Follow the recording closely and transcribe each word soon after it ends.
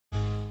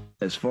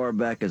As far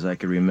back as I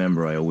can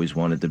remember, I always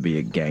wanted to be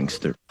a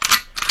gangster.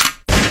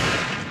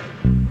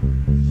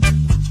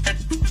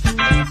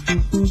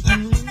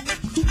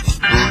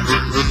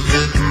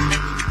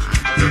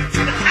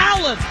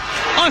 Allen,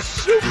 a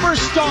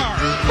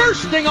superstar,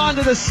 bursting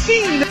onto the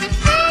scene. Oh,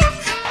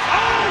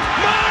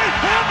 my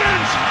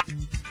heavens!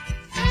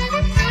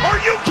 Are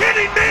you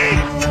kidding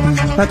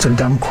me? That's a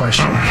dumb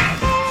question.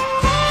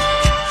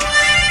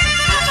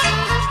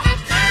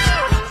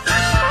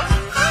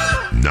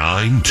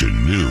 Nine to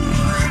noon.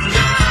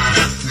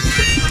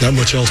 Not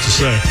much else to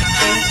say.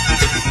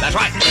 That's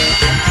right.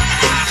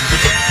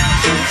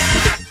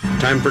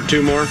 Time for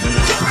two more.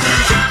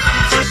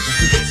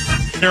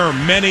 There are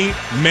many,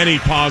 many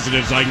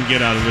positives I can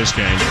get out of this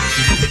game.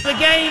 The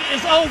game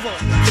is over.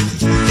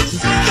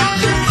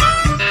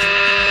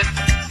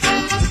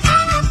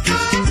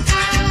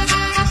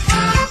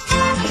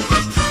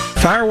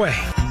 Fire away.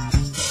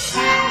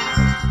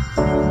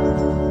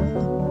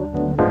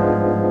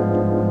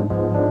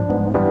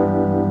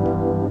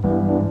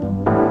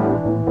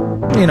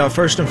 You know,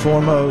 first and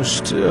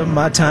foremost,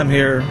 my time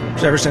here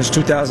ever since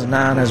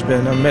 2009 has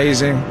been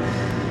amazing.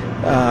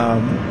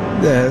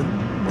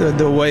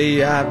 The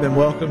way I've been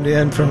welcomed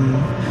in from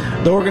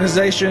the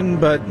organization,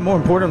 but more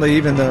importantly,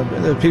 even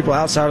the people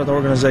outside of the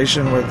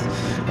organization, with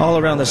all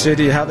around the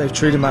city, how they've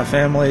treated my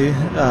family.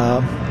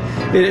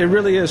 It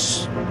really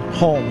is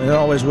home, and it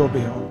always will be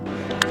home.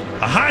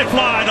 A high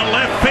fly to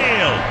left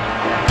field.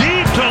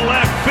 Deep to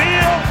left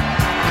field.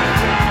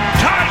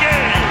 Tie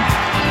game.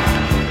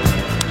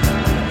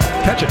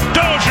 Catch it.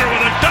 Dozier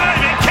with a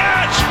diving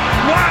catch.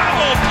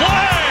 Wow,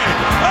 play.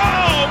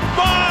 Oh,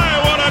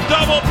 my, what a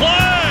double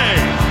play.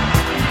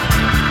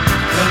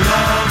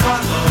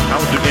 I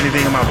would do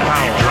anything in my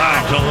power.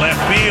 Drive to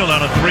left field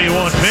on a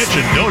 3-1 pitch,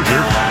 and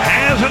Dozier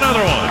has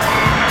another one.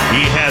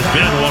 He has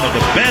been one of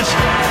the best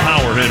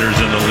power hitters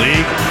in the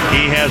league.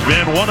 He has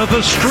been one of the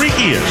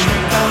streakiest.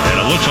 And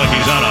it looks like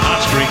he's on a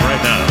hot streak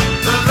right now.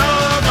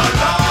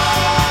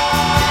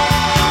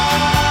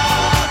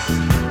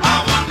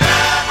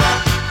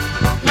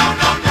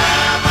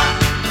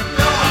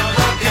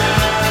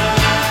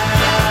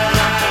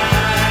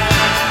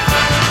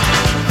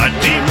 A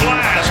deep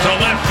blast to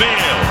left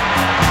field.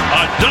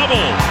 A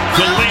double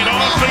to lead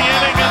off the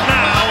inning, and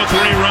now a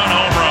 3-run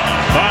home run.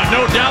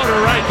 No doubter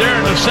right there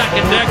in the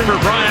second deck for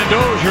Brian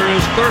Dozier,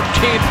 his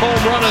 13th home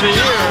run of the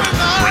year.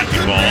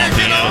 Breaking ball off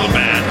the end of the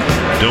bat.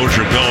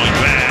 Dozier going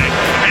back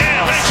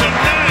and makes a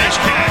nice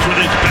catch with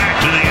his back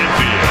to the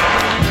infield.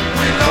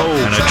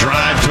 And a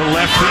drive to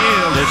left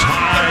field. It's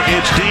high,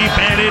 it's deep,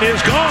 and it is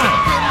gone.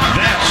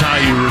 That's how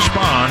you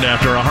respond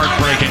after a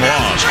heartbreaking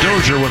loss.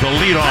 Dozier with a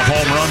leadoff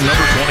home run,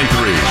 number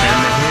 23.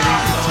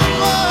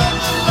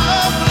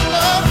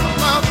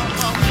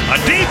 A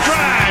deep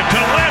drive to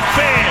left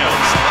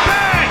field.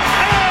 Back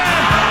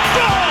and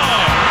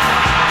gone.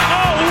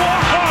 A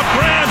walk-off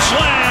grand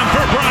slam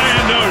for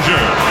Brian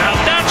Dozier. Now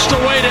that's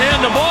the way to end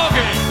the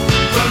ballgame.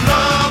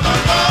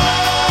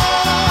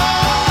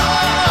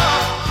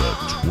 The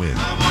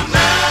Twins.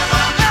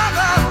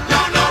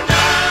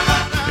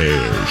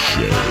 Air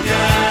Shade.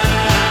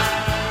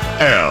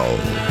 L.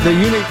 The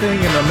unique thing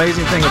and the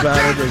amazing thing about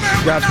it is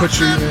God puts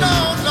you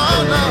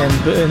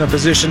in a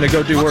position to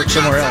go do work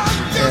somewhere else.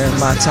 And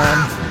my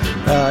time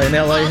in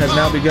LA has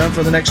now begun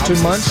for the next 2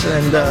 months,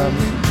 and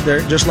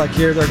they're just like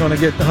here, they're going to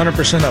get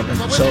 100% of it.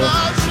 So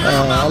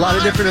a lot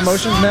of different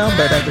emotions now,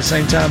 but at the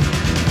same time,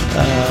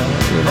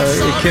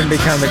 it can be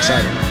kind of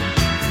exciting.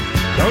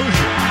 Dozier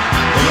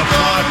with a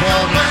fly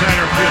ball to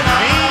center field.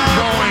 He's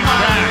going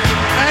back,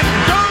 and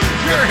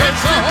Dozier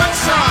hits a home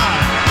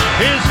run.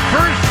 His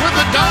first with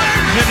the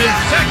Dodgers and his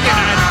second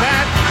at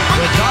bat.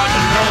 The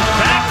Dodgers go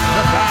back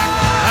to back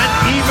and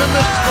even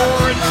the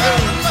score in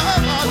two.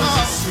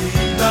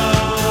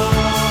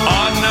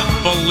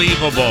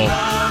 Unbelievable.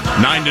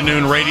 9 to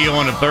noon radio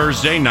on a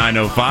Thursday,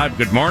 9:05.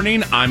 Good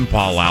morning. I'm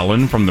Paul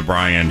Allen from the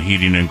Bryan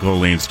Heating and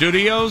Cooling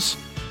Studios.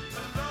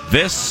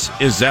 This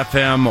is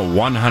FM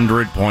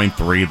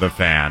 100.3 The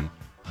Fan.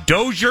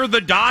 Dozier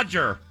the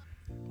Dodger.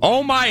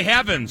 Oh, my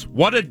heavens.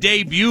 What a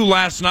debut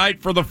last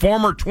night for the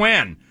former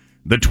Twin.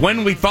 The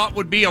Twin we thought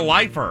would be a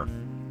lifer.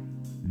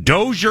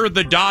 Dozier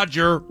the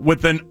Dodger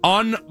with an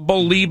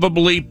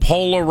unbelievably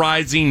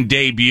polarizing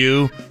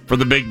debut for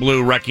the Big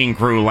Blue Wrecking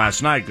Crew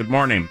last night. Good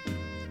morning.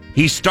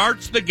 He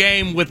starts the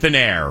game with an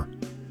air.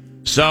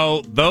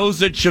 So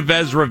those at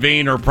Chavez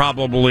Ravine are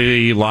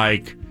probably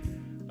like,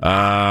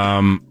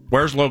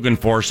 where's Logan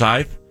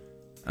Forsythe?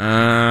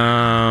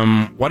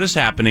 What is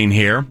happening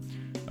here?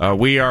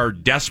 We are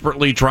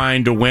desperately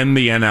trying to win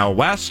the NL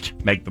West,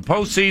 make the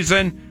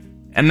postseason,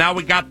 and now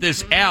we got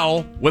this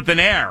L with an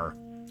air.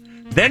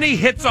 Then he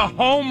hits a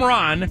home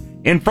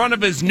run in front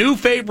of his new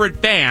favorite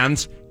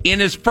fans in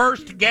his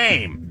first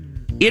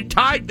game. It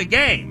tied the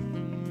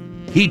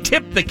game. He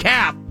tipped the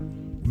cap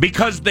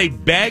because they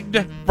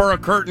begged for a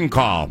curtain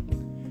call.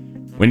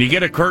 When you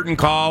get a curtain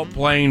call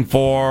playing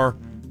for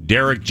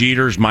Derek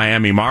Jeter's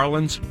Miami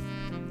Marlins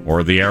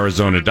or the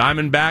Arizona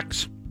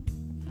Diamondbacks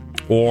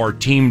or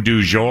Team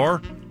du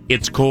jour,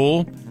 it's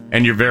cool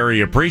and you're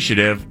very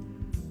appreciative.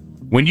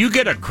 When you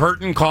get a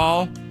curtain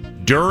call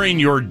during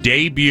your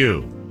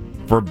debut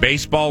for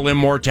baseball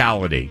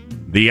immortality,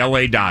 the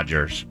LA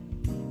Dodgers,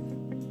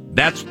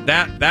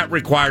 that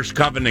requires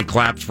covenant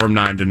claps from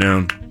 9 to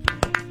noon.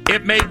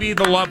 It may be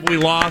the love we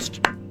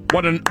lost.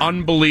 What an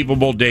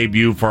unbelievable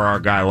debut for our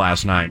guy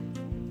last night.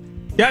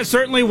 Yeah, it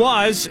certainly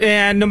was,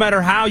 and no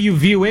matter how you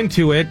view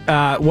into it,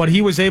 what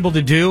he was able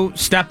to do,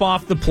 step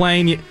off the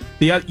plane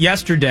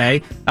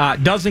yesterday,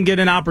 doesn't get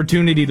an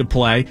opportunity to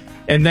play,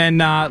 and then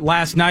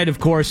last night, of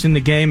course, in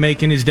the game,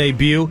 making his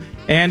debut,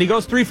 and he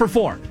goes 3 for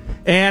 4.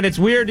 And it's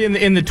weird,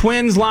 in the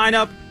Twins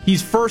lineup,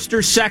 he's first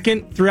or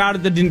second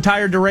throughout the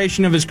entire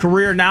duration of his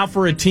career. Now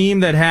for a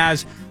team that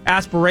has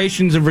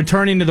aspirations of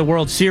returning to the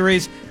World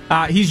Series,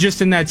 he's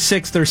just in that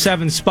 6th or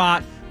 7th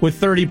spot with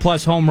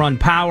 30-plus home run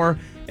power.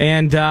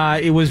 And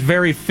it was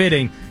very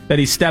fitting that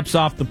he steps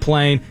off the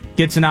plane,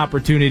 gets an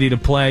opportunity to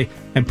play,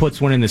 and puts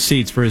one in the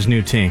seats for his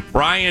new team.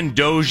 Brian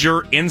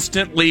Dozier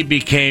instantly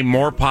became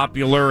more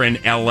popular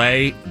in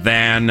L.A.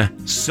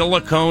 than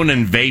silicone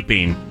and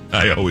vaping.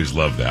 I always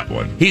love that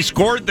one. He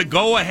scored the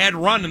go-ahead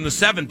run in the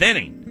 7th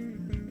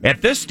inning.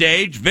 At this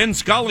stage, Vin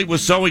Scully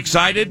was so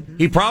excited,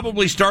 he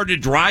probably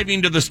started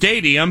driving to the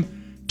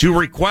stadium to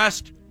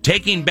request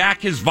taking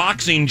back his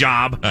boxing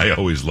job. I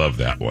always love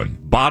that one.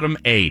 Bottom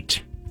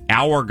 8.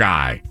 Our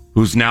guy,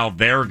 who's now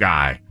their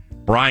guy,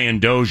 Brian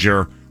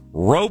Dozier,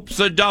 ropes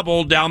a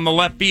double down the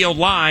left field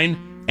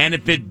line, and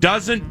if it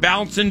doesn't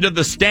bounce into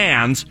the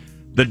stands,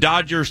 the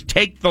Dodgers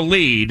take the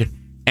lead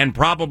and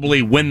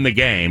probably win the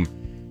game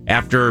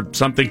after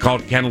something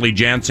called Kenley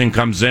Jansen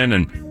comes in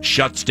and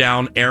shuts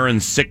down Aaron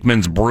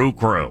Sickman's Brew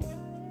Crew.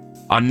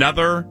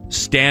 Another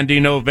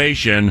standing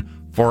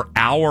ovation for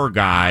our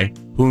guy,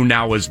 who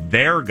now is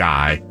their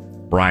guy,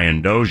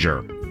 Brian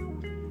Dozier.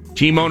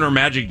 Team owner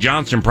Magic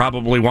Johnson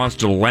probably wants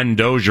to lend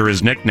Dozier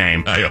his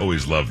nickname. I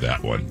always love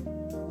that one.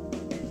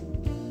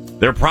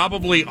 There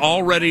probably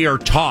already are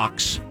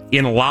talks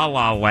in La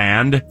La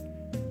Land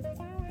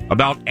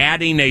about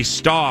adding a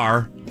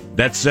star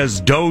that says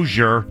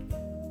Dozier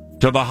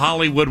to the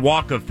Hollywood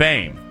Walk of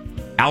Fame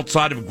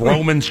outside of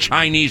Grauman's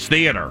Chinese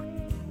Theater.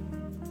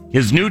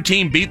 His new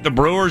team beat the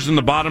Brewers in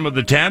the bottom of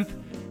the 10th,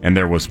 and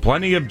there was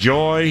plenty of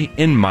joy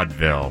in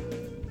Mudville.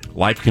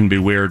 Life can be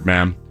weird,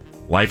 man.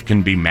 Life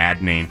can be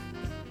maddening.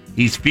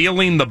 He's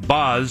feeling the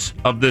buzz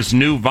of this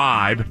new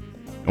vibe,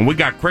 and we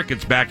got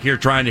crickets back here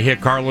trying to hit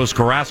Carlos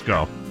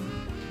Carrasco.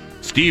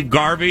 Steve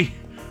Garvey,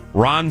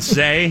 Ron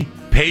Say,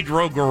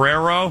 Pedro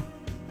Guerrero,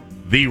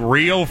 the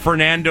real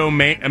Fernando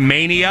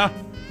Mania,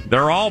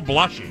 they're all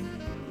blushing.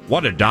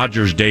 What a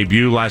Dodgers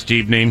debut last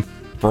evening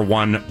for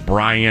one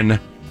Brian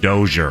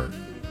Dozier.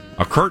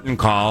 A curtain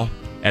call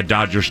at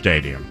Dodger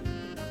Stadium.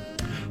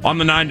 On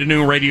the 9 to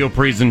noon radio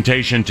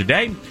presentation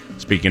today,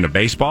 speaking of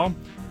baseball,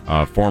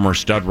 former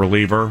stud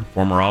reliever,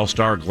 former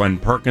All-Star Glenn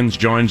Perkins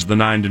joins the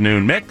 9 to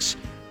noon mix.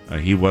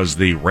 He was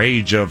the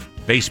rage of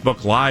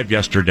Facebook Live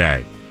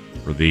yesterday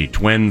for the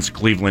Twins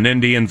Cleveland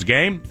Indians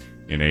game.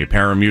 In a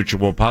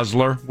pari-mutuel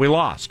puzzler, we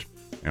lost,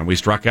 and we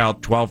struck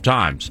out 12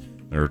 times.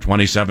 There are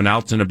 27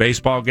 outs in a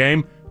baseball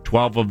game.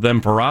 12 of them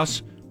for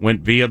us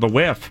went via the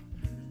whiff.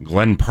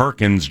 Glenn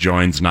Perkins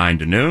joins 9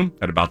 to noon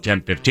at about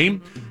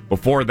 10:15.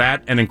 Before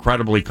that, an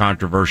incredibly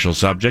controversial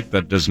subject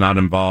that does not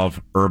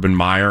involve Urban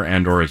Meyer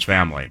and or his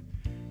family.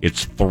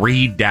 It's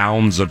 3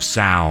 Downs of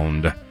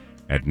Sound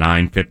at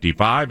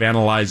 9:55,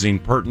 analyzing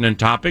pertinent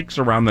topics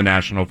around the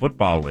National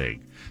Football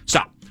League. So,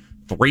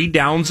 3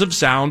 Downs of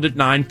Sound at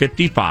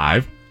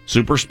 9:55,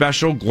 super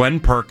special Glenn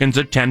Perkins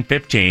at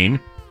 10:15.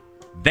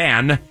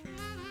 Then,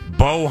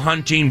 bow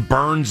hunting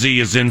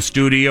Burnsy is in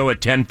studio at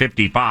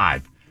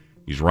 10:55.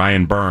 He's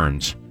Ryan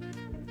Burns,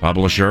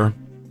 publisher,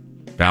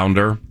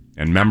 founder,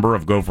 and member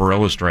of Gopher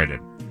Illustrated.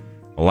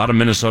 A lot of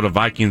Minnesota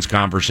Vikings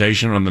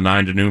conversation on the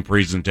 9 to noon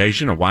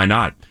presentation, and why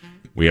not?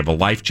 We have a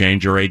life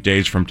changer 8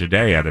 days from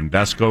today at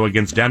Invesco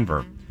against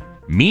Denver.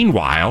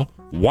 Meanwhile,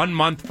 1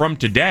 month from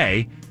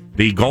today,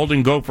 the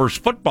Golden Gophers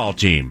football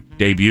team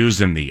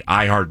debuts in the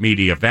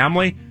iHeartMedia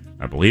family,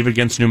 I believe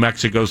against New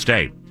Mexico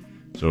State.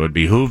 So it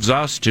behooves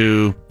us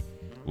to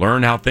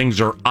learn how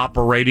things are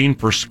operating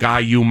for Sky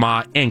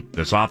Yuma Inc.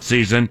 this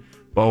offseason.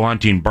 Bow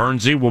hunting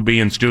Burnsy will be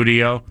in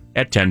studio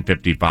at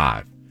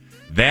 10:55.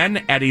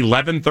 Then at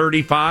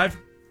 11:35,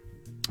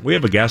 we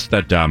have a guest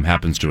that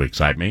happens to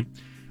excite me.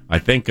 I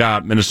think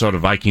Minnesota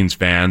Vikings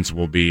fans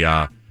will be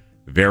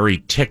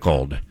very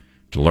tickled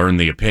to learn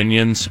the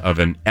opinions of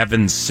an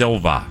Evan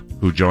Silva,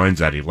 who joins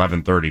at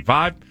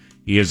 11:35.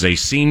 He is a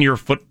senior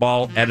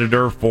football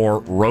editor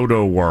for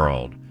Roto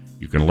World.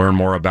 You can learn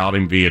more about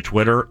him via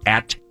Twitter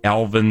at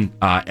Evan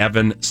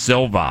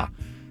Silva.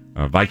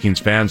 Vikings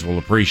fans will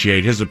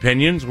appreciate his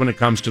opinions when it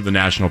comes to the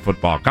National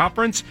Football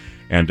Conference,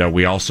 and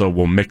we also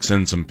will mix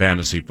in some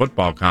fantasy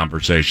football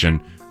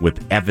conversation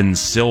with Evan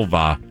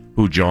Silva,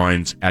 who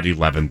joins at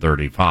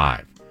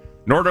 11:35.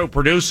 Nordo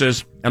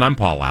produces, and I'm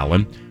Paul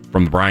Allen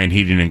from the Brian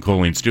Heating and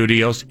Cooling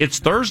Studios. It's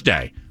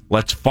Thursday.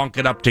 Let's funk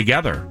it up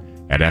together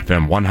at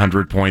FM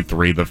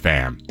 100.3 The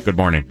Fan. Good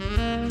morning.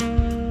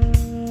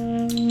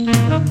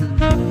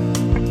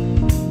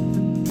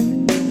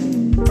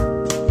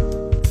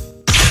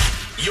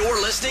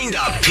 to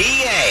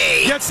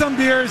PA. Get some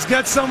beers,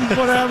 get some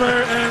whatever,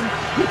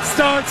 and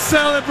start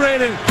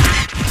celebrating.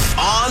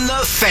 On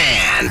the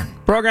Fan.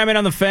 Programming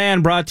on the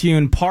Fan brought to you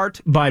in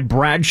part by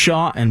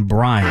Bradshaw and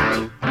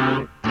Bryant.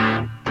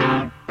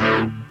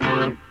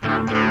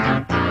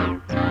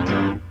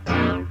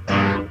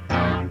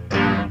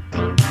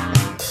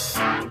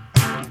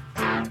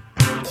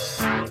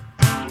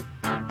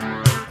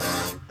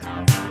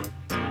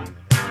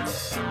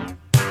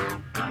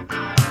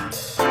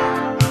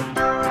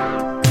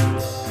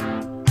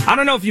 I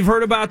don't know if you've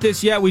heard about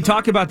this yet. We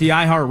talk about the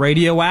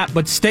iHeartRadio app,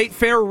 but State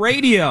Fair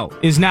Radio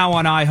is now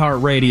on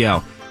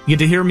iHeartRadio. You get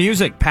to hear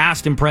music,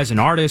 past and present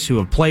artists who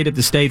have played at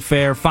the State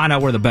Fair, find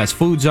out where the best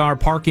foods are,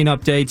 parking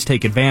updates,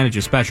 take advantage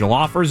of special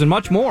offers, and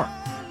much more.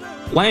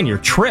 Plan your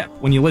trip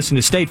when you listen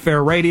to State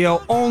Fair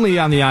Radio only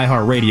on the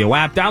iHeartRadio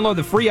app. Download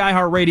the free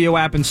iHeartRadio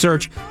app and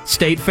search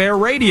State Fair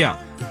Radio.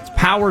 It's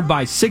powered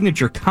by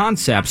Signature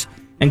Concepts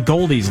and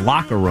Goldie's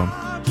Locker Room.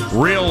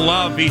 Real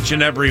love each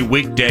and every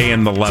weekday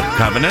in the Love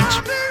Covenant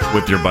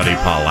with your buddy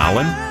Paul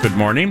Allen. Good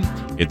morning.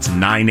 It's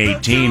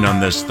 9:18 on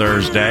this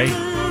Thursday.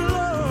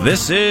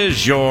 This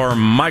is your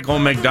Michael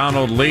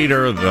McDonald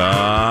leader,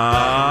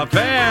 The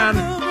Fan.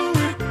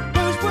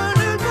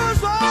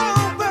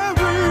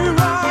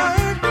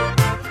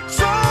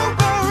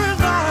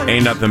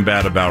 Ain't nothing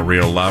bad about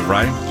real love,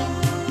 right?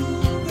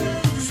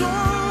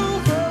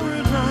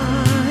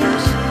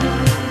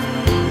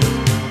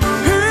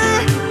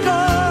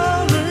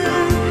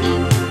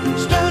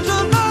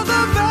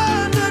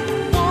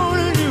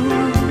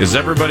 Is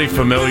everybody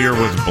familiar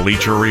with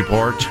Bleacher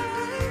Report?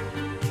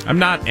 I'm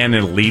not an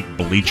elite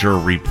Bleacher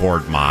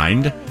Report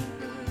mind.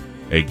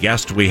 A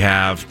guest we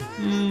have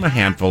a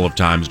handful of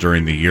times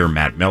during the year,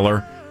 Matt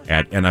Miller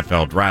at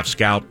NFL Draft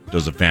Scout,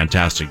 does a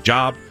fantastic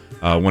job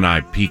when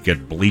I peek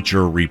at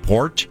Bleacher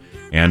Report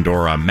and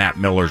or Matt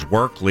Miller's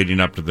work leading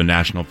up to the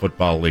National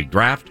Football League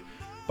draft.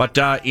 But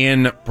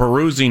in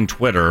perusing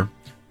Twitter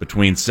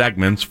between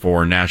segments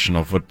for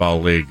National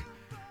Football League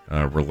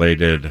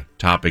related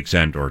topics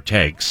and or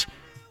takes,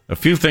 a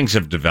few things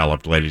have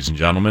developed, ladies and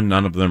gentlemen.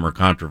 None of them are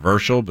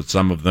controversial, but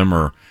some of them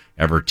are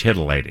ever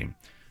titillating.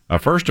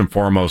 First and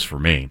foremost for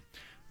me,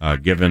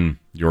 given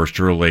yours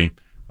truly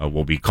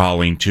will be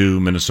calling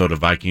 2 Minnesota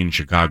Vikings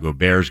Chicago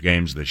Bears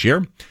games this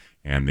year,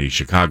 and the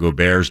Chicago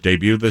Bears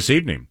debut this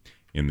evening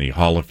in the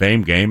Hall of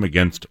Fame game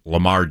against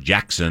Lamar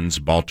Jackson's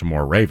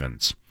Baltimore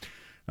Ravens.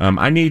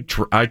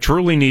 I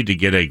truly need to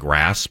get a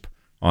grasp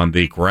on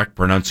the correct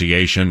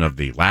pronunciation of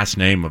the last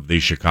name of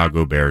the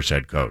Chicago Bears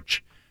head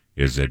coach.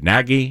 Is it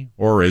Nagy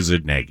or is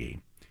it Nagy?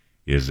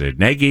 Is it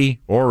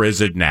Nagy or is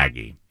it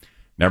Nagy?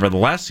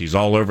 Nevertheless, he's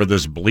all over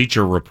this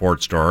Bleacher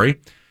Report story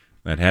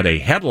that had a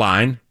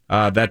headline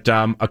that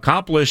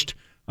accomplished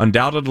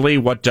undoubtedly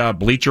what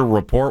Bleacher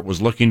Report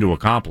was looking to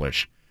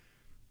accomplish.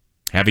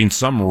 Having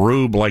some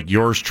rube like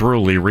yours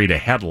truly read a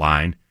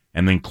headline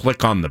and then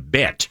click on the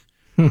bit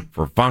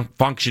for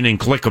functioning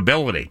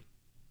clickability.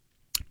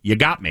 You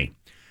got me.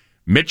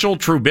 Mitchell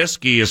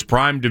Trubisky is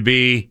primed to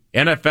be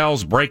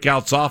NFL's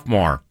breakout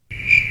sophomore.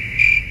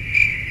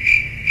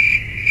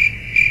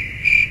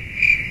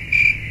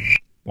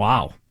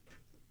 Wow.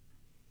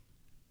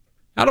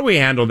 How do we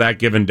handle that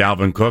given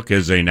Dalvin Cook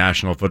is a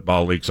National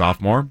Football League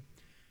sophomore?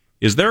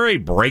 Is there a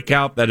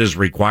breakout that is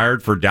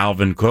required for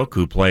Dalvin Cook,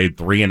 who played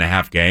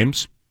 3.5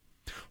 games?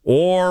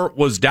 Or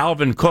was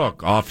Dalvin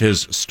Cook off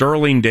his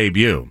sterling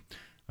debut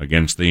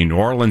against the New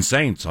Orleans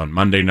Saints on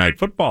Monday Night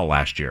Football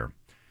last year?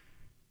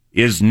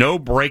 Is no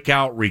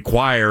breakout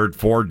required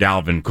for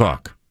Dalvin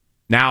Cook?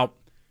 Now,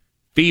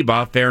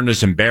 FIBA,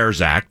 Fairness and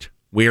Bears Act,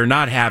 we are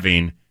not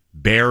having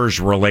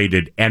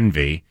Bears-related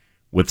envy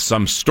with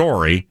some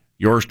story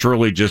yours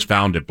truly just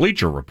found at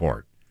Bleacher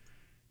Report.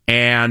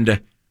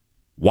 And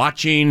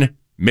watching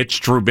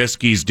Mitch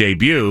Trubisky's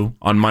debut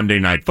on Monday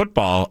Night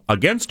Football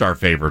against our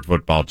favorite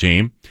football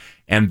team,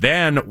 and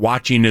then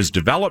watching his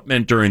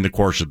development during the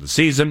course of the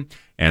season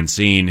and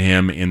seeing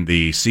him in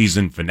the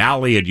season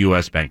finale at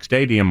U.S. Bank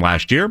Stadium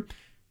last year,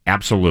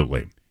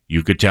 absolutely.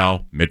 You could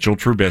tell Mitchell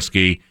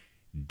Trubisky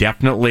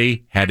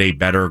definitely had a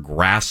better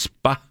grasp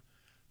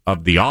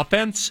of the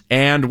offense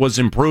and was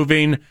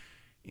improving.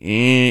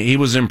 He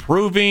was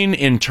improving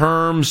in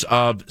terms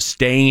of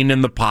staying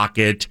in the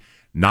pocket,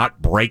 not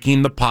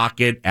breaking the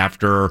pocket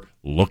after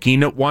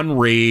looking at one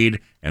read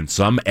and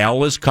some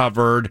L is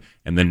covered,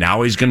 and then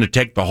now he's going to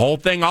take the whole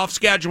thing off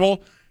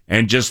schedule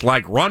and just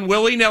like run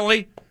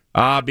willy-nilly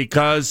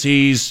because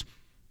he's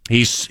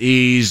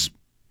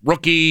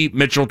rookie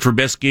Mitchell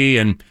Trubisky,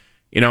 and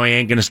he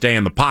ain't going to stay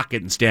in the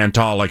pocket and stand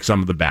tall like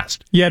some of the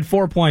best. He had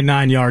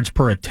 4.9 yards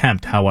per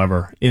attempt,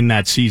 however, in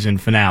that season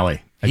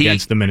finale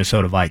against the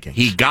Minnesota Vikings.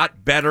 He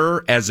got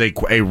better as a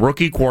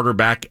rookie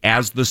quarterback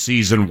as the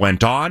season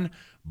went on,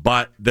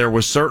 but there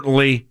was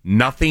certainly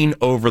nothing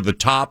over the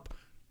top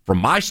from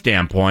my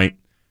standpoint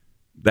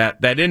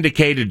that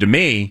indicated to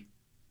me,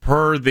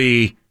 per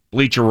the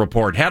Bleacher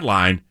Report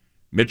headline,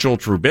 Mitchell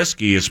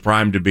Trubisky is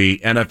primed to be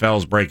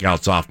NFL's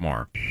breakout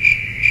sophomore.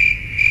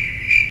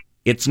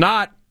 It's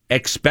not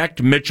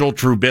expect Mitchell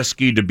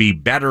Trubisky to be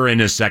better in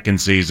his second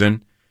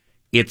season.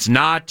 It's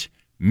not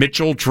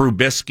Mitchell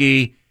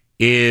Trubisky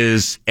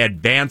is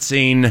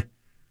advancing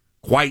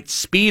quite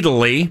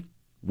speedily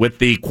with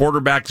the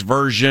quarterback's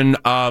version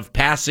of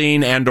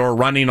passing and or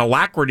running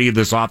alacrity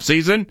this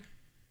offseason.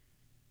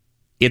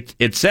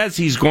 It says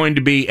he's going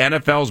to be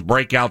NFL's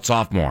breakout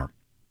sophomore.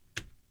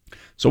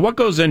 So what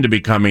goes into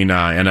becoming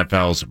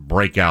NFL's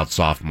breakout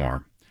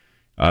sophomore?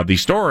 The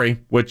story,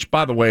 which,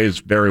 by the way, is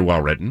very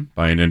well written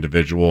by an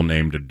individual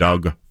named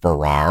Doug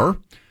Farrar.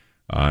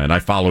 And I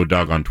follow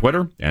Doug on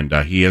Twitter, and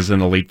he is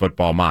an elite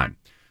football mind.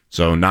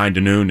 So 9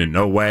 to Noon in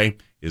no way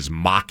is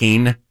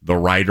mocking the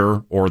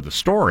writer or the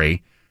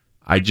story.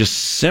 I just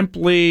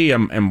simply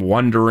am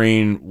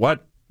wondering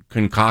what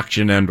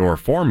concoction and or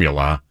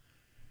formula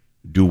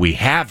do we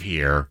have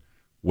here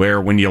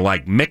where when you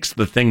mix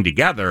the thing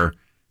together,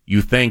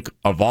 you think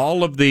of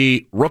all of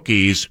the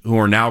rookies who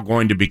are now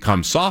going to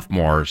become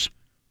sophomores,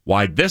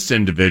 why this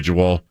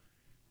individual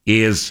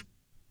is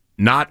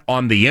not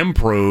on the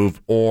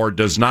improve or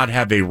does not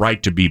have a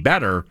right to be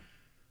better,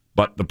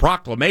 but the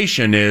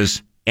proclamation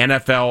is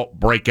NFL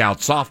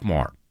breakout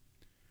sophomore.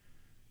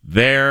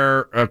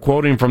 They're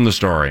quoting from the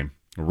story,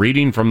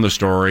 reading from the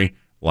story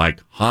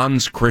like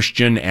Hans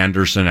Christian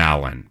Andersen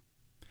Allen.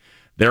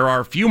 There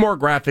are few more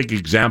graphic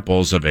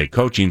examples of a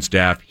coaching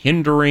staff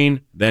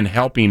hindering than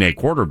helping a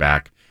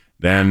quarterback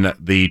than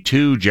the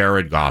two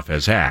Jared Goff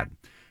has had.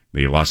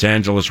 The Los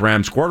Angeles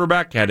Rams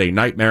quarterback had a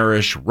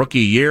nightmarish rookie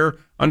year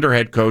under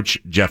head coach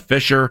Jeff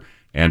Fisher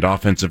and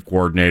offensive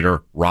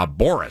coordinator Rob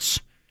Boris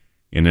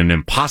in an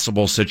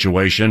impossible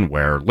situation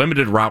where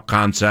limited route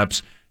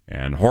concepts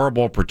and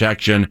horrible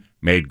protection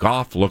made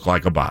Goff look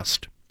like a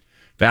bust.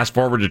 Fast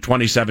forward to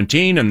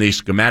 2017 and the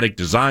schematic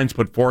designs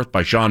put forth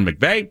by Sean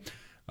McVay,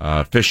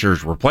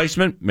 Fisher's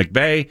replacement.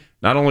 McVay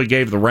not only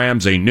gave the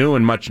Rams a new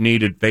and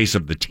much-needed face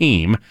of the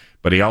team,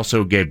 but he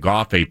also gave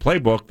Goff a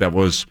playbook that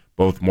was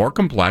both more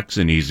complex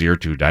and easier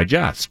to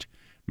digest.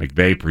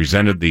 McVay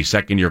presented the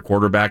second-year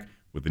quarterback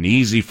with an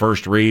easy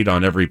first read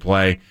on every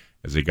play.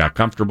 As he got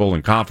comfortable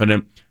and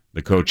confident,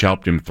 the coach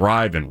helped him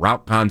thrive in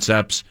route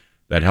concepts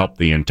that helped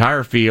the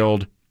entire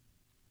field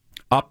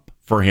up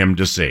for him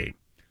to see.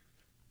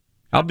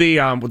 I'll be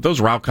with those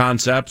route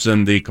concepts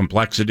and the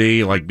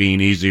complexity, like being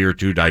easier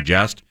to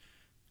digest.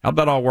 How'd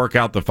that all work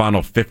out the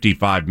final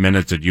 55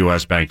 minutes at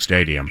U.S. Bank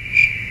Stadium?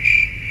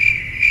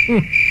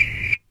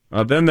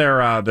 Then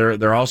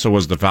there also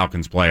was the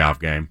Falcons playoff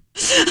game.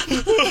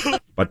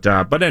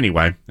 But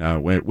anyway,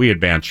 we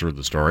advanced through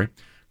the story.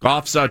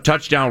 Goff's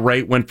touchdown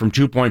rate went from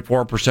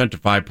 2.4% to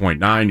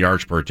 5.9,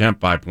 yards per attempt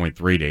 5.3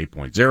 to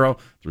 8.0,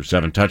 threw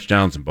 7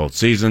 touchdowns in both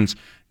seasons,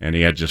 and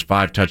he had just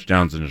 5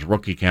 touchdowns in his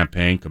rookie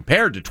campaign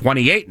compared to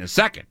 28 in his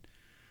second.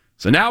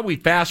 So now we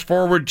fast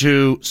forward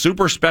to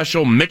super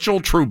special Mitchell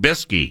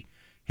Trubisky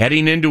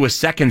heading into his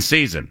second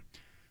season.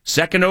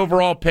 Second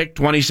overall pick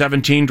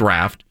 2017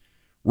 draft.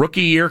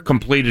 Rookie year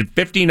completed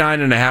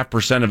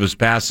 59.5% of his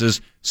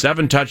passes,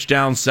 7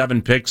 touchdowns,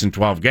 7 picks in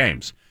 12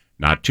 games.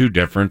 Not too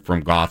different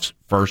from Goff's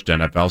first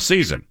NFL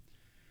season.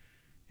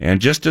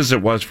 And just as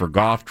it was for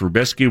Goff,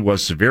 Trubisky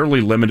was severely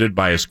limited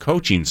by his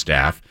coaching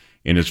staff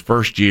in his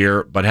first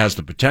year, but has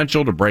the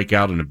potential to break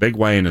out in a big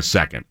way in his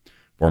second.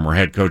 Former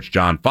head coach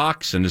John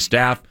Fox and his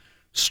staff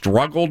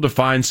struggled to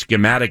find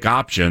schematic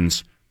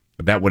options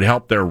that would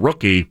help their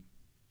rookie,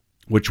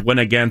 which went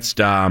against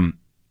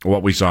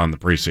what we saw in the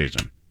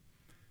preseason.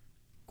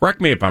 Correct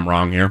me if I'm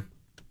wrong here.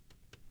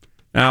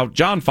 Now,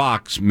 John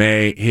Fox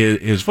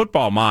his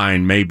football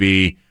mind may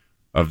be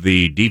of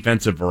the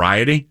defensive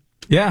variety.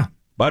 Yeah.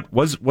 But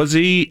was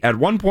he, at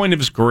one point of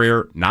his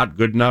career, not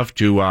good enough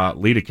to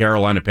lead a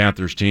Carolina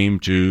Panthers team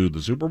to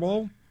the Super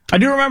Bowl? I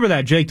do remember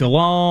that. Jake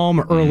Delhomme,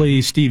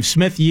 early Steve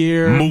Smith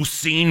year.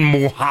 Muhsin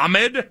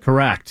Muhammad?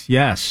 Correct,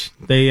 yes.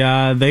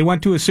 They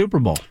went to a Super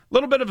Bowl. A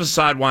little bit of a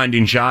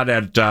sidewinding shot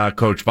at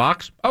Coach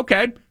Fox.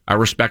 Okay, I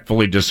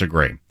respectfully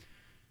disagree.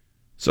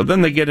 So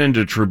then they get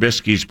into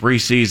Trubisky's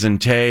preseason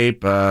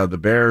tape. The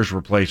Bears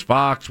replace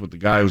Fox with the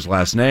guy whose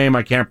last name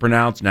I can't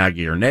pronounce,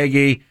 Nagy or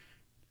Nagy.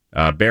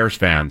 Bears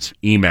fans,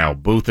 email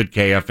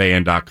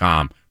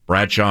booth@kfan.com.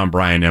 Bradshaw and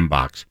Brian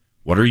inbox.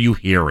 What are you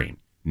hearing?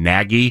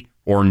 Nagy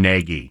or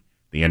Nagy?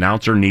 The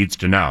announcer needs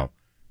to know.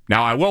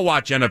 Now, I will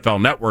watch NFL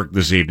Network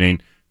this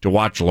evening to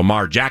watch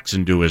Lamar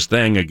Jackson do his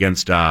thing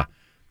against the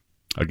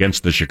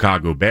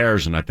Chicago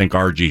Bears, and I think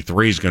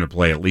RG3 is going to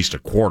play at least a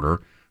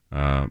quarter.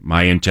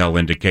 My intel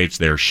indicates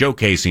they're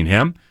showcasing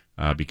him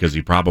because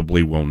he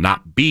probably will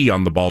not be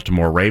on the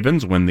Baltimore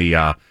Ravens when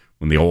the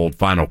old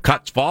final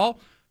cuts fall.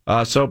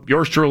 So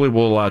yours truly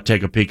will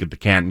take a peek at the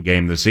Canton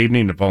game this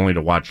evening, if only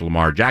to watch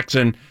Lamar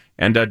Jackson,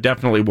 and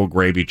definitely will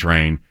gravy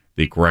train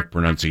the correct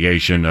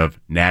pronunciation of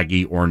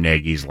Nagy or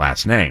Nagy's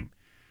last name.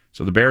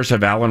 So the Bears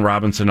have Allen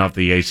Robinson off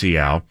the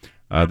ACL.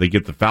 They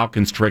get the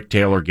Falcons trick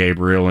Taylor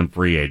Gabriel in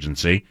free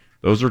agency.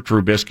 Those are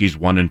Trubisky's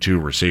 1 and 2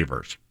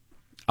 receivers.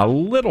 A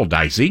little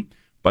dicey,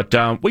 but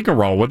we can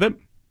roll with it.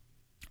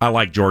 I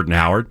like Jordan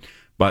Howard,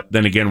 but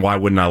then again, why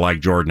wouldn't I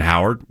like Jordan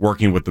Howard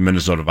working with the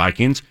Minnesota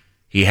Vikings?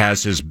 He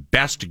has his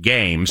best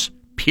games,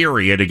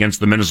 period, against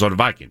the Minnesota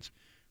Vikings.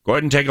 Go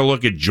ahead and take a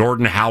look at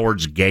Jordan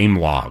Howard's game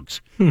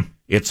logs.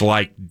 It's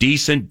like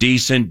decent,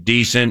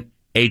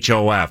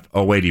 HOF.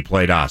 Oh, wait, he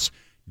played us.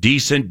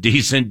 Decent,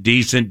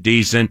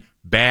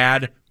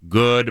 bad,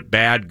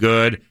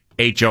 good,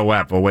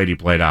 HOF. Oh, wait, he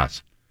played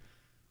us.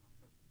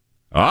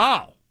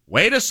 Oh,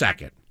 wait a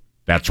second.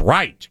 That's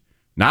right.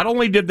 Not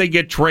only did they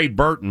get Trey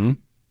Burton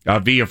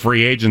via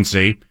free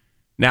agency,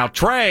 now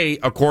Trey,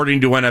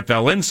 according to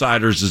NFL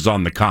insiders, is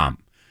on the come.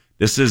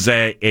 This is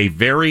a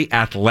very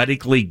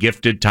athletically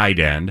gifted tight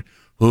end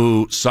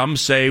who some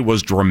say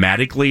was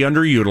dramatically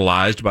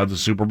underutilized by the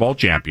Super Bowl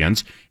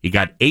champions. He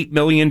got $8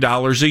 million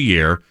a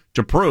year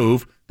to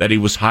prove that he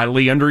was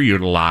highly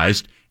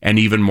underutilized and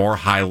even more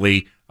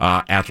highly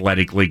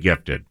athletically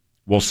gifted.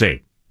 We'll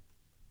see.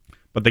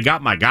 But they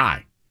got my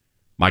guy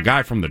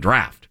from the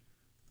draft,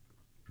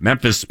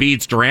 Memphis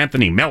speedster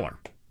Anthony Miller.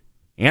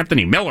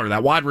 Anthony Miller,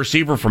 that wide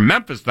receiver from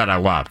Memphis that I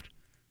loved.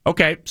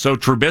 Okay, so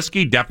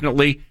Trubisky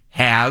definitely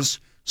has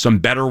some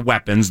better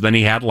weapons than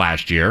he had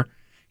last year.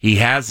 He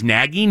has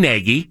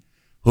Nagy,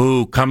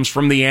 who comes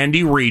from the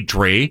Andy Reid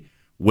tree,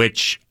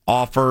 which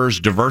offers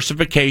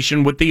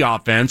diversification with the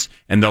offense,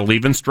 and they'll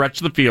even stretch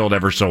the field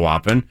ever so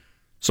often.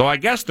 So I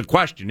guess the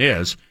question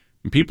is,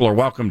 and people are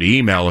welcome to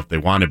email if they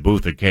want at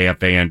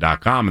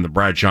booth@kfan.com in the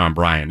Bradshaw and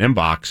Bryan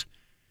inbox,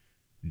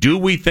 do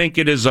we think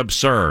it is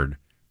absurd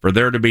for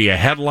there to be a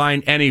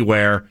headline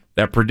anywhere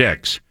that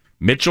predicts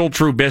Mitchell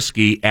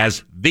Trubisky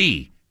as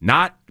the,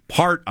 not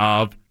part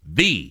of,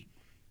 the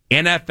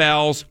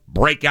NFL's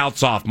breakout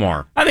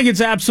sophomore? I think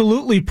it's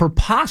absolutely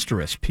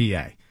preposterous,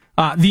 PA.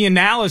 The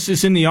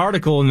analysis in the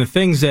article and the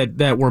things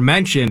that were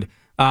mentioned,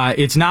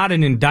 it's not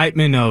an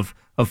indictment of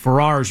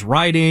Farrar's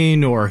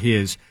writing or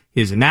his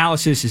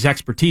analysis, his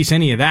expertise,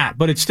 any of that,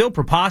 but it's still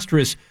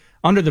preposterous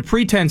under the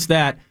pretense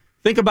that,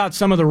 think about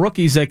some of the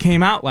rookies that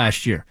came out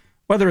last year,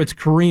 whether it's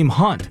Kareem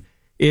Hunt,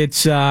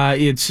 it's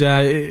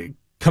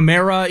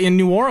Kamara in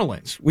New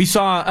Orleans. We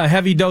saw a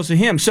heavy dose of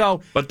him.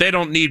 But they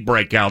don't need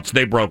breakouts.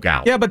 They broke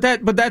out. Yeah, but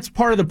that's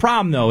part of the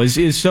problem, though,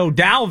 is so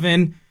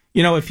Dalvin,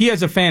 if he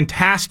has a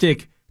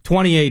fantastic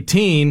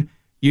 2018,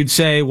 you'd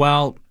say,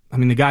 well, I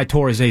mean, the guy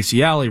tore his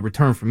ACL. He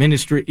returned from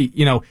industry.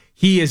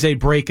 He is a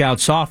breakout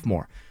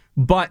sophomore.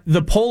 But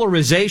the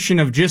polarization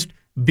of just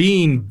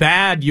being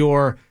bad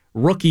your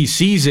rookie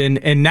season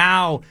and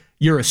now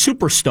you're a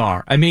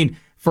superstar. I mean,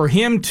 for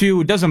him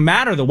it doesn't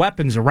matter the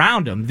weapons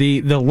around him,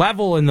 the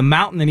level and the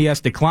mountain that he has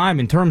to climb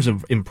in terms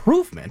of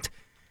improvement.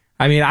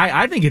 I mean,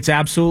 I think it's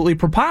absolutely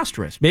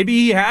preposterous. Maybe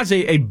he has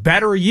a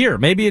better year.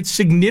 Maybe it's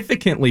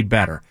significantly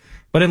better.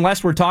 But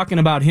unless we're talking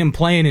about him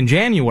playing in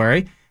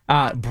January,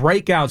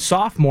 breakout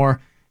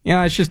sophomore,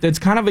 it's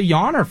kind of a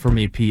yawner for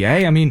me,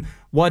 PA. I mean,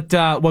 what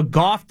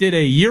Goff did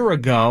a year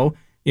ago,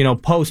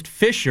 post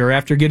Fisher,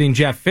 after getting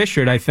Jeff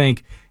Fisher, I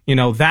think,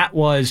 that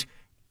was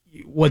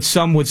what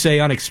some would say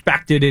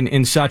unexpected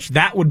and such.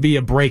 That would be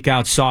a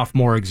breakout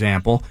sophomore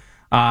example.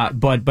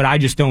 But I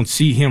just don't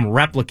see him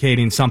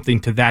replicating something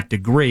to that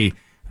degree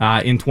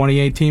in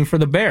 2018 for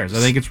the Bears. I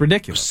think it's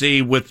ridiculous.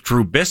 See, with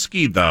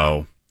Trubisky,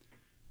 though,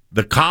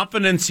 the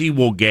confidence he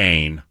will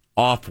gain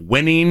off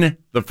winning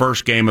the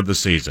first game of the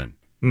season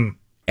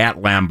at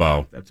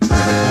Lambeau. That's a good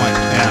point.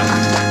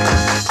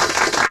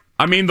 Yeah.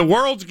 I mean, the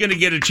world's going to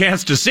get a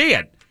chance to see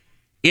it.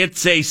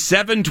 It's a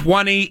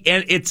 7:20,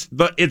 and it's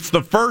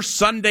the first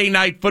Sunday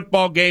night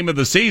football game of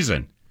the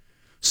season.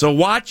 So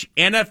watch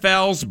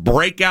NFL's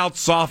breakout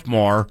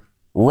sophomore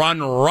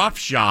run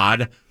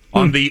roughshod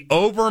on the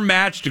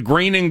overmatched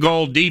green and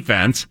gold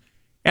defense,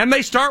 and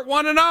they start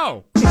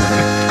 1-0.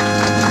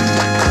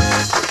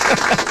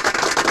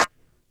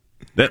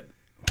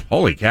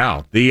 Holy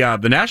cow. The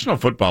National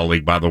Football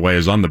League, by the way,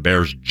 is on the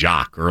Bears'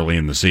 jock early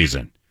in the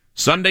season.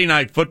 Sunday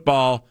night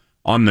football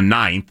on the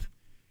 9th,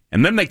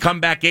 and then they come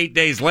back 8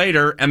 days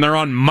later, and they're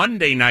on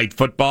Monday night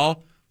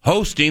football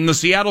hosting the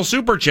Seattle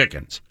Super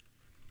Chickens.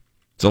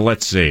 So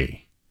let's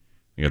see.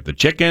 You got the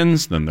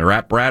Chickens, then they're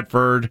at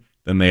Bradford,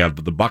 then they have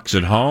the Bucs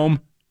at home,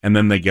 and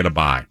then they get a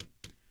bye.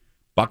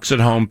 Bucs at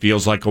home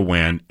feels like a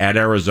win. At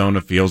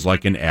Arizona feels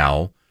like an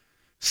L.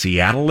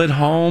 Seattle at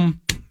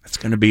home, it's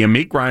going to be a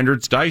meat grinder.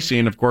 It's dicey,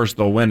 and of course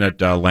they'll win at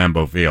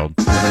Lambeau Field.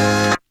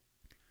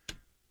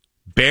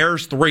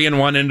 Bears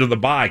 3-1 into the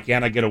bye.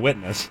 Can I get a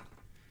witness?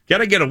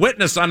 Can I get a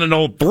witness on an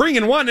old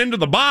 3-1 into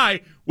the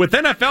bye with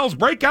NFL's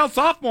breakout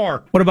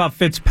sophomore? What about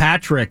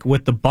Fitzpatrick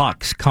with the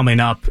Bucs coming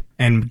up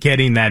and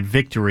getting that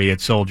victory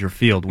at Soldier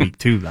Field week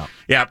 2, though?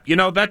 Yeah,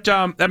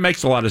 that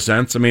makes a lot of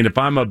sense. I mean, if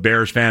I'm a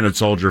Bears fan at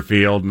Soldier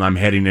Field and I'm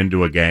heading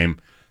into a game,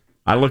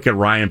 I look at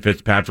Ryan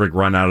Fitzpatrick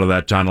run out of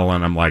that tunnel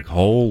and I'm like,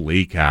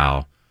 holy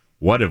cow.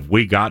 What have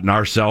we gotten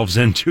ourselves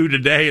into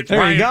today? It's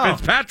Ryan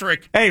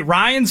Fitzpatrick. Hey,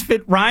 Ryan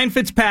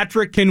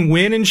Fitzpatrick can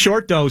win in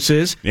short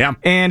doses. Yeah.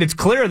 And it's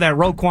clear that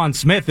Roquan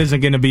Smith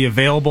isn't going to be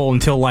available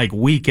until like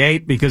week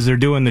 8 because they're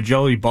doing the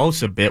Joey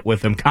Bosa bit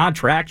with him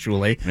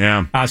contractually.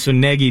 Yeah. So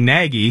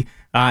Nagy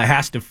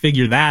has to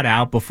figure that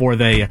out before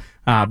they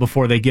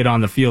get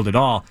on the field at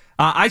all.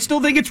 I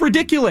still think it's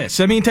ridiculous.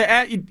 I mean,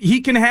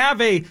 he can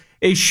have a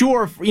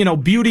sure,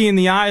 beauty in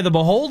the eye of the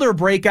beholder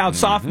breakout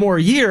sophomore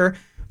year.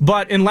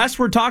 But unless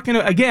we're talking,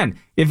 again,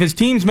 if his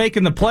team's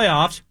making the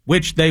playoffs,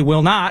 which they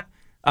will not,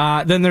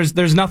 then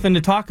there's nothing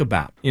to talk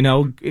about.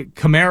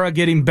 Kamara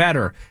getting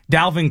better,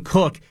 Dalvin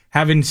Cook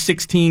having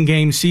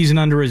 16-game season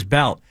under his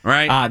belt.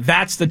 Right.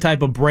 That's the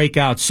type of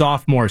breakout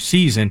sophomore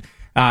season.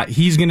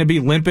 He's going to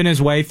be limping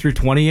his way through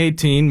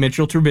 2018.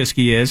 Mitchell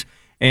Trubisky is,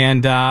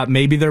 and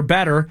maybe they're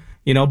better.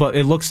 But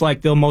it looks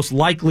like they'll most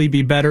likely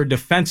be better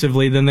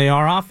defensively than they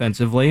are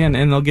offensively, and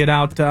they'll get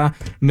out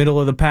middle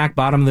of the pack,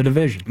 bottom of the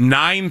division.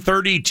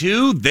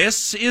 9:32.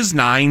 This is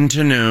 9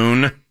 to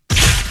noon.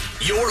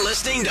 You're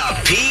listening to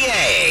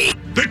PA.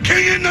 The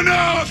King in the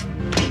North!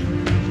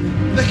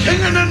 The King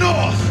in the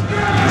North!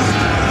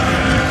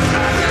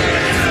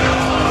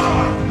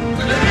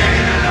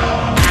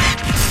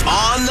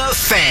 On the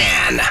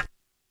Fan.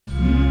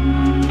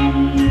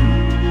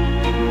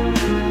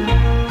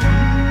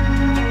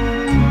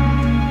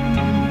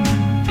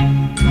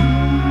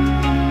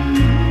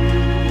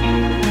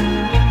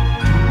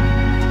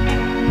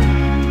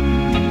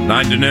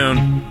 Nine to noon.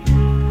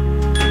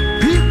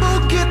 People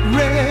get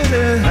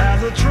ready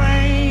as a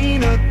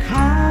train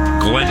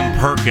Glenn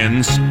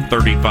Perkins,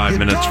 35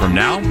 minutes from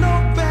now.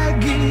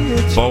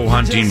 Bo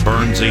Hunting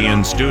Bernsey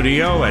in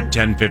studio at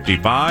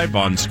 10:55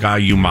 on Sky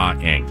Yuma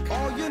Inc.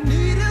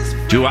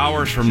 2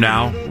 hours from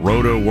now,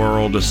 Roto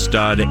World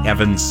stud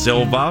Evan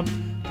Silva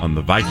on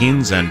the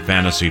Vikings and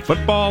fantasy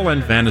football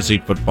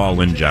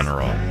in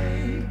general.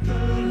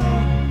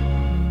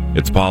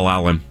 It's Paul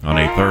Allen on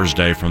a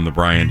Thursday from the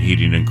Brian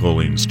Heating and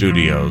Cooling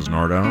Studios.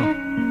 Nardo?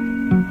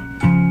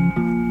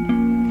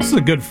 This is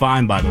a good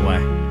find, by the way.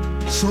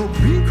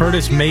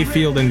 Curtis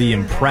Mayfield and the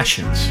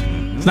Impressions.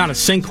 It's not a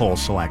sinkhole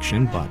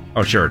selection, but...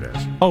 Oh, sure it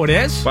is. Oh, it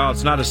is? Well,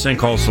 it's not a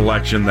sinkhole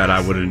selection that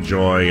I would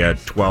enjoy at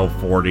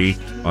 12:40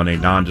 on a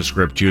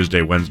nondescript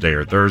Tuesday, Wednesday,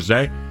 or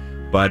Thursday,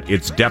 but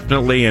it's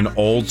definitely an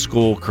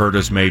old-school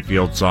Curtis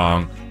Mayfield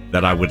song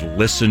that I would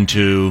listen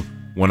to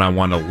when I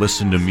want to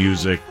listen to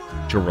music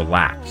to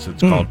relax.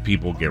 It's called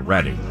People Get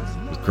Ready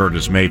with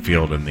Curtis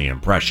Mayfield and the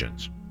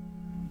Impressions.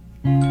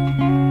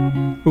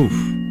 Oof.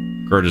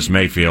 Curtis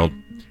Mayfield.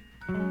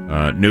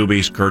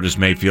 Newbies, Curtis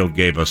Mayfield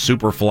gave us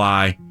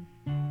Superfly.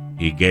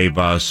 He gave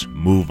us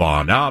Move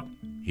On Up.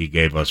 He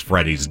gave us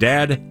Freddy's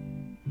Dead.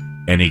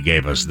 And he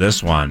gave us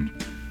this one.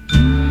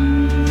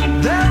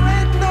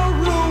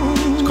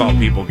 It's called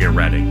People Get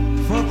Ready.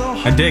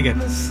 I dig it.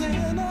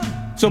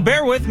 So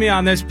bear with me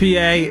on this, PA.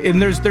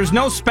 And there's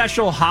no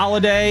special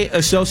holiday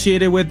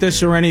associated with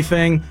this or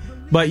anything.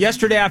 But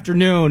yesterday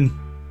afternoon,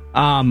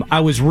 I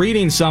was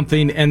reading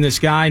something, and this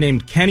guy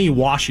named Kenny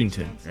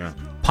Washington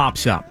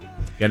pops up.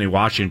 Kenny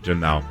Washington,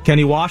 though.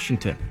 Kenny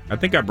Washington. I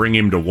think I bring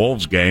him to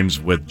Wolves games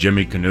with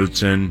Jimmy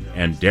Knutson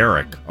and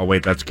Derek. Oh,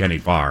 wait, that's Kenny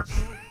Farr.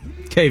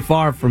 K.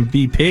 Farr from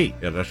BP.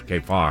 Yeah, that's K.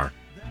 Farr.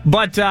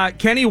 But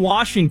Kenny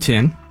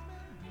Washington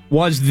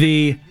was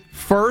the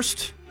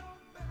first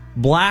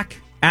black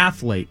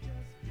athlete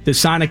to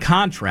sign a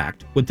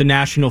contract with the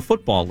National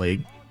Football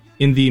League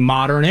in the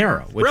modern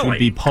era, which would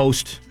be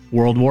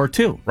post-World War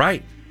II.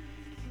 Right.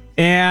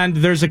 And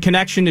there's a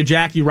connection to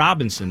Jackie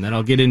Robinson that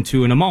I'll get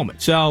into in a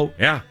moment. So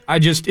yeah,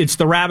 it's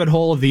the rabbit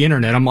hole of the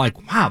internet. I'm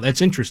like, wow,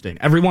 that's interesting.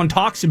 Everyone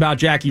talks about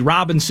Jackie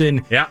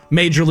Robinson,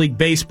 Major League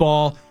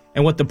Baseball,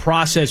 and what the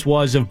process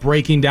was of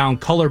breaking down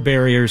color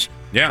barriers.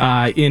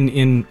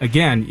 In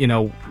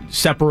again,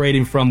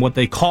 separating from what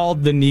they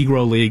called the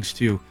Negro Leagues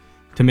to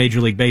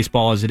Major League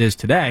Baseball as it is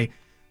today.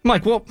 I'm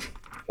like, well,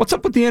 what's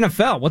up with the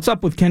NFL? What's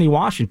up with Kenny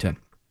Washington?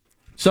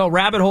 So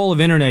rabbit hole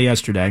of internet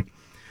yesterday.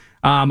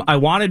 I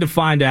wanted to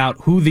find out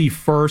who the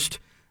first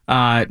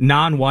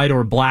non-white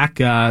or black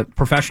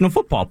professional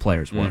football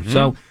players were. Mm-hmm.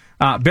 So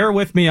bear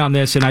with me on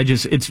this, and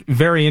it's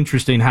very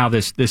interesting how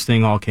this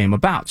thing all came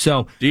about.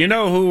 So, do you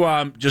know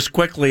who? Just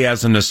quickly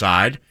as an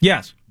aside,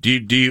 yes. Do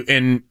you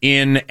in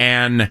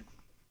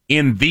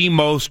the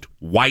most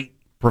white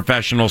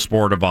professional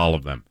sport of all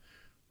of them,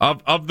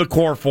 of the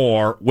core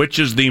four, which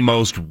is the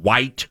most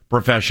white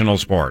professional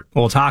sport?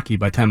 Well, it's hockey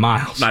by 10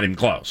 miles. Not even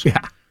close.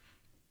 Yeah.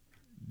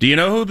 Do you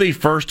know who the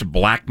first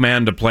black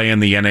man to play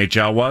in the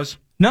NHL was?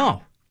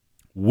 No.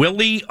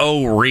 Willie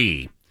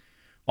O'Ree.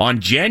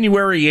 On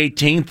January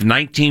 18th,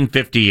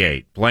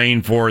 1958,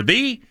 playing for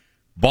the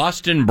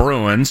Boston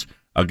Bruins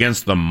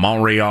against the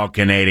Montreal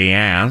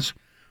Canadiens,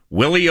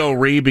 Willie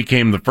O'Ree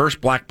became the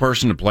first black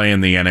person to play in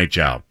the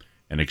NHL,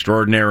 an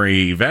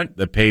extraordinary event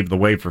that paved the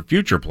way for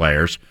future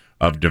players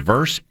of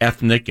diverse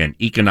ethnic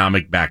and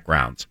economic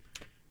backgrounds.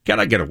 Can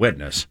I get a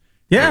witness?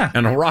 Yeah.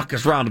 And a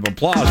raucous round of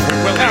applause for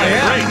Willie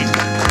O'Ree.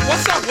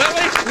 What's up,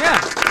 Willie?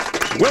 Yeah.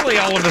 Willie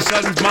all of a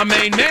sudden's my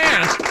main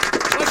man.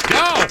 Let's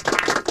go.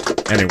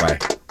 Anyway.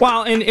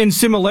 Well, and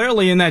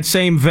similarly in that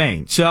same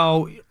vein,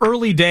 so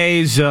early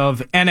days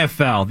of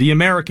NFL, the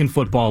American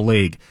Football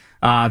League,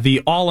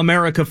 the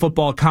All-America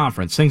Football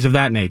Conference, things of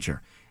that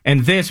nature,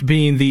 and this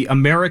being the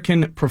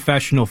American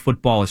Professional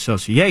Football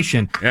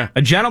Association,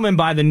 a gentleman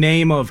by the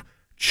name of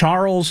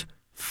Charles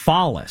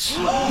Follis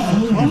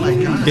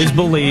is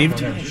believed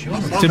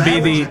to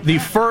be the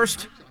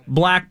first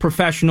black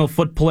professional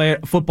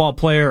football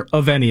player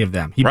of any of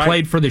them. He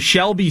played for the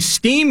Shelby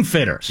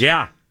Steamfitters.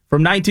 Yeah.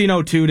 From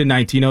 1902 to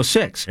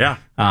 1906. Yeah.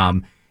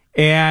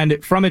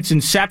 And from its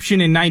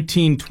inception in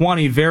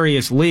 1920,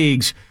 various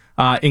leagues,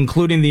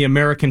 including the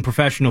American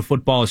Professional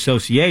Football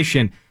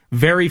Association,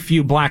 very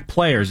few black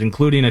players,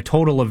 including a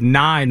total of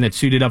 9 that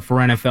suited up for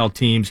NFL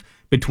teams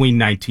between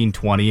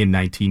 1920 and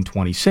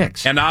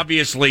 1926. And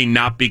obviously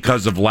not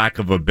because of lack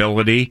of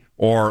ability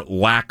or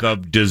lack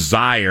of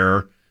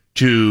desire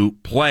to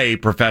play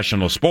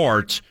professional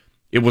sports.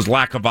 It was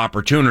lack of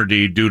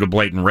opportunity due to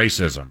blatant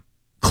racism.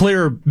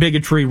 Clear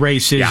bigotry,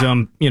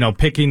 racism,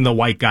 picking the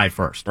white guy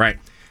first. Right.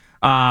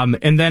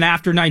 And then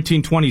after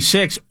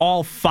 1926,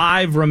 all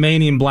 5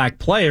 remaining black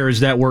players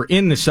that were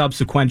in the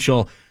subsequent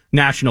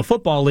National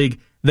Football League,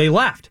 they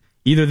left.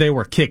 Either they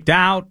were kicked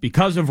out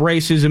because of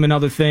racism and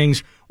other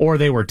things, or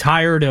they were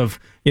tired of,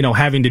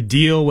 having to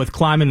deal with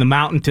climbing the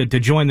mountain to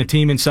join the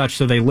team and such,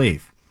 so they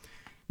leave.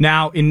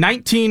 Now, in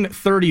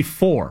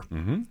 1934,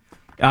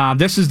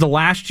 this is the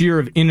last year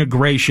of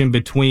integration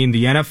between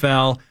the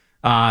NFL,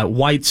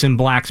 whites and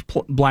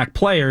black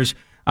players,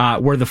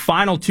 where the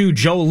final 2,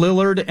 Joe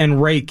Lillard and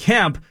Ray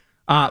Kemp,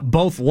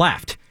 both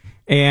left.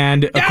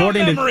 And down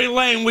memory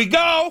lane we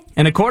go.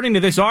 And according to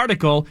this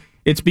article,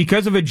 it's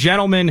because of a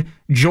gentleman,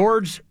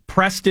 George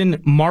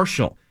Preston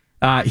Marshall.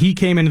 He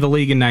came into the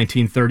league in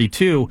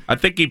 1932. I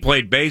think he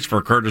played bass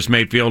for Curtis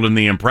Mayfield in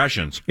the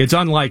Impressions. It's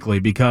unlikely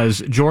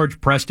because George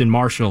Preston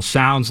Marshall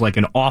sounds like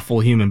an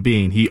awful human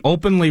being. He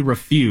openly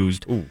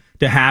refused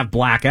to have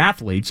black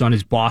athletes on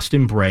his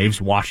Boston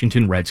Braves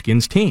Washington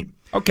Redskins team.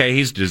 Okay,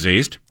 he's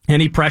diseased. And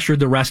he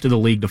pressured the rest of the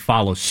league to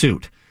follow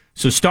suit.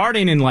 So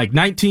starting in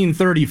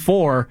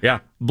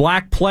 1934,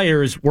 black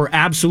players were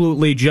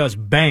absolutely just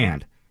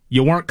banned.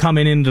 You weren't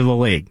coming into the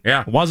league.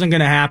 Yeah. It wasn't going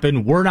to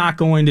happen. We're not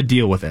going to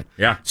deal with it.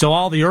 Yeah. So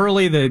all the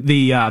early,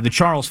 the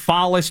Charles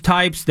Follis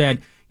types that,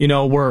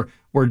 were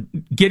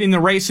getting the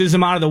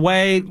racism out of the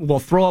way, we'll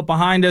throw it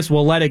behind us,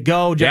 we'll let it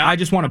go. Yeah. I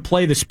just want to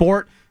play the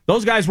sport.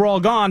 Those guys were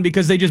all gone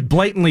because they just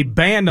blatantly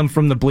banned them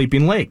from the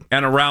bleeping league.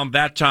 And around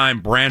that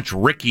time, Branch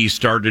Rickey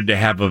started to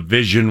have a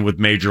vision with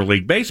Major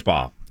League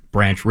Baseball.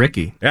 Branch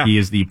Rickey. Yeah. He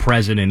is the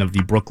president of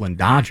the Brooklyn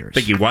Dodgers.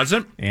 Think he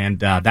wasn't? And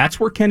that's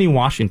where Kenny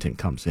Washington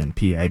comes in,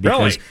 PA. Because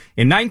Really?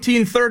 in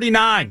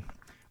 1939,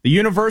 the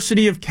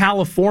University of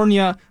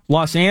California,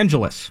 Los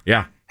Angeles,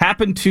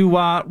 happened to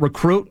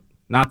recruit,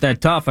 not that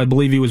tough. I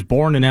believe he was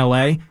born in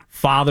L.A.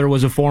 Father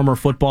was a former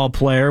football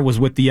player, was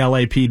with the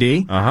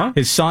LAPD.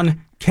 His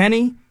son,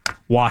 Kenny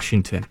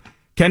Washington.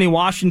 Kenny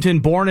Washington,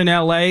 born in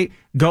L.A.,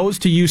 goes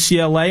to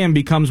UCLA and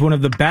becomes one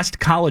of the best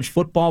college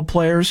football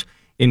players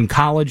in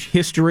college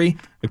history,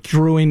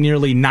 accruing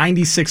nearly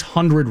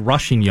 9,600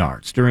 rushing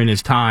yards during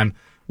his time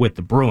with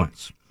the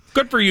Bruins.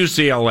 Good for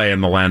UCLA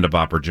in the land of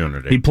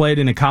opportunity. He played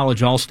in a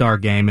college all-star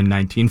game in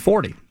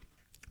 1940.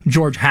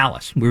 George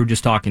Halas, we were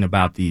just talking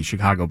about the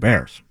Chicago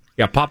Bears.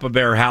 Yeah, Papa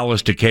Bear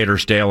Halas, Decatur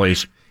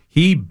Staley's.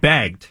 He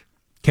begged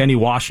Kenny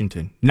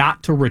Washington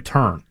not to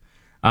return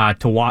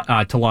to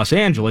Los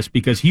Angeles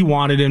because he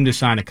wanted him to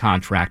sign a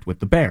contract with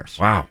the Bears.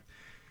 Wow.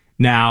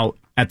 Now,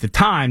 at the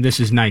time,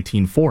 this is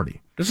 1940.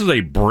 This is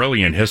a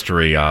brilliant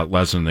history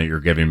lesson that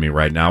you're giving me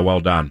right now. Well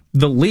done.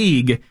 The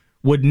league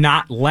would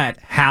not let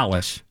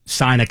Halas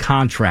sign a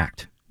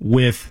contract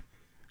with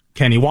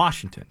Kenny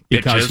Washington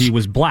because he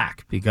was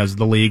black, because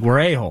the league were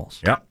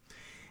a-holes. Yep.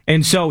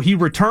 And so he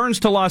returns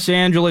to Los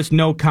Angeles,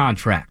 no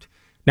contract.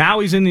 Now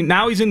he's in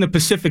the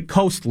Pacific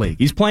Coast League.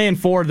 He's playing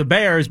for the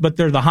Bears, but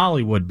they're the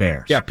Hollywood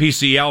Bears. Yeah,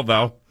 PCL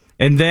though.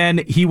 And then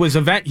he was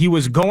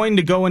going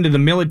to go into the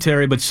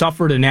military, but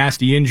suffered a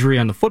nasty injury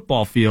on the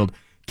football field,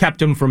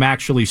 kept him from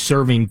actually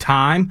serving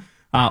time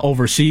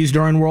overseas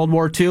during World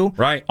War II.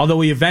 Right.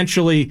 Although he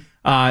eventually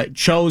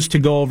chose to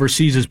go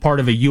overseas as part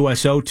of a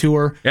USO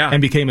tour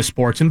and became a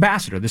sports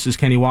ambassador. This is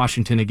Kenny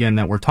Washington again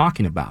that we're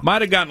talking about.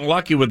 Might have gotten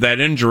lucky with that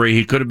injury.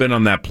 He could have been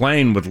on that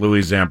plane with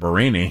Louis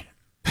Zamperini.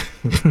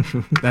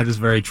 That is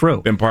very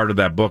true. Been part of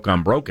that book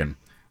Unbroken.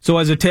 So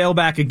as a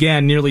tailback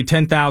again, nearly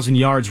 10,000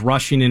 yards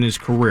rushing in his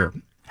career.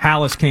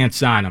 Halas can't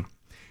sign him.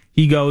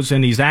 He goes,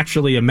 and he's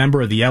actually a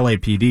member of the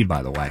LAPD,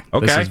 by the way.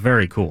 Okay. This is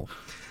very cool.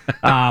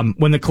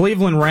 When the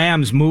Cleveland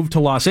Rams moved to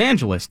Los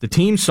Angeles, the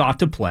team sought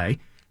to play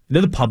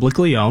the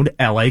publicly owned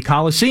LA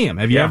Coliseum.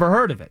 Have you ever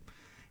heard of it?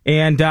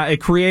 And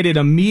it created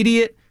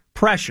immediate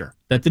pressure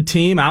that the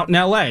team out in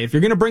LA, if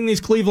you're going to bring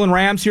these Cleveland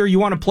Rams here, you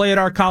want to play at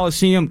our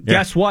Coliseum,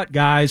 guess what,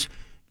 guys?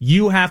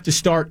 You have to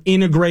start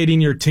integrating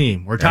your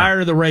team. We're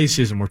tired of the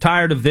racism. We're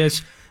tired of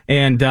this.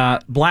 And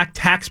black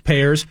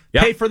taxpayers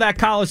pay for that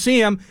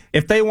Coliseum.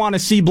 If they want to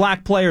see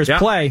black players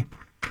play,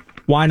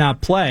 why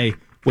not play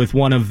with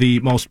one of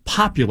the most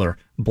popular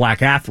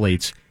black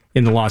athletes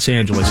in the Los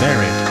Angeles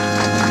area?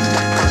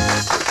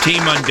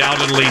 Team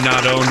undoubtedly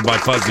not owned by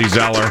Fuzzy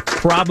Zeller.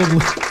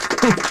 Probably.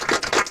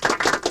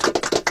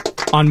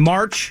 On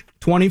March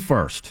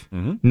 21st,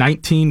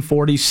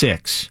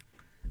 1946,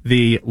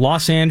 the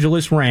Los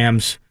Angeles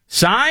Rams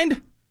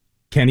signed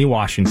Kenny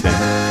Washington.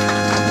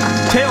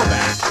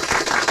 Tailback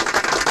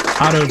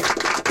out of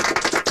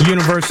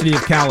University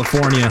of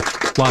California,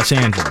 Los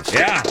Angeles.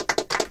 Yeah.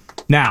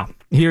 Now,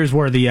 here's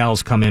where the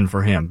L's come in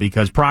for him,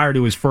 because prior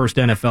to his first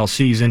NFL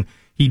season,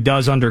 he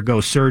does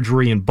undergo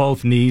surgery in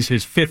both knees,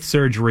 his 5th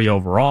surgery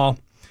overall.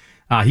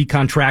 He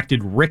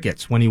contracted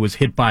rickets when he was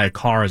hit by a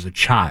car as a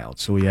child,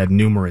 so he had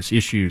numerous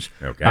issues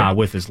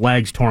with his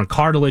legs, torn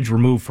cartilage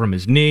removed from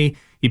his knee.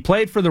 He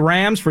played for the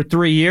Rams for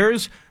 3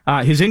 years.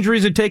 His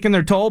injuries had taken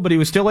their toll, but he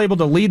was still able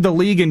to lead the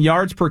league in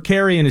yards per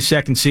carry in his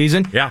second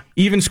season. Yeah.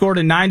 Even scored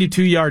a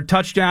 92-yard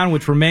touchdown,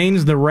 which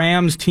remains the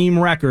Rams' team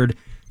record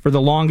for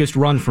the longest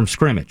run from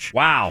scrimmage.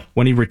 Wow.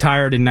 When he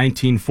retired in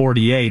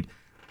 1948,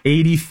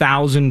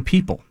 80,000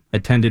 people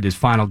attended his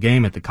final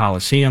game at the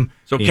Coliseum.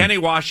 So Kenny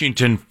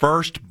Washington,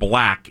 first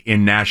black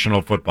in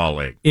National Football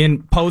League.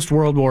 In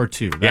post-World War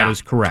II. That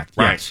is correct.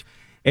 Right. Yes.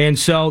 And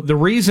so the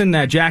reason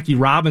that Jackie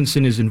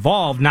Robinson is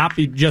involved,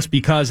 just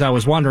because I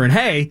was wondering,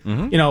 hey,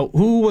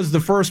 who was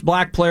the first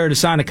black player to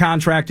sign a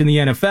contract in the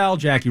NFL?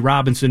 Jackie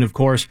Robinson, of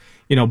course,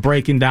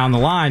 breaking down the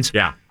lines.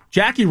 Yeah.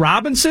 Jackie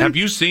Robinson? Have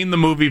you seen the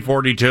movie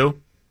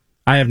 42?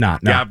 I have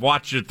not. No. Yeah, I've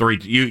watched it 3.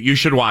 You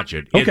should watch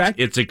it. Okay.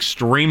 It's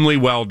extremely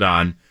well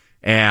done.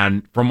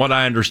 And from what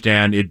I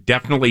understand, it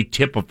definitely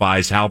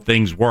typifies how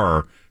things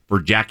were for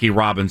Jackie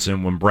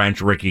Robinson when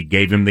Branch Rickey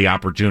gave him the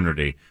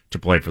opportunity to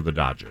play for the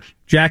Dodgers.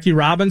 Jackie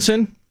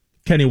Robinson,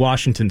 Kenny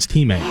Washington's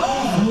teammate.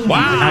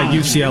 Wow. At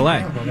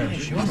UCLA.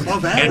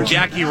 And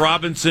Jackie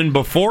Robinson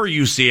before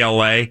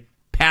UCLA,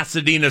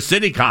 Pasadena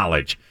City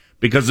College.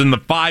 Because in the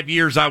 5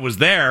 years I was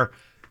there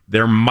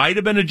might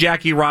have been a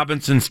Jackie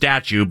Robinson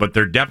statue, but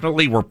there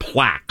definitely were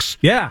plaques.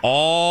 Yeah.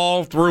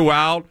 All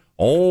throughout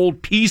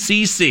old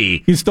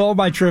PCC. You stole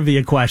my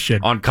trivia question.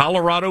 On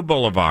Colorado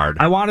Boulevard.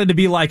 I wanted to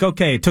be like,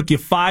 okay, it took you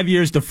 5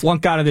 years to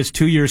flunk out of this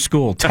 2-year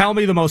school. Tell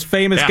me the most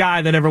famous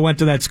guy that ever went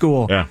to that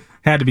school. Yeah.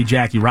 Had to be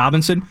Jackie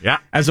Robinson. Yeah.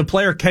 As a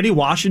player, Kenny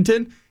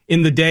Washington,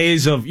 in the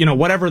days of,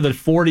 whatever the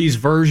 40s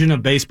version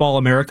of Baseball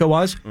America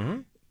was,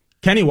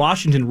 Kenny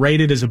Washington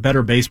rated as a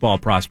better baseball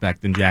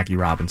prospect than Jackie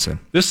Robinson.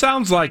 This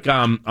sounds like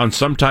on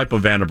some type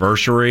of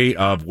anniversary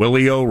of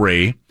Willie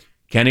O'Ree,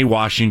 Kenny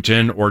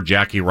Washington, or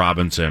Jackie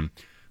Robinson.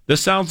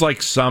 This sounds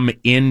like some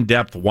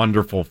in-depth,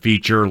 wonderful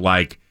feature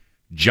like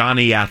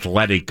Johnny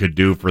Athletic could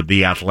do for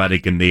The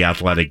Athletic and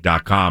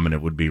TheAthletic.com, and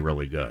it would be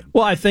really good.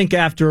 Well, I think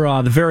after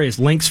the various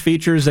links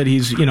features that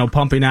he's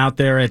pumping out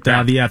there at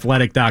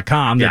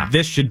TheAthletic.com, that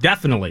this should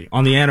definitely,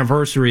 on the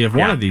anniversary of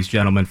one of these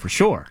gentlemen, for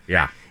sure.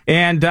 Yeah.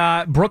 And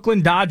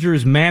Brooklyn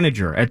Dodgers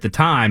manager at the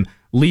time,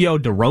 Leo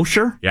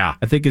DeRocher,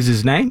 I think is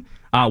his name,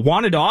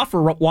 wanted to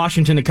offer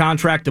Washington a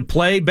contract to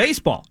play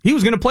baseball. He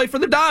was going to play for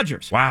the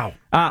Dodgers. Wow.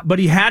 But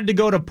he had to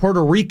go to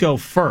Puerto Rico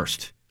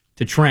first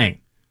to train.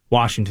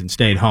 Washington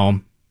stayed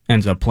home,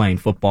 ends up playing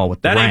football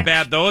with the Rams. That ain't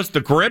bad, though. It's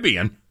the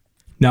Caribbean.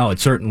 No, it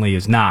certainly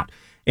is not.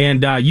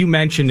 And you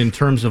mentioned in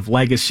terms of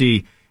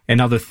legacy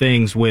and other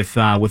things with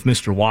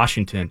Mr.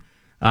 Washington.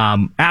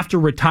 After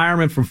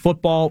retirement from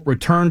football,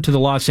 returned to the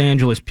Los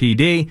Angeles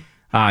PD.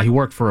 He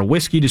worked for a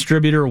whiskey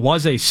distributor,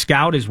 was a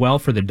scout as well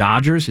for the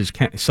Dodgers. His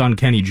son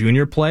Kenny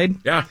Jr. played.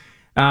 Yeah.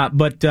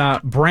 But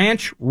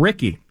Branch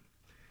Rickey,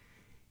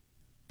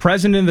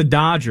 president of the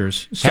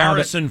Dodgers.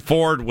 Harrison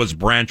Ford was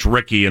Branch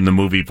Rickey in the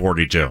movie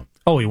 42.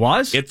 Oh, he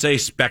was? It's a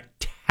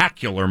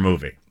spectacular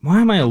movie. Why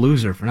am I a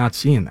loser for not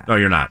seeing that? No,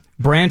 you're not.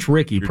 Branch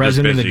Rickey, You're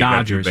president just busy. of the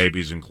Dodgers. You got 2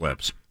 babies and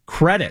clips.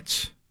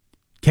 Credits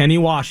Kenny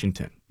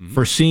Washington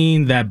for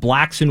seeing that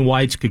blacks and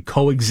whites could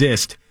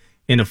coexist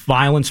in a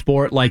violent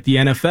sport like the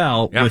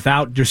NFL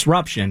without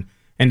disruption,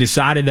 and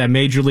decided that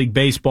Major League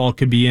Baseball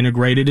could be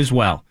integrated as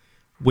well,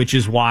 which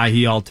is why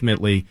he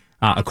ultimately,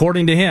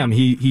 according to him,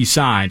 he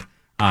signed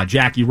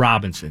Jackie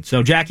Robinson.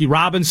 So Jackie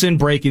Robinson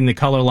breaking the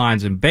color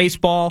lines in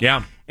baseball.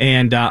 Yeah.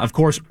 And, of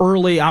course,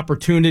 early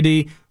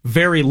opportunity,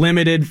 very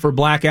limited for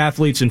black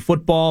athletes in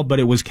football, but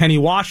it was Kenny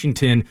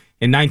Washington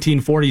in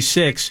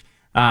 1946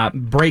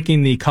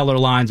 breaking the color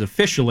lines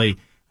officially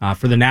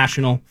for the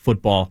National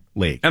Football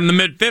League. And the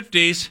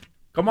mid-50s.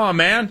 Come on,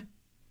 man.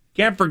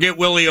 Can't forget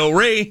Willie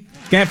O'Ree.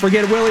 Can't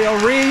forget Willie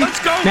O'Ree. Let's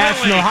go,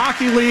 National Willie.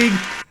 Hockey League.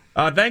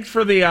 Thanks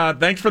for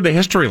the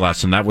history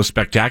lesson. That was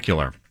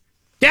spectacular.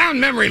 Down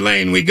memory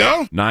lane we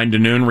go. 9 to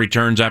noon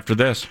returns after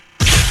this.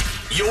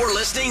 You're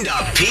listening to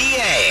PA.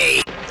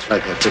 It's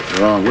like I picked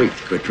the wrong week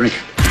to quit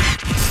drinking.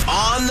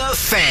 On the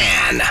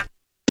Fan.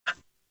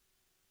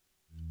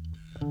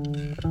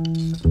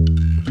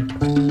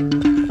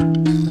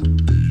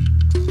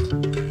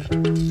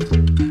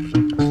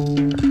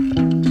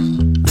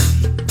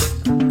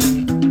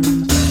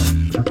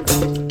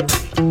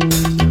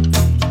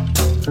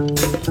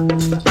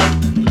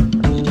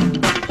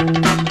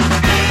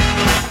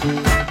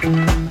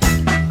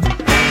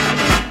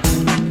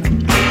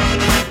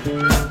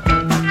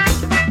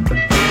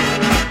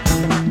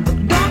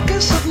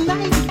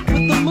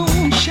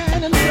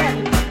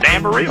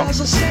 Real. Thank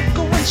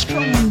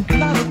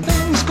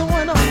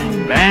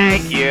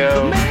you.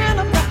 The man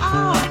of the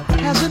hour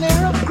has an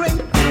air of great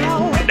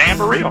power. Damn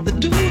for real. The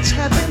dudes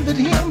have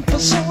envied him for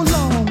so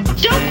long.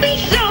 Don't be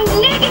so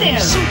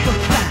negative.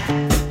 Superfly.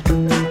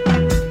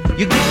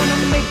 You're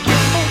gonna make your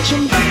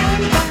fortune by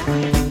and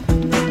by.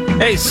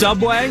 Hey,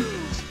 Subway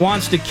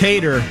wants to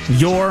cater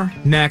your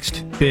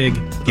next big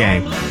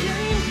game.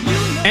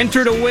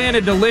 Enter to win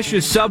a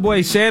delicious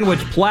Subway sandwich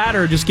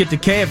platter. Just get to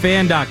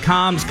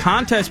KFAN.com's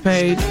contest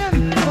page.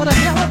 What a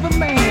hell of a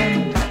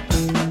man.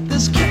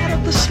 This cat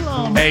of the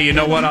slum. Hey, you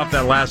know what? Off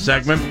that last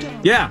segment?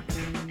 Yeah.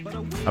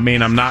 I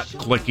mean, I'm not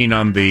clicking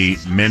on the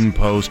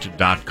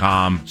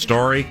minpost.com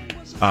story,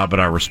 but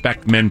I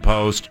respect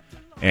Minpost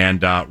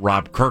and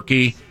Rob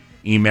Kirky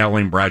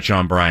emailing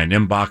Bradshaw and Bryan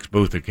inbox,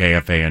 booth at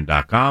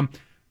KFAN.com.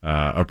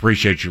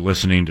 Appreciate you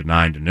listening to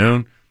 9 to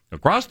noon.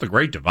 Across the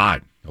Great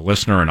Divide, a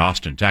listener in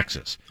Austin,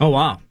 Texas. Oh,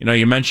 wow. You know,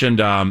 you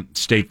mentioned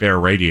State Fair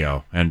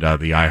Radio and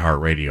the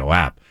iHeartRadio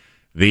app.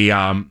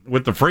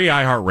 With the free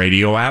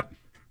iHeartRadio app,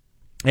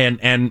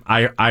 and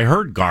I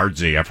heard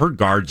Guardsy. I've heard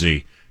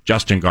Guardsy,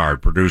 Justin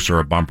Guard, producer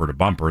of Bumper to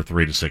Bumper,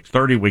 3 to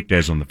 6:30,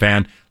 weekdays on the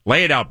Fan,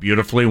 lay it out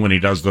beautifully when he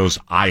does those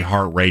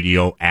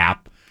iHeartRadio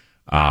app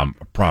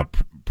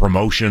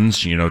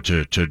promotions, you know,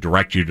 to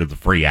direct you to the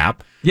free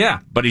app. Yeah.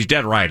 But he's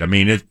dead right. I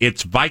mean,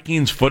 it's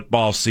Vikings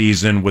football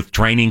season with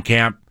training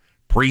camp,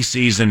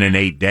 preseason in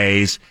 8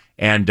 days,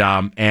 and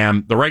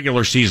the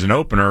regular season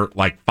opener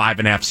like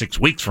 5.5, 6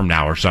 weeks from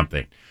now or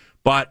something.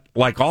 But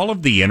like all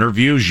of the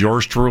interviews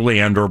yours truly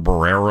and or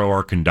Barrero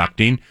are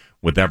conducting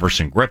with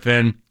Everson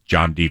Griffin,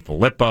 John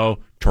DiFilippo,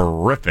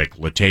 terrific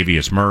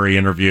Latavius Murray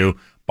interview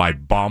by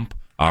Bump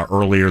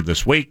earlier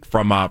this week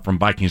from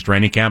Vikings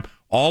training camp,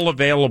 all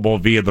available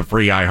via the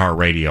free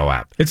iHeartRadio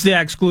app. It's the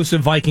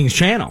exclusive Vikings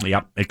channel.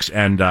 Yep,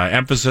 and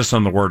emphasis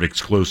on the word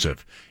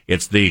exclusive.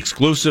 It's the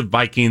exclusive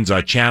Vikings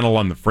channel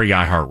on the free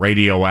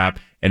iHeartRadio app,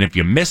 and if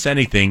you miss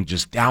anything,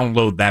 just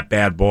download that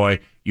bad boy.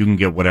 You can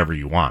get whatever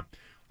you want.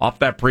 Off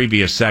that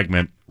previous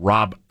segment,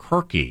 Rob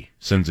Kirky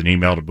sends an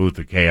email to booth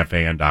at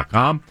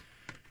KFAN.com.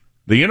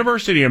 The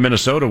University of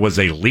Minnesota was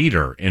a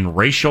leader in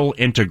racial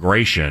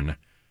integration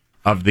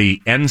of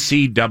the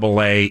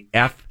NCAA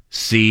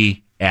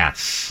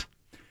FCS.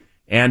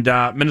 And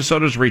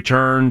Minnesota's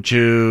return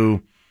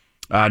to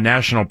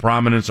national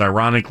prominence,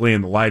 ironically,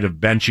 in the light of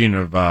benching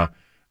of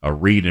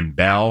Reed and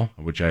Bell,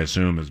 which I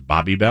assume is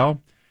Bobby Bell.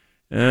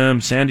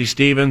 Sandy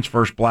Stevens,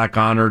 first black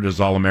honored as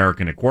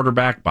All-American at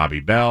quarterback.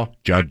 Bobby Bell,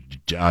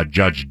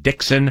 Judge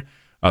Dixon,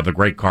 the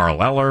great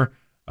Carl Eller,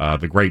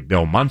 the great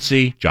Bill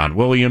Muncy, John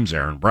Williams,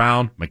 Aaron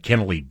Brown,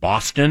 McKinley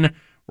Boston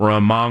were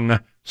among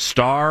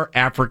star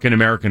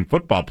African-American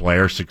football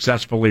players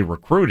successfully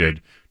recruited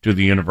to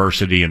the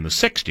university in the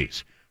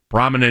 60s.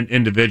 Prominent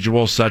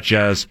individuals such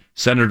as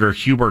Senator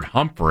Hubert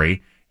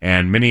Humphrey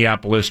and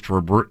Minneapolis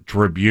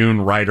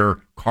Tribune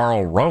writer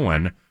Carl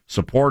Rowan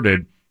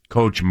supported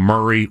Coach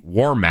Murray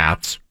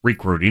Warmath's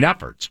recruiting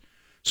efforts.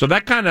 So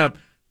that kind of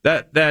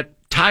that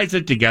ties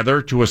it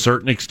together to a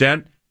certain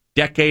extent,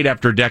 decade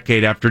after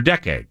decade after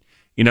decade.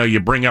 You know,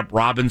 you bring up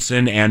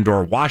Robinson and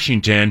or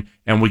Washington,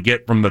 and we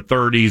get from the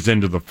 30s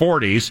into the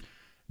 40s.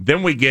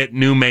 Then we get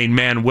new main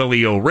man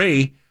Willie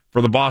O'Ree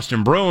for the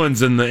Boston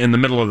Bruins in the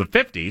middle of the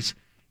 50s.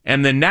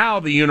 And then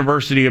now the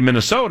University of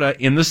Minnesota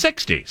in the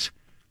 60s.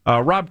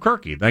 Rob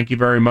Kirky, thank you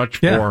very much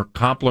for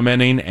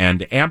complimenting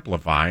and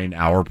amplifying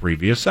our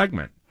previous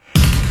segment.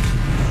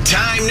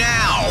 Time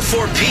now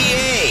for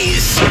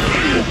PA's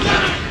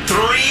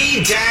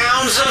 3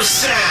 Downs of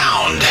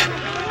Sound.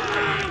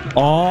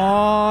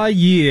 Oh,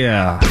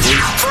 yeah.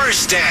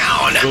 First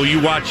down. Will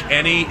you watch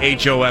any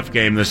HOF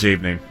game this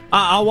evening?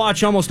 I'll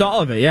watch almost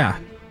all of it, yeah.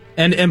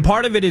 And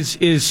part of it is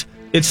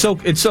it's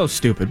so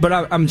stupid, but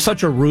I'm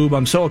such a rube.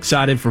 I'm so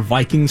excited for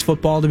Vikings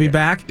football to be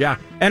back. Yeah.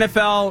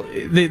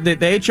 NFL,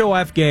 the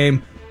HOF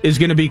game is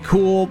going to be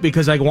cool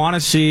because I want to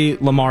see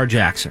Lamar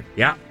Jackson.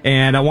 Yeah.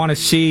 And I want to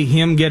see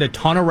him get a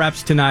ton of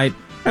reps tonight.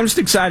 I'm just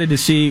excited to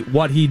see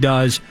what he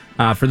does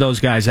for those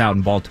guys out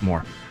in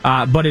Baltimore.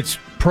 But it's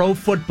pro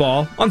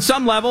football on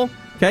some level.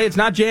 Okay, it's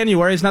not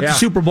January. It's not the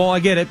Super Bowl. I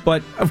get it.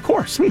 But, of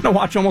course, I'm going to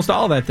watch almost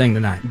all of that thing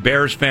tonight.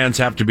 Bears fans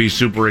have to be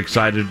super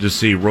excited to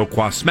see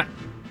Roquan Smith.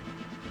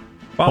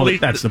 Well,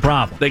 that's the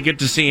problem. They get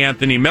to see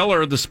Anthony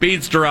Miller, the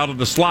speedster out of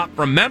the slot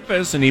from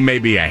Memphis, and he may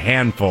be a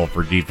handful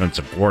for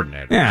defensive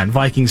coordinator. Yeah, and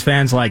Vikings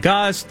fans like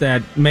us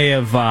that may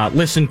have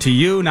listened to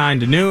you 9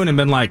 to noon and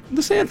been like,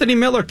 this Anthony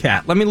Miller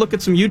cat, let me look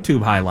at some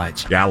YouTube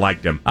highlights. Yeah, I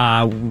liked him.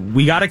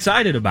 We got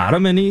excited about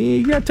him, and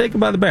he got taken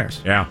by the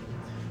Bears. Yeah.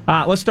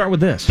 Let's start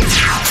with this.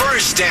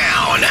 First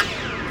down.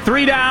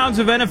 3 downs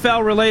of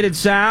NFL-related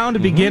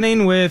sound,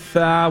 beginning with,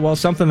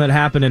 something that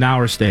happened in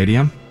our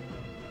stadium.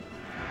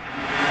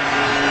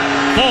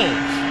 Foles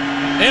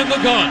in the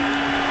gun.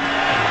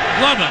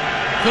 Clement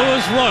to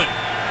his right.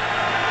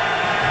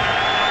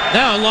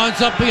 Now lines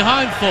up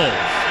behind Foles.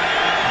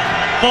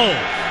 Foles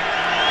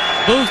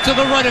moves to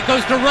the right. It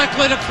goes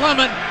directly to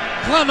Clement.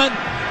 Clement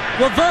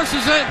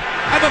reverses it,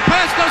 and the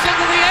pass goes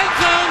into the end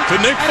zone. To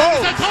Nick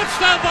Foles. It's a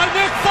touchdown by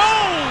Nick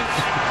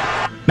Foles.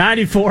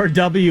 94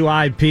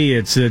 WIP.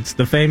 It's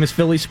the famous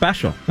Philly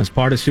special as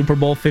part of Super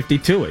Bowl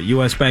 52 at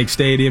U.S. Bank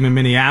Stadium in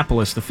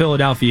Minneapolis. The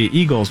Philadelphia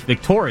Eagles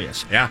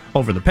victorious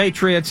over the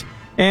Patriots.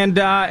 And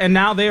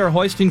now they are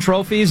hoisting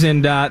trophies,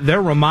 and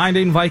they're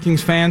reminding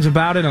Vikings fans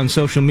about it on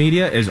social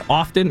media as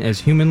often as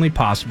humanly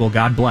possible.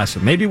 God bless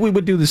them. Maybe we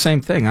would do the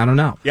same thing. I don't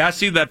know. Yeah, I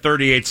see that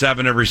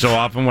 38-7 every so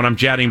often when I'm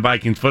chatting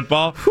Vikings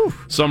football. Whew.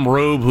 Some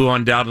rube who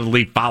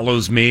undoubtedly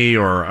follows me,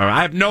 or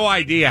I have no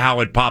idea how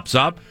it pops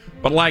up.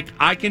 But,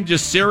 I can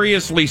just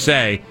seriously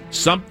say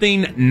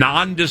something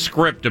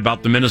nondescript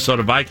about the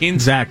Minnesota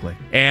Vikings. Exactly.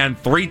 And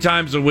 3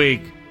 times a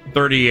week,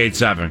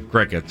 38-7,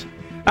 crickets.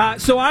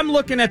 So I'm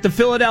looking at the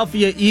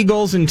Philadelphia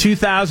Eagles in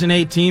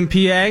 2018, PA,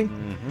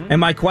 and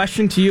my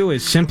question to you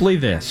is simply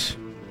this.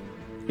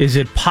 Is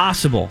it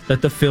possible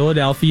that the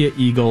Philadelphia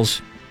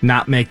Eagles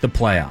not make the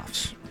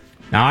playoffs?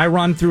 Now, I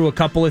run through a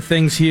couple of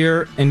things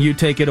here, and you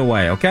take it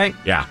away, okay?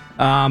 Yeah.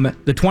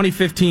 The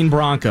 2015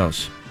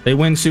 Broncos, they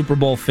win Super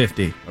Bowl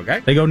 50.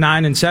 Okay. They go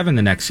 9-7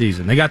 the next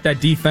season. They got that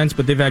defense,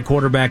 but they've had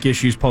quarterback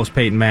issues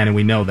post-Peyton Manning,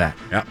 we know that.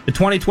 Yep. The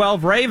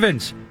 2012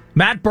 Ravens,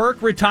 Matt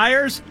Burke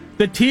retires.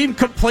 The team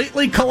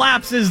completely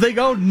collapses. They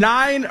go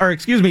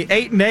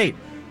 8-8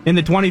 in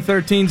the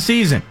 2013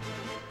 season.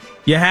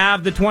 You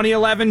have the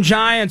 2011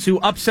 Giants who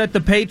upset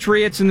the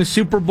Patriots in the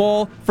Super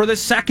Bowl for the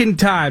second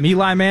time.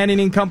 Eli Manning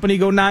and company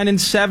go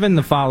 9-7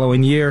 the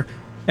following year.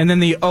 And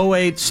then the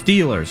 2008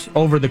 Steelers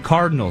over the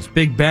Cardinals.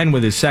 Big Ben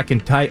with his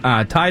second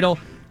title.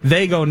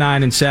 They go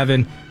 9-7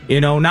 in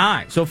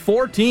 2009. So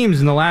 4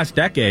 teams in the last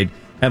decade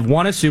have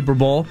won a Super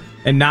Bowl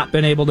and not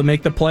been able to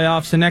make the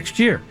playoffs the next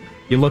year.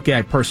 You look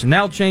at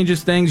personnel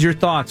changes, things. Your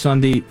thoughts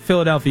on the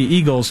Philadelphia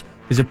Eagles?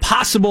 Is it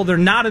possible they're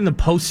not in the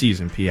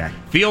postseason, PA?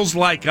 Feels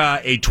like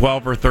a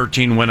 12 or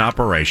 13 win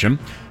operation,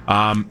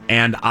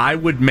 and I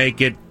would make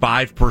it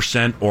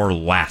 5% or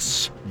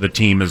less the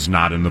team is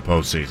not in the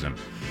postseason.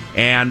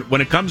 And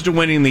when it comes to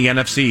winning the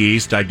NFC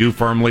East, I do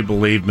firmly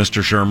believe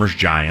Mr. Shermer's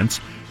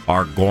Giants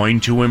are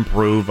going to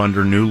improve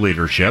under new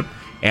leadership.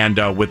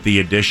 And with the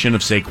addition of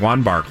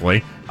Saquon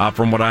Barkley,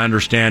 from what I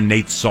understand,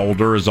 Nate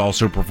Solder is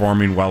also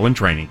performing well in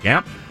training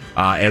camp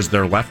as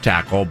their left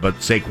tackle. But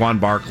Saquon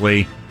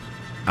Barkley,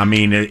 I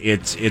mean,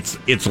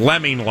 it's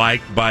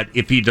lemming-like, but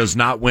if he does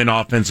not win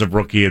Offensive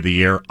Rookie of the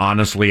Year,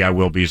 honestly, I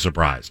will be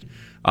surprised.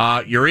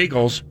 Your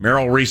Eagles,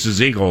 Merrill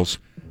Reese's Eagles,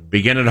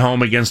 begin at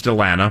home against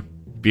Atlanta,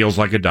 feels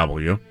like a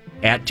W.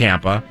 At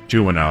Tampa,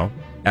 2-0.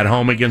 At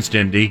home against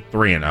Indy,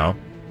 3-0.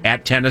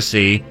 At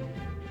Tennessee,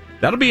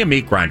 that'll be a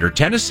meat grinder.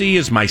 Tennessee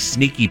is my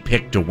sneaky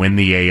pick to win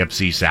the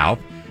AFC South.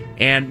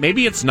 And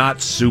maybe it's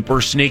not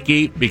super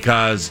sneaky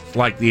because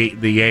the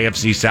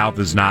AFC South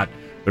is not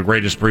the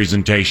greatest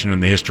presentation in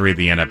the history of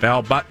the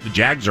NFL, but the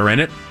Jags are in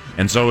it,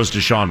 and so is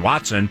Deshaun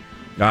Watson.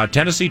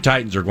 Tennessee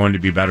Titans are going to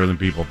be better than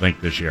people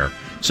think this year.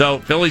 So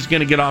Philly's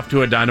going to get off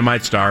to a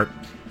dynamite start.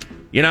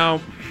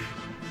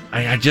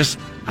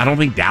 I don't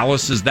think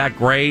Dallas is that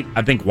great.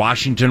 I think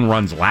Washington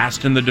runs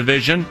last in the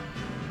division.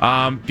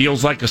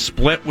 Feels like a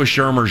split with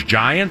Shermer's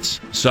Giants.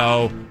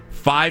 So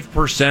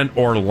 5%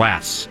 or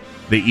less.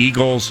 The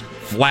Eagles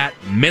flat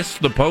miss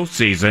the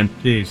postseason.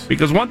 Jeez.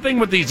 Because one thing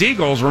with these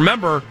Eagles,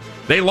 remember,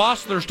 they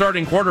lost their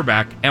starting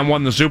quarterback and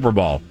won the Super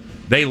Bowl.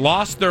 They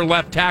lost their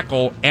left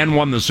tackle and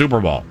won the Super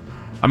Bowl.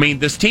 I mean,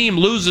 this team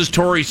loses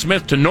Torrey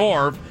Smith to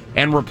Norv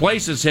and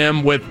replaces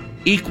him with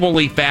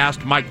equally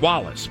fast Mike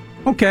Wallace.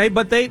 Okay,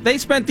 but they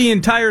spent the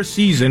entire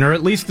season, or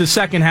at least the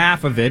second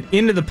half of it,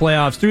 into the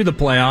playoffs, through the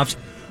playoffs.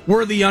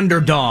 We're the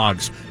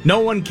underdogs. No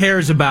one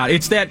cares about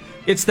it.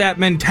 It's that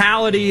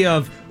mentality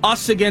of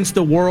us against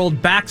the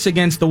world, backs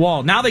against the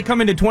wall. Now they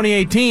come into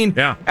 2018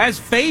 as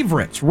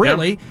favorites,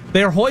 really. Yep.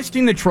 They're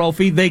hoisting the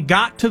trophy. They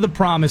got to the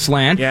promised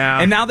land. Yeah.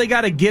 And now they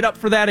got to get up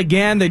for that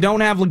again. They don't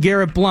have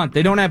LeGarrette Blount.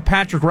 They don't have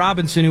Patrick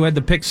Robinson, who had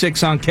the pick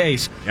 6 on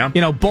Case.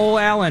 Yep. Bull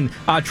Allen,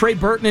 Trey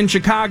Burton in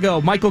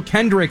Chicago, Michael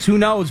Kendricks, who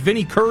knows?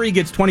 Vinny Curry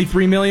gets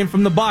 $23 million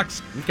from the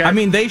Bucs. Okay. I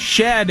mean, they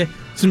shed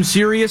some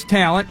serious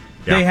talent.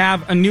 Yeah. They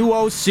have a new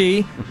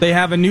OC. They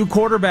have a new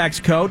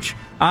quarterbacks coach.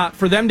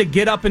 For them to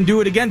get up and do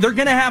it again, they're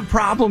going to have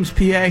problems,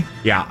 PA.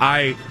 Yeah,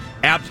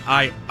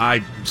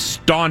 I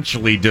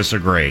staunchly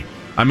disagree.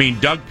 I mean,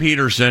 Doug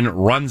Peterson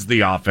runs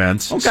the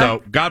offense,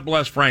 so God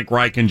bless Frank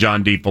Reich and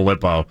John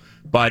DeFilippo,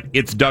 but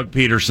it's Doug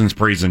Peterson's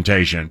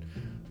presentation.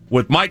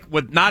 With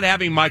not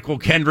having Michael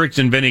Kendricks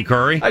and Vinny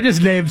Curry. I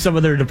just named some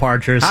of their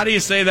departures. How do you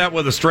say that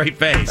with a straight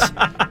face?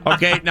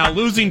 Okay, now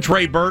losing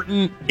Trey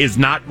Burton is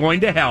not going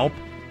to help.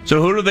 So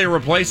who do they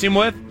replace him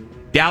with?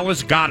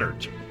 Dallas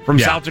Goedert from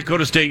South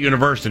Dakota State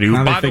University,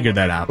 who, by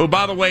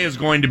the way, is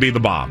going to be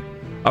the bomb.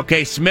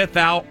 Okay, Smith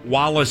out,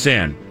 Wallace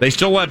in. They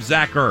still have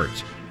Zach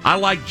Ertz. I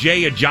like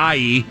Jay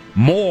Ajayi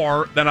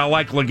more than I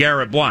like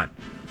LeGarrette Blount.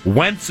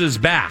 Wentz is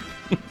back.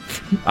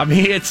 I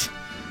mean,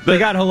 they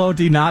got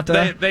Haloti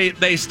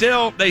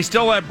Ngata. They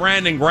still have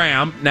Brandon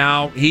Graham.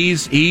 Now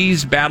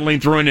he's battling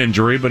through an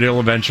injury, but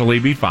he'll eventually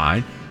be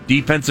fine.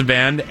 Defensive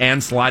end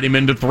and slide him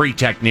into 3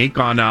 technique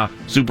on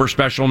super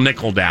special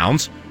nickel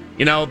downs.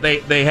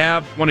 They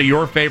have one of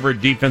your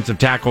favorite defensive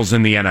tackles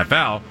in the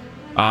NFL,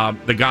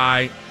 the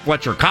guy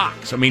Fletcher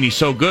Cox. I mean, he's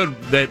so good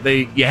that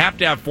you have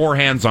to have 4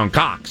 hands on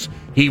Cox.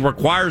 He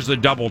requires a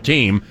double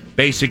team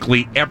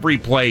basically every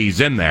play he's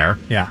in there.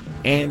 Yeah.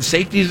 And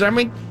safeties, I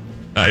mean,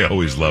 I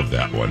always love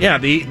that one. Yeah,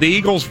 the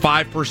Eagles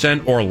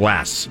 5% or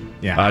less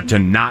to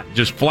not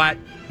just flat.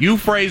 You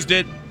phrased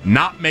it,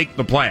 not make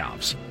the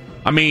playoffs.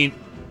 I mean,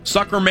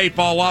 sucker may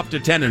fall off to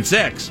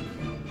 10-6,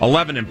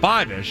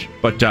 11-5-ish,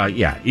 but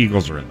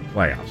Eagles are in the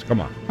playoffs. Come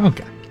on.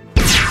 Okay.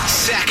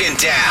 Second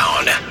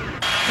down.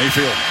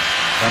 Mayfield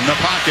from the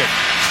pocket,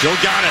 still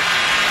got it.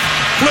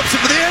 Flips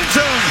it to the end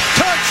zone.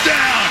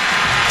 Touchdown,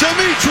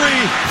 Dimitri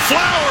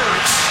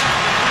Flowers.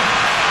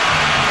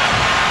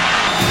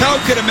 How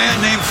could a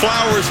man named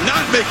Flowers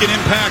not make an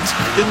impact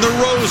in the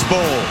Rose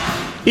Bowl?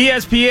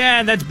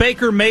 ESPN, that's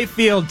Baker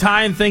Mayfield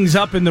tying things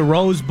up in the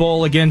Rose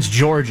Bowl against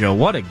Georgia.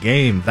 What a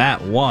game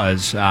that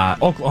was.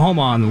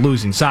 Oklahoma on the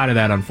losing side of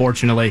that,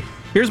 unfortunately.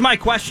 Here's my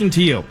question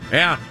to you.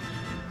 Yeah.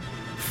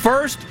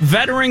 First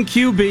veteran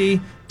QB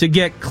to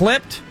get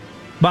clipped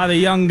by the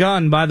young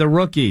gun, by the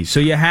rookie. So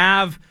you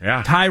have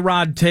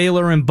Tyrod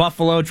Taylor in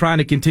Buffalo trying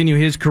to continue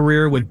his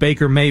career with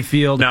Baker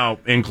Mayfield. No,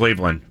 in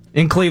Cleveland.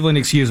 In Cleveland,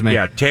 excuse me.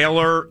 Yeah,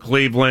 Taylor,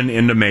 Cleveland,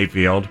 into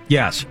Mayfield.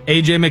 Yes.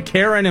 A.J.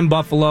 McCarron in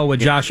Buffalo with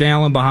Josh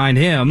Allen behind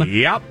him.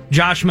 Yep.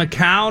 Josh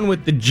McCown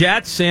with the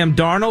Jets. Sam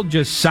Darnold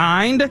just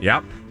signed.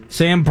 Yep.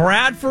 Sam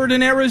Bradford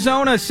in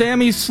Arizona.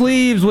 Sammy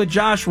Sleeves with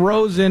Josh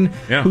Rosen,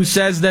 who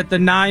says that the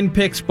 9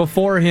 picks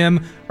before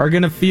him are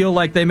going to feel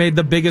like they made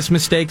the biggest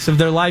mistakes of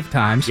their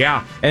lifetimes.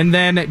 Yeah. And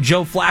then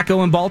Joe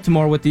Flacco in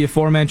Baltimore with the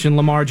aforementioned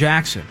Lamar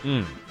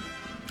Jackson.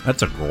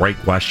 That's a great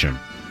question.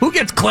 Who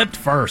gets clipped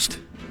first?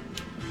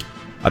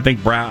 I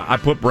think I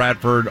put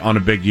Bradford on a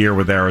big year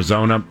with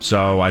Arizona,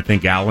 so I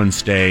think Allen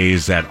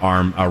stays at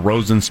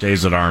Rosen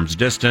stays at arm's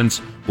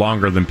distance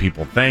longer than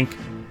people think.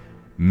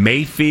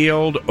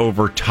 Mayfield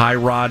over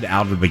Tyrod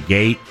out of the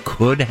gate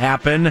could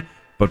happen,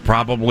 but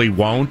probably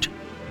won't.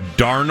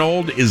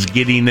 Darnold is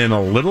getting in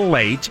a little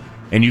late,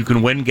 and you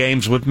can win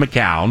games with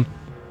McCown.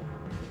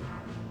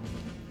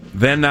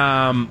 Then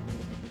I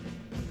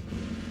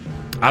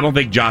don't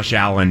think Josh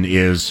Allen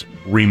is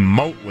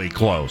remotely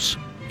close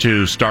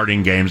to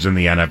starting games in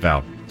the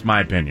NFL. It's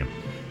my opinion.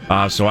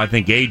 So I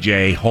think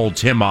AJ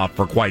holds him off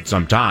for quite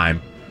some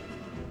time.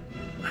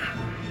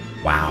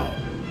 Wow.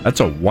 That's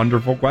a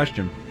wonderful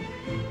question.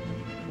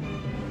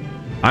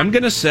 I'm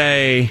going to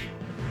say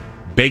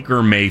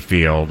Baker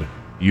Mayfield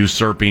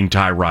usurping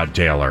Tyrod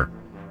Taylor.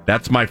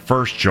 That's my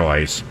first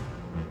choice.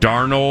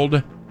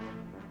 Darnold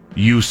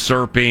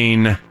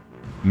usurping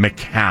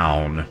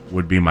McCown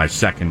would be my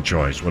second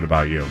choice. What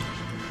about you?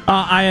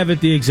 I have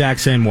it the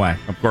exact same way.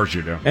 Of course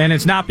you do. And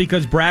it's not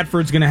because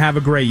Bradford's going to have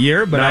a great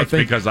year, but I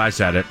think because I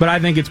said it. But I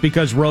think it's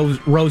because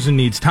Rosen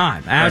needs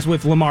time. As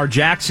with Lamar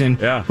Jackson,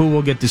 who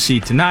we'll get to see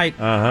tonight.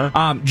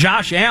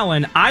 Josh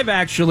Allen, I've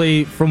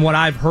actually, from what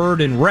I've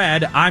heard and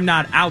read, I'm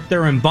not out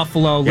there in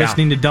Buffalo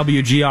listening to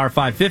WGR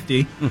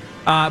 550,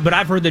 but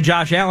I've heard that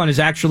Josh Allen is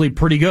actually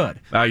pretty good.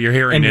 You're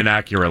hearing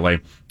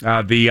inaccurately.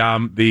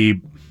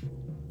 The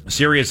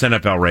Sirius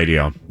NFL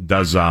Radio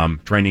does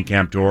training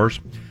camp tours.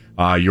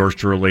 Yours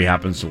truly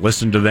happens to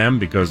listen to them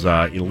because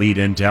elite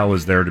intel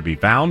is there to be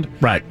found.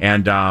 Right.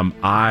 And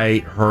I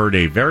heard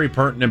a very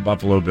pertinent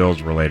Buffalo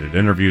Bills related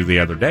interview the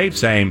other day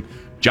saying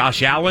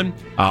Josh Allen,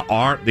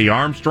 the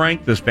arm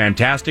strength is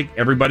fantastic.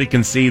 Everybody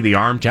can see the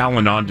arm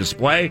talent on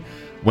display.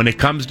 When it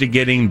comes to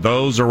getting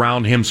those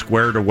around him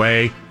squared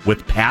away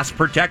with pass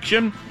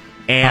protection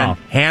and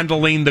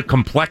handling the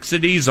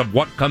complexities of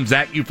what comes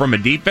at you from a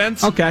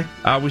defense,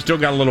 we still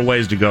got a little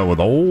ways to go with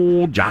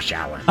old Josh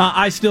Allen.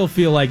 I still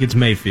feel like it's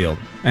Mayfield,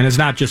 and it's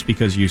not just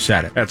because you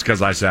said it. That's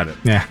because I said it.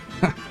 Yeah.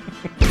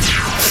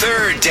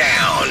 Third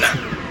down.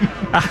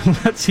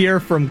 Let's hear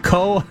from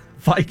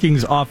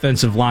co-Vikings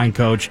offensive line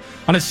coach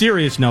on a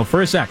serious note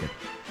for a second.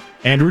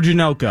 Andrew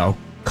Janocko,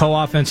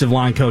 co-offensive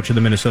line coach of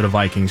the Minnesota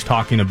Vikings,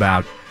 talking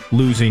about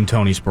losing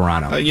Tony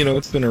Sparano.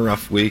 It's been a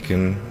rough week,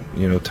 and,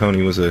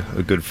 Tony was a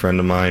good friend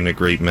of mine, a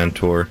great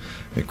mentor,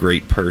 a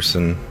great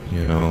person,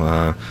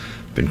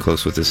 been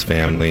close with his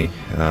family.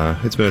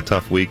 It's been a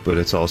tough week, but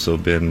it's also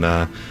been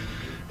a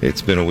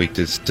week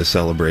to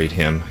celebrate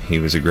him. He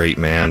was a great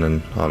man,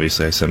 and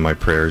obviously I send my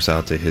prayers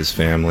out to his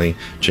family,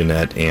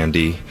 Jeanette,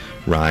 Andy,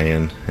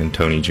 Ryan, and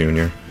Tony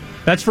Jr.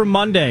 That's from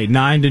Monday,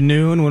 9 to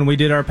noon, when we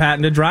did our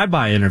patented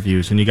drive-by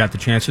interviews, and you got the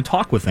chance to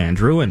talk with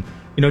Andrew. And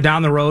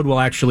down the road, we'll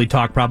actually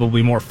talk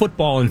probably more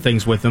football and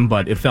things with him,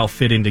 but it felt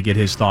fitting to get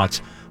his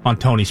thoughts on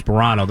Tony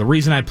Sparano. The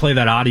reason I play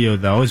that audio,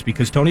 though, is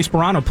because Tony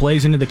Sparano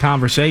plays into the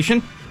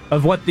conversation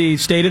of what the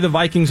state of the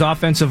Vikings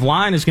offensive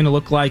line is going to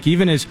look like,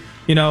 even as,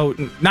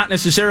 not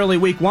necessarily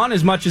week one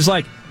as much as,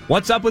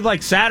 what's up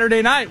with,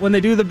 Saturday night when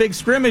they do the big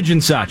scrimmage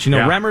and such.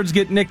 Remerds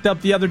get nicked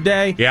up the other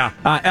day. Yeah.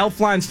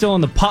 Elfline's still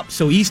in the pup,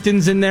 so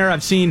Easton's in there.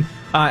 I've seen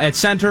at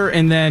center,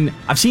 and then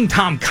I've seen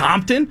Tom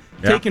Compton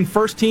taking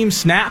first-team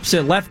snaps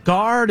at left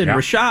guard, and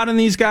Rashad and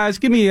these guys.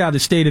 Give me the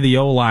state of the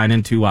O-line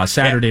into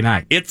Saturday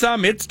night. It's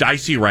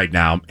dicey right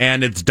now,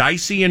 and it's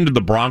dicey into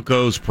the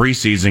Broncos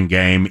preseason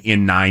game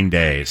in 9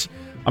 days.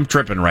 I'm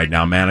tripping right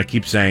now, man. I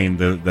keep saying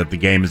that the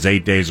game is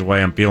 8 days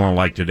away. I'm feeling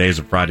like today's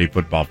a Friday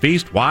football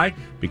feast. Why?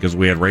 Because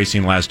we had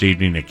racing last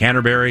evening at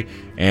Canterbury,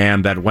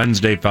 and that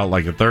Wednesday felt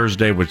like a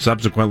Thursday, which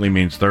subsequently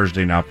means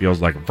Thursday now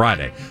feels like a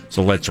Friday.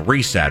 So let's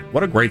reset.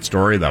 What a great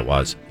story that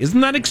was.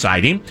 Isn't that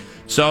exciting?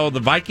 So the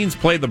Vikings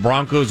play the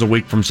Broncos a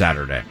week from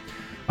Saturday.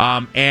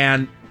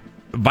 And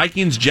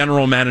Vikings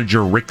general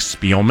manager Rick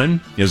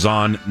Spielman is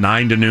on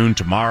 9 to noon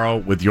tomorrow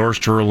with yours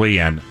truly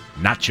and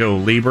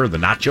Nacho Lieber, the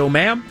Nacho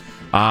Man,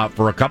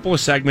 for a couple of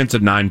segments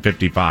at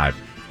 9:55.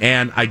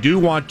 And I do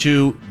want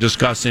to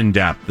discuss in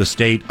depth the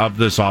state of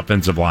this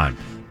offensive line,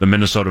 the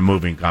Minnesota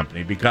Moving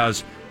Company,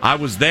 because I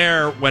was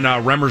there when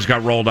Remmers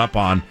got rolled up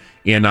on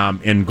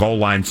in goal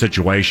line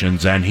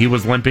situations, and he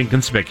was limping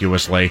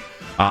conspicuously.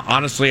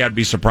 Honestly, I'd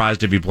be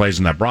surprised if he plays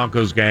in that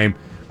Broncos game.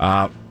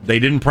 They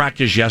didn't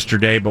practice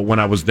yesterday, but when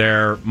I was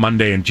there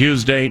Monday and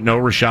Tuesday, no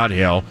Rashad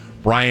Hill.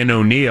 Brian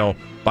O'Neill,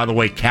 by the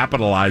way,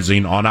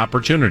 capitalizing on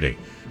opportunity.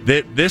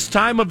 This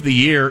time of the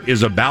year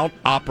is about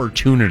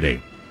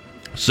opportunity.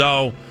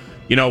 So,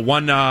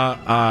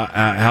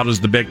 how does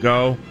the bit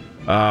go?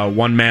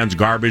 One man's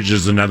garbage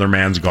is another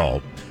man's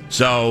gold.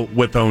 So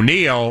with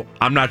O'Neill,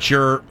 I'm not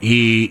sure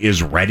he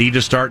is ready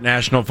to start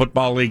National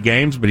Football League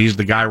games, but he's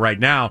the guy right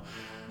now.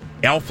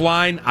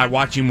 Elflein, I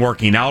watch him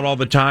working out all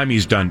the time.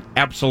 He's done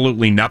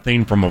absolutely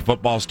nothing from a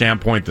football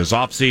standpoint this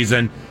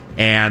offseason,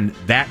 and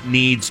that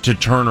needs to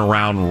turn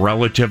around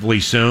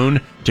relatively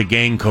soon to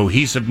gain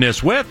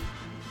cohesiveness with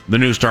the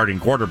new starting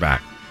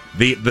quarterback.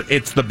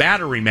 It's the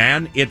battery,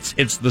 man.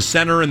 It's the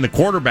center and the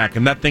quarterback,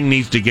 and that thing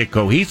needs to get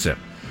cohesive.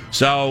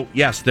 So,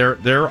 yes,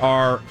 there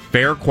are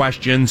fair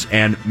questions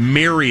and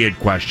myriad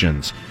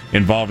questions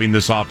involving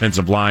this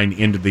offensive line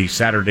into the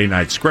Saturday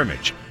night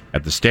scrimmage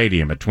at the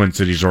stadium at Twin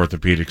Cities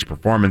Orthopedics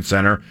Performance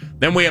Center.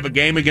 Then we have a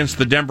game against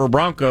the Denver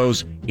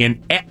Broncos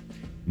in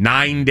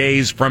 9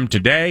 days from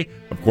today.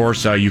 Of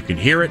course, you can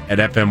hear it at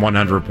FM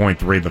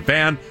 100.3 The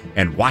Fan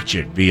and watch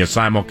it via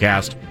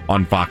simulcast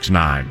on Fox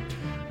 9.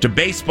 To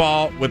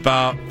baseball with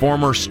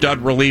former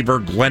stud reliever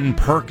Glenn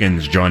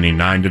Perkins joining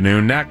 9 to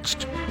noon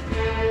next.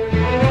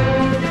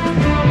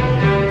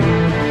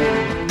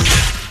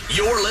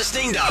 You're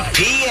listening to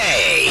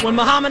PA. When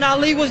Muhammad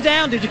Ali was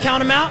down, did you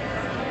count him out?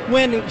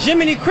 When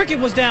Jiminy Cricket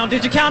was down,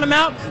 did you count him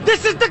out?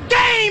 This is the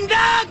game,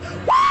 Doug!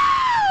 Woo!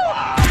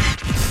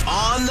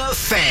 On the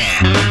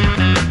Fan.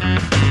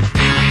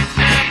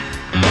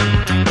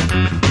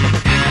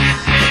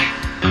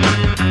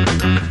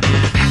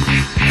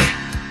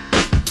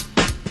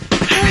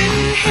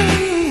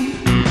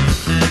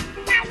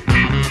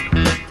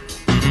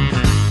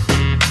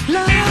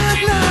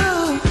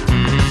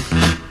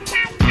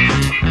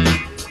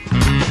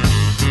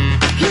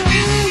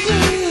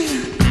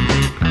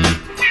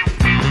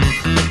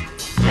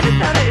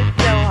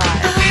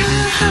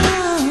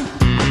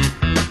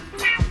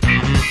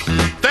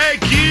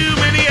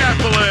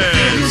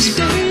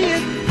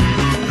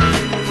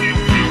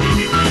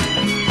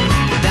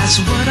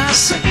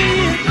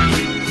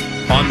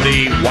 On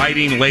the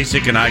Whiting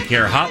LASIK and Eye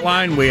Care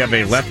hotline, we have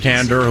a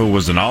left-hander who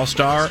was an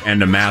all-star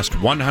and amassed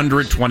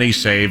 120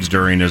 saves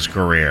during his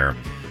career.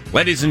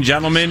 Ladies and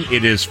gentlemen,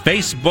 it is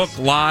Facebook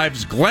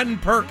Live's Glenn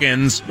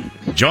Perkins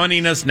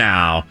joining us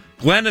now.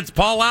 Glenn, it's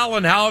Paul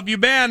Allen. How have you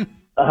been?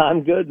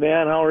 I'm good,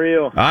 man. How are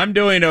you? I'm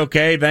doing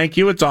okay. Thank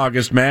you. It's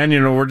August, man.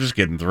 We're just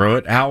getting through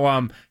it.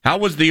 How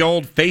was the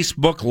old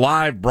Facebook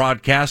Live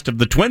broadcast of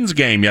the Twins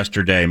game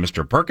yesterday,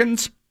 Mr.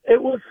 Perkins?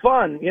 It was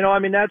fun.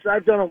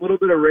 I've done a little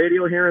bit of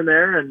radio here and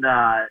there, and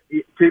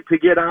to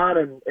get on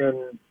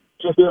and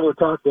just be able to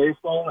talk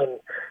baseball and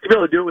to be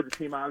able to do it with a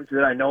team obviously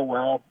that I know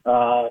well,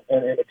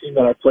 and a team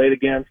that I played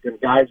against and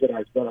guys that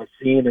I've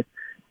seen,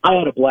 I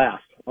had a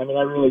blast. I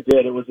really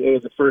did. It was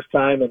the first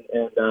time, and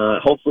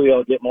hopefully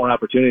I'll get more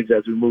opportunities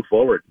as we move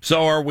forward.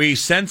 So are we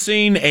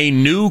sensing a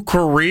new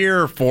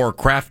career for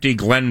crafty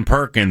Glenn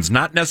Perkins?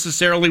 Not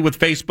necessarily with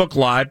Facebook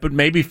Live, but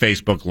maybe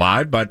Facebook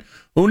Live, but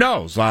who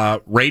knows?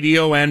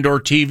 Radio and or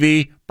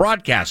TV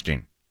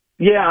broadcasting.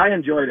 Yeah, I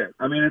enjoyed it.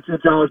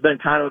 It's always been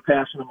kind of a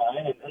passion of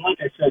mine, and like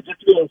I said, just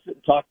to be able to sit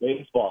and talk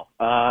baseball.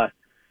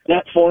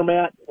 That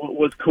format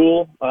was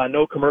cool.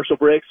 No commercial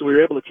breaks, so we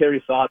were able to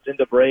carry thoughts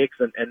into breaks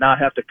and not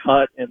have to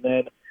cut and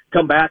then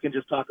come back and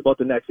just talk about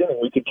the next inning.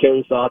 We could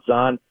carry thoughts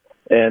on.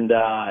 And,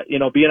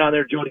 being on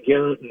there, Jody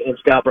Garrett and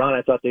Scott Brown,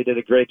 I thought they did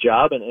a great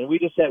job. And we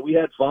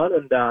had fun.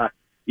 And,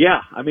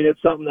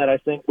 it's something that I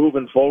think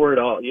moving forward,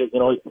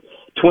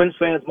 Twins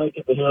fans might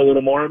get to hear a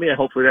little more of me, and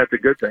hopefully that's a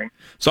good thing.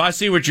 So I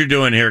see what you're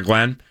doing here,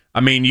 Glenn.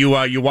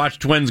 You watch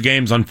Twins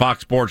games on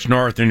Fox Sports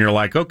North, and you're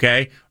like,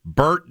 okay,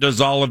 Bert does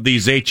all of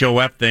these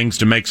HOF things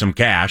to make some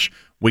cash.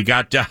 We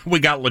got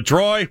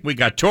LaTroy, we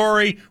got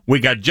Torrey, we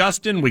got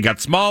Justin, we got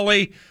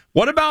Smalley.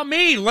 What about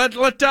me? Let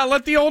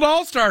the old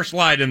All-Star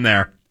slide in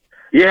there.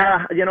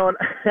 Yeah, I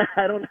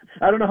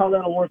don't know how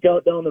that'll work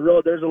out down the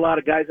road. There's a lot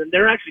of guys, and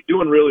they're actually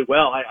doing really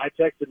well. I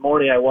texted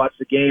Morty. I watched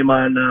the game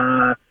on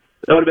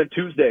that would have been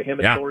Tuesday. Him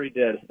and Torrey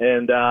did,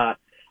 and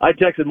I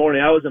texted Morty.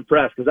 I was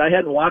impressed because I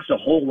hadn't watched a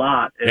whole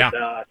lot. And,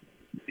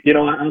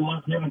 I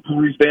love him and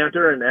Corey's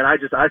banter, and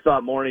I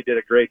thought Morney did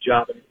a great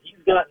job. And he's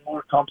gotten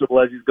more comfortable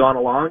as he's gone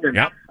along, and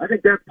I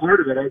think that's part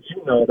of it, as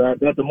you know,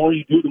 that the more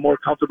you do, the more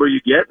comfortable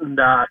you get, and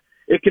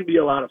it can be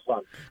a lot of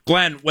fun.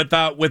 Glenn,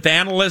 with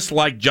analysts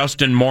like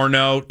Justin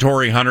Morneau,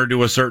 Torrey Hunter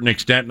to a certain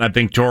extent, and I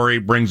think Torrey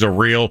brings a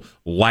real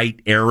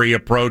light, airy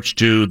approach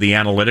to the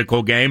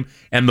analytical game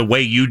and the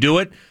way you do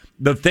it.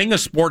 The thing a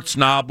sports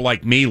snob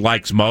like me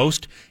likes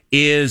most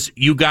is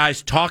you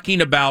guys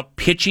talking about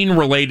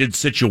pitching-related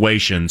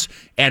situations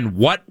and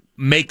what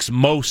makes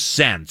most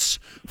sense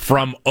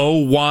from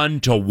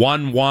 0-1 to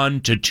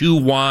 1-1 to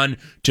 2-1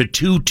 to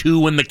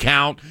 2-2 in the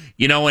count,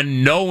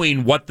 and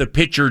knowing what the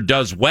pitcher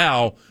does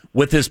well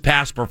with his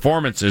past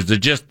performances.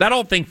 That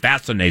whole thing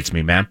fascinates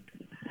me, man.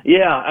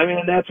 Yeah, I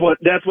mean, that's what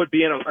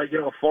being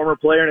a former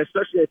player, and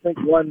especially I think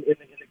one in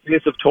the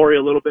case of Torrey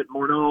a little bit,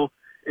 Morneau,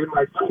 and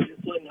myself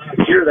last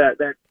year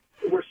that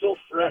we're so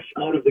fresh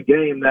out of the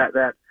game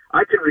that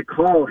I can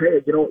recall, hey,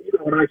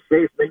 even when I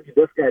face maybe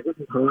this guy, this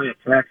is how I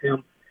attack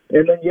him.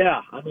 And then,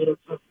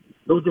 it's just,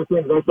 those are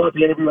things. I thought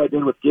the interview I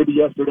did with Gibby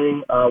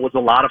yesterday was a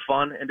lot of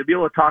fun, and to be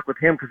able to talk with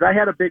him, because I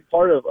had a big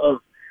part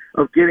of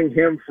getting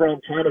him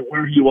from kind of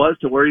where he was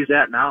to where he's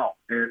at now.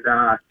 And,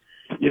 I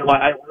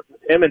worked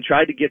with him and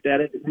tried to get that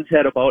into his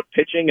head about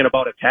pitching and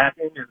about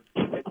attacking and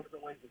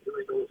different ways of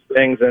doing those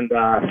things. And,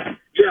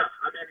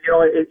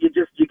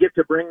 you get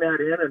to bring that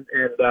in and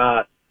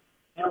the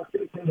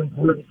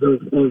importance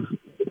of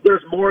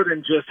there's more than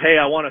just, hey,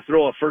 I want to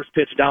throw a first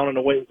pitch down and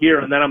away here,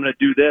 and then I'm going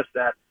to do this,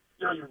 that.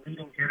 You're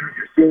reading hitters,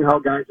 you're seeing how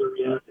guys are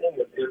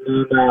reacting,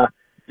 and then,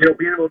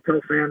 being able to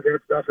tell fans that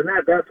stuff. And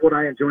that's what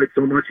I enjoyed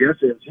so much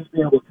yesterday, is just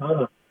being able to kind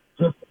of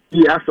just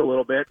BS a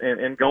little bit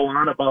and go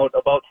on about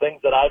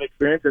things that I've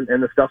experienced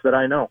and the stuff that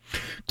I know.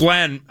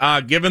 Glenn,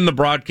 given the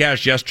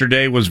broadcast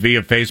yesterday was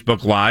via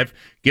Facebook Live,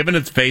 given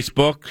it's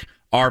Facebook,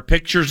 are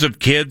pictures of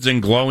kids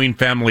and glowing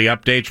family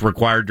updates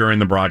required during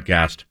the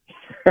broadcast?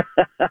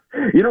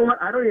 You know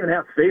what? I don't even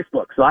have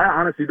Facebook, so I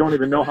honestly don't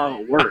even know how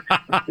it works.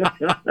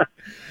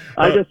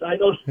 I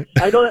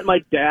know that my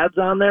dad's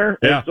on there,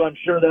 and so I'm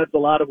sure that's a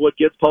lot of what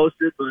gets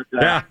posted. But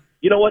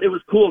you know what? It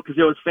was cool because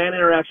there was fan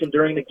interaction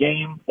during the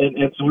game,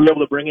 and so we were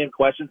able to bring in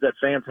questions that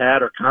fans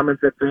had or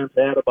comments that fans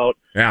had about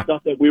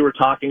stuff that we were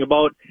talking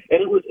about,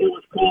 and it was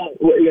cool.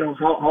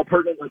 How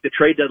pertinent like the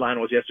trade deadline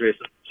was yesterday.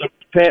 So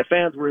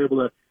fans were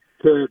able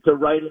to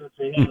write in and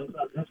say, hey, I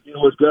thought this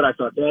deal was good. I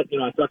thought that,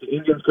 I thought the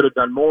Indians could have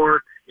done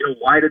more.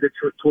 Why did the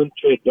Twins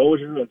trade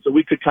Dozier? And so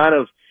we could kind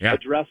of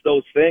address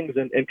those things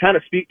and kind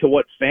of speak to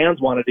what fans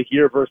wanted to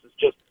hear versus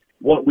just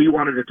what we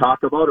wanted to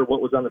talk about or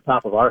what was on the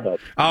top of our head.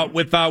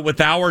 With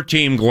our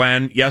team,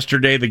 Glenn,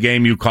 yesterday, the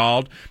game you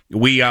called,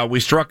 we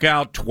struck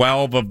out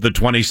 12 of the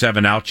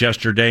 27 outs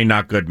yesterday.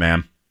 Not good,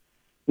 man.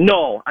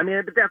 No, I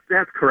mean,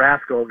 that's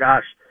Carrasco.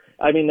 Gosh.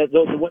 I mean,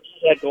 what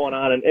he had going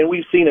on, and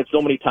we've seen it so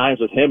many times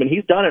with him, and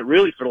he's done it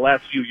really for the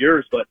last few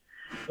years, but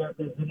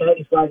the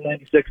 95,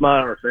 96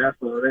 mile-an-hour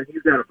fastball, and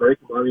he's got to break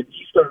him. I mean,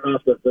 he started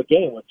off the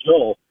game with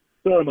Joel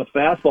throwing him a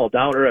fastball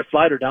down or a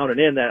slider down and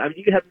in that. I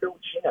mean, you have no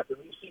chance. And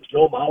when you see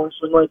Joe Mauer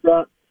swing like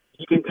that,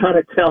 you can kind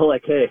of tell,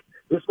 like, hey,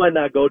 this might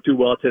not go too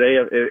well today.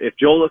 If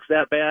Joe looks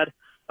that bad,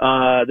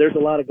 there's a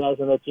lot of guys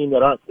on that team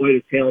that aren't quite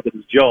as talented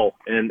as Joe,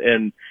 and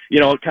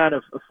it kind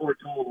of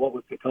foretold what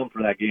was to come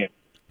for that game.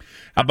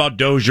 How about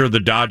Dozier, the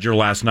Dodger,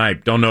 last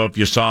night? Don't know if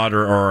you saw it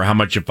or how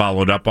much you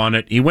followed up on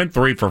it. He went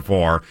 3 for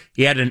 4.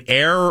 He had an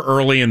error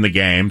early in the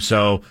game,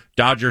 so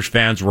Dodgers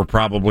fans were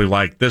probably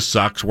like, this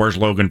sucks, where's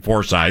Logan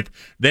Forsythe?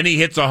 Then he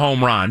hits a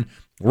home run,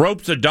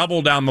 ropes a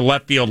double down the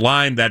left field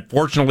line that,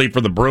 fortunately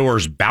for the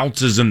Brewers,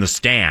 bounces in the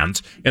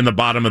stands in the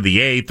bottom of the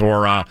 8th,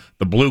 or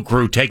the Blue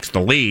Crew takes the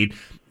lead.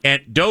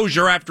 And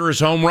Dozier, after his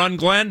home run,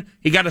 Glenn,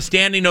 he got a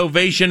standing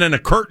ovation and a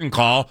curtain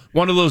call,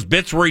 one of those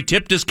bits where he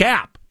tipped his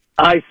cap.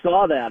 I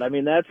saw that. I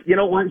mean, that's,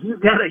 what, he's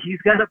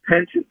got a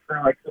penchant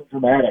for like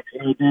informatics.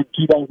 He did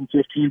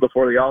 2015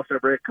 before the All-Star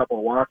break, a couple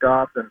of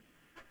walk-offs, and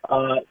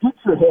good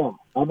for him.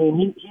 I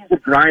mean, he's a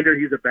grinder,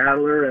 he's a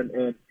battler,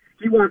 and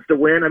he wants to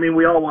win. I mean,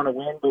 we all want to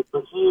win, but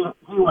he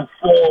was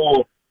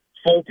so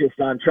focused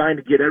on trying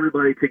to get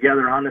everybody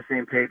together on the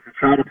same page to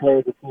try to play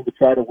as a team to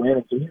try to win.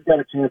 And so he's got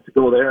a chance to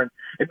go there and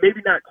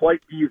maybe not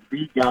quite be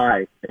the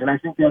guy. And I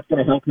think that's going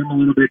to help him a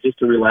little bit just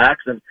to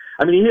relax. And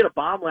I mean, he hit a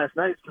bomb last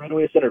night straight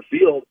away center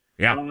field.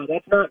 Yeah.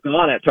 That's not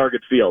gone at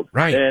Target Field.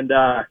 Right. And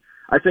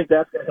I think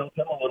that's going to help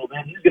him a little bit.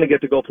 He's going to get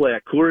to go play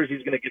at Coors.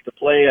 He's going to get to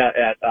play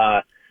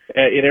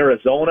in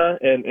Arizona.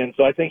 And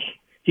so I think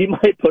he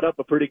might put up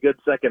a pretty good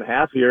second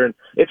half here. And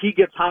if he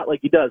gets hot like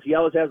he does, he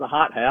always has a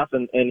hot half,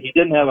 and he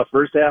didn't have a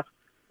first half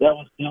that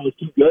was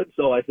too good.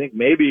 So I think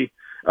maybe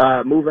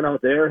moving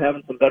out there,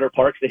 having some better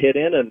parks to hit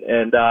in, and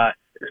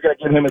it's going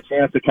to give him a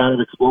chance to kind of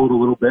explode a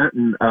little bit.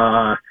 And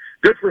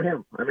good for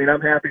him. I mean,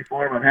 I'm happy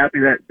for him. I'm happy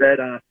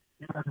that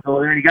he got to go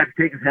there, and he got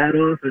to take his hat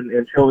off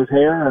and show his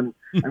hair. And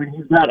I mean,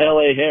 he's got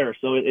LA hair,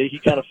 so he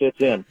kind of fits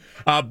in.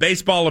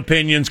 Baseball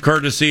opinions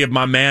courtesy of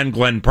my man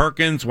Glenn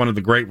Perkins, one of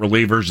the great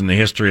relievers in the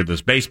history of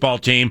this baseball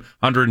team.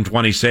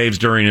 120 saves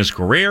during his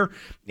career,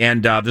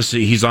 and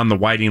he's on the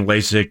Whiting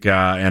LASIK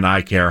and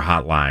Eye Care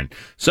hotline.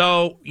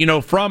 So,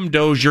 from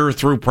Dozier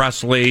through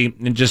Presley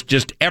and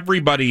just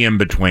everybody in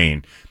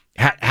between.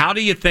 How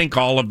do you think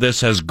all of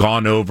this has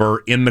gone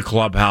over in the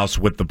clubhouse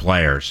with the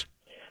players?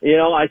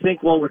 I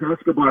think, with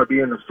Escobar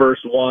being the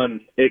first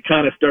one, it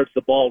kind of starts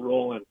the ball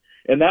rolling.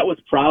 And that was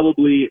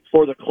probably,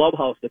 for the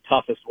clubhouse, the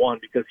toughest one,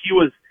 because he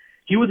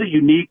was a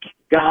unique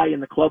guy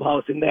in the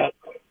clubhouse in that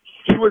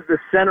he was the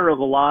center of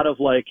a lot of,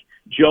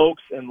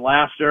 jokes and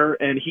laughter,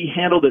 and he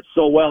handled it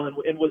so well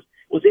and was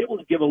able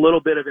to give a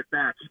little bit of it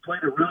back. He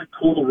played a really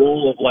cool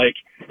role of,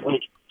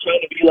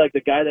 trying to be like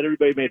the guy that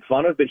everybody made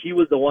fun of, but he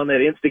was the one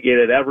that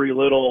instigated every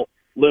little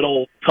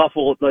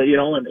couple,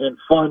 and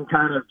fun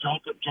kind of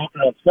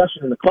joking out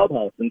session in the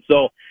clubhouse. And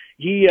so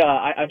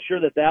I'm sure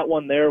that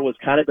one there was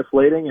kind of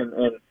deflating, and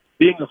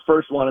being the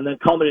first one, and then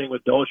culminating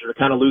with Dozier,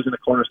 kind of losing the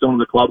cornerstone of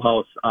the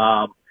clubhouse.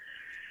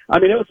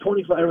 It was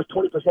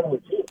 20% of the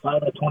team, 5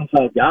 out of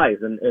 25 guys,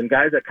 and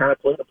guys that kind of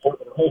played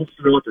important roles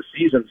throughout the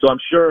season. So I'm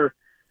sure,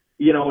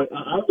 I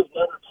was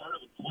never part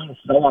of a point of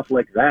sell-off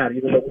like that,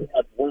 even though we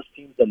had worse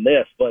teams than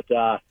this. But,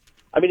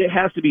 it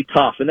has to be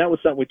tough, and that was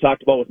something we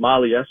talked about with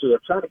Molly yesterday,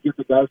 trying to get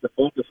the guys to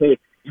focus. Hey,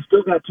 you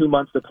still got 2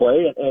 months to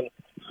play, and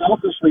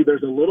selfishly,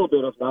 there's a little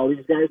bit of now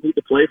these guys need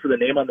to play for the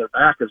name on their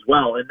back as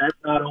well, and that's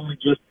not only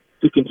just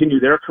to continue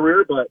their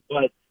career, but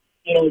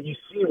you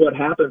see what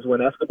happens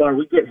when Escobar,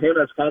 we get him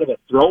as kind of a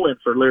throw-in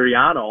for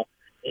Liriano,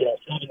 7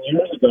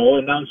 years ago,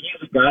 and now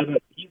he's a guy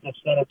that he's a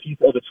centerpiece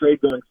of a trade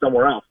going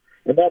somewhere else.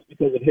 And that's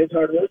because of his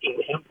hard work and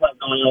him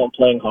going out and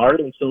playing hard.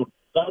 And so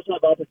guys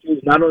have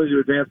opportunities not only to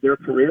advance their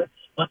career,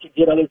 but to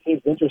get other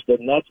teams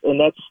interested. And that's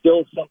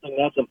still something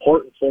that's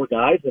important for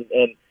guys. And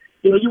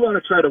you want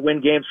to try to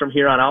win games from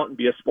here on out and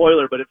be a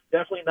spoiler, but it's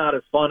definitely not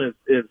as fun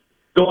as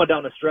going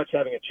down the stretch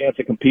having a chance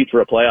to compete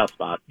for a playoff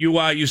spot.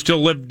 You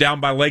still live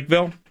down by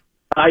Lakeville?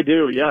 I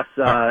do, yes.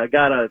 I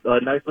got a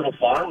nice little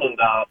farm, and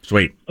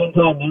sweet. Spend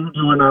time there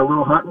doing a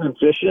little hunting and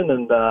fishing,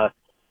 and I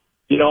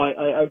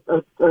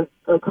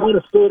kind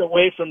of stayed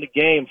away from the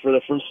game for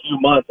the first few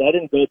months. I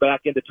didn't go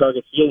back into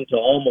Target Field until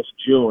almost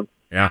June.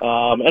 Yeah.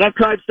 And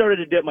I've started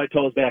to dip my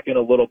toes back in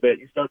a little bit.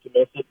 You start to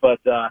miss it, but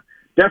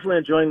definitely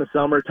enjoying the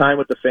summer time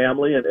with the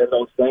family and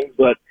those things.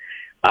 But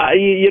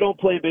you don't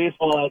play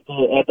baseball at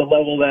the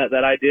level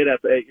that I did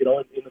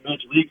in the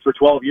Major League for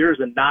 12 years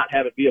and not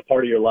have it be a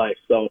part of your life.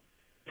 So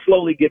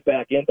slowly get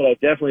back in, but I've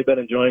definitely been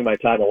enjoying my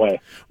time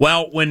away.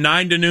 Well, when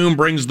 9 to noon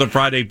brings the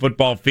Friday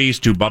football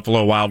feast to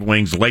Buffalo Wild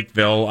Wings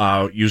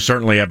Lakeville, you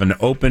certainly have an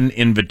open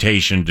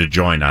invitation to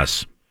join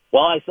us.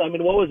 Well,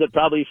 what was it?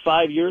 Probably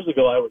 5 years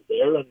ago I was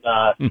there,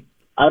 and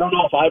I don't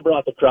know if I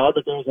brought the crowd,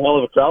 but there was a hell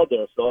of a crowd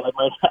there, so I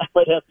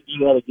might have to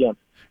do that again.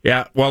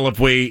 Yeah, well,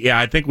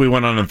 I think we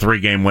went on a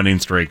 3-game winning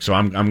streak, so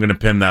I'm going to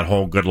pin that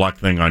whole good luck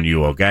thing on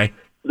you, okay?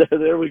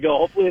 There we go.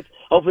 Hopefully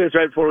it's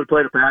right before we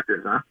play the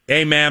Packers, huh?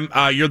 Hey, ma'am,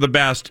 you're the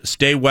best.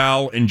 Stay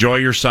well. Enjoy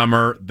your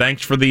summer.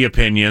 Thanks for the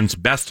opinions.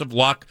 Best of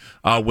luck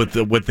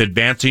with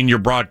advancing your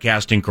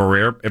broadcasting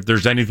career. If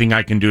there's anything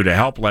I can do to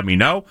help, let me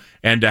know.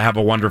 And have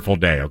a wonderful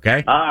day,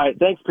 okay? All right.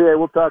 Thanks, PA.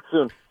 We'll talk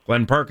soon.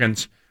 Glenn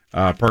Perkins,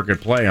 Perk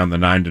at Play on the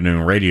 9 to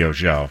noon radio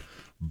show.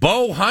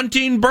 Bow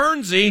hunting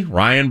Burnsy,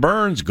 Ryan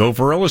Burns,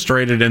 Gopher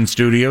Illustrated in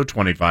studio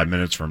 25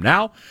 minutes from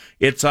now.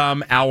 It's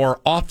our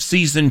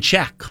off-season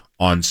check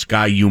on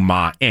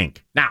Ski-U-Mah Inc.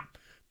 Now,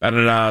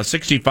 about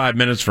 65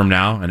 minutes from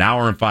now, an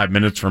hour and 5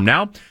 minutes from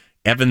now,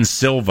 Evan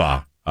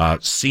Silva,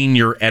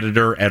 senior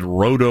editor at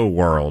Roto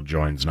World,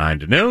 joins 9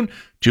 to noon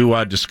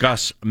to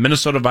discuss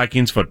Minnesota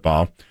Vikings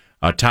football,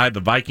 tie the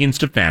Vikings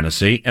to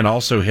fantasy, and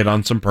also hit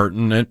on some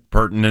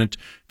pertinent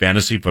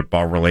fantasy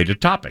football-related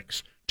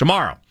topics.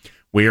 Tomorrow,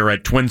 we are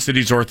at Twin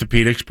Cities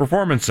Orthopedics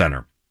Performance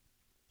Center.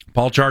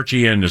 Paul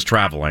Charchian is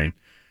traveling.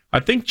 I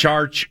think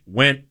Charch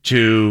went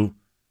to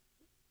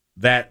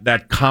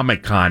that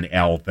Comic-Con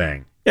L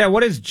thing. Yeah,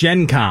 what is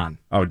Gen Con?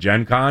 Oh,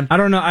 Gen Con? I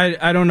don't know.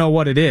 I don't know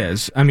what it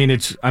is. I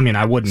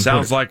wouldn't.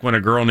 Sounds like when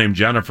a girl named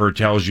Jennifer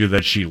tells you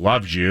that she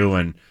loves you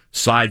and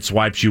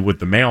sideswipes you with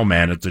the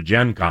mailman. It's a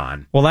Gen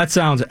Con. Well, that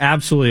sounds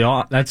absolutely.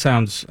 That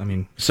sounds.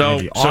 So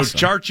awesome.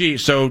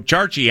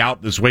 Charchie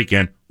out this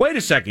weekend. Wait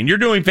a second, you're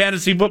doing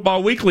Fantasy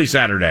Football Weekly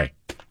Saturday.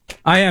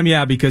 I am,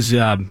 yeah, because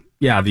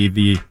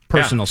the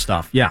personal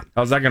stuff. Yeah,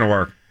 how's that going to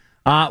work?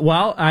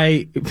 Well,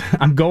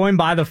 I'm going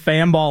by the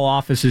Fanball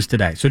offices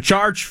today. So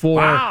Charge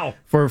for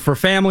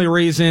family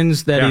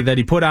reasons that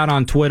he put out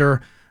on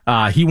Twitter.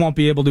 He won't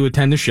be able to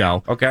attend the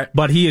show. Okay,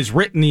 but he has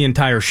written the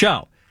entire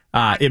show.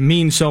 It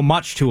means so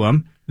much to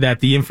him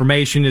that the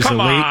information is Come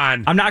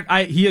elite.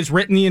 on. He has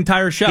written the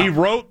entire show. He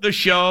wrote the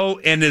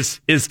show and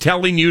is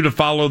telling you to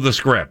follow the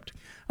script.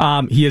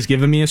 He has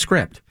given me a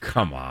script.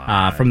 Come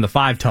on. From the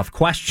 5 tough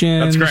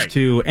questions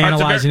to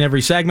analyzing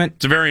every segment.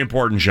 It's a very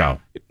important show.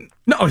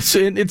 No, it's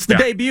the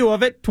debut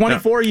of it,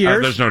 24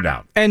 years. There's no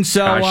doubt. And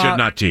so I should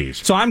not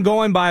tease. So I'm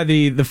going by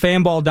the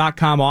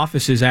fanball.com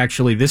offices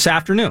actually this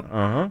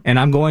afternoon. And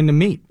I'm going to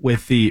meet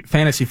with the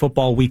Fantasy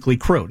Football Weekly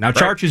crew. Now,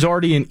 Charch is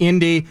already in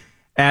Indy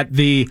at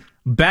the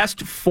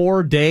Best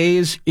 4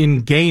 Days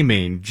in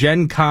Gaming,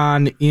 Gen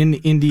Con in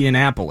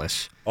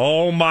Indianapolis.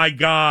 Oh, my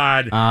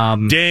God.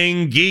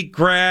 Ding, geek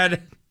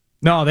cred.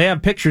 No, they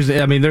have pictures.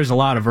 I mean, there's a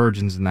lot of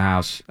virgins in the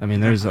house. I mean,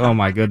 there's, oh,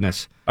 my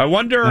goodness. I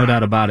wonder. No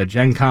doubt about it.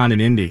 Gen Con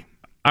in Indy.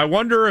 I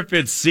wonder if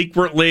it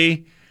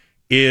secretly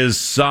is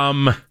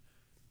some,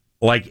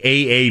 like,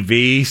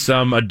 AAV,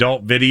 some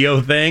adult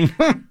video thing,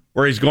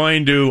 where he's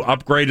going to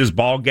upgrade his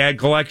ball gag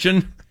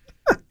collection,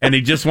 and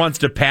he just wants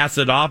to pass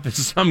it off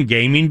as some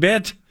gaming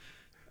bit.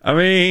 I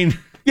mean...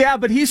 Yeah,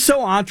 but he's so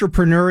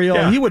entrepreneurial.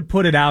 Yeah. He would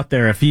put it out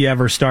there if he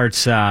ever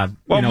starts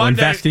Monday,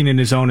 investing in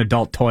his own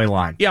adult toy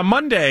line. Yeah,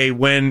 Monday,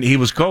 when he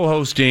was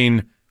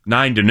co-hosting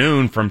 9 to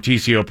Noon from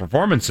TCO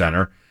Performance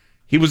Center,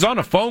 he was on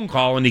a phone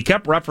call, and he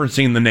kept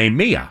referencing the name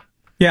Mia.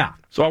 Yeah.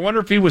 So I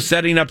wonder if he was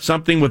setting up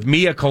something with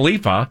Mia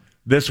Khalifa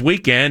this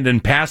weekend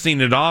and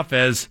passing it off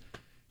as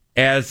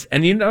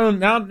and you know,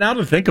 now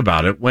to think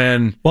about it,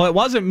 well, it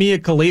wasn't Mia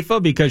Khalifa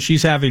because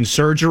she's having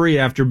surgery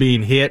after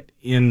being hit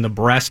in the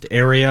breast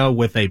area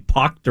with a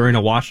puck during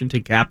a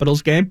Washington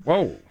Capitals game.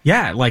 Whoa.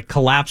 Yeah, like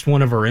collapsed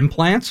one of her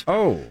implants.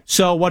 Oh.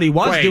 So what he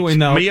was doing,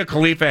 though... Mia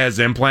Khalifa has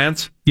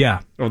implants? Yeah.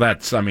 Well,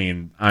 that's, I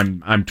mean,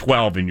 I'm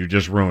 12 and you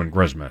just ruined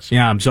Christmas.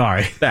 Yeah, I'm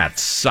sorry. That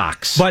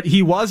sucks. But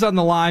he was on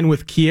the line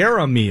with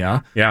Kiera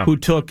Mia, who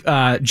took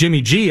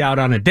Jimmy G out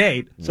on a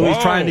date. So he's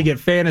trying to get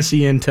fantasy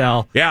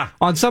intel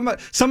on some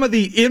of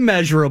the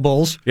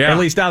immeasurables, at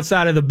least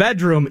outside of the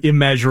bedroom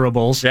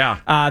immeasurables,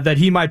 that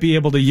he might be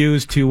able to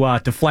use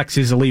to flex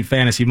his elite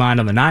fantasy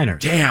mind on the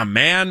Niners. Damn,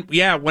 man.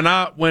 Yeah, when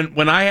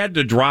I had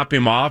to drop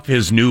him off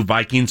his new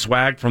Viking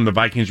swag from the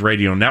Vikings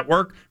Radio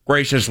Network,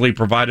 graciously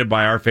provided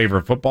by our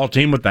favorite football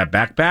team with that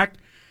backpack,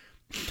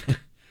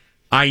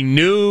 I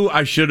knew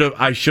I should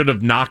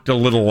have knocked a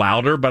little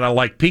louder, but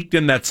I peeked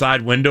in that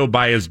side window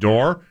by his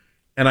door,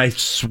 and I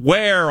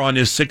swear on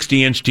his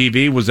 60-inch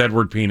TV was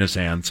Edward Penis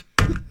Hands.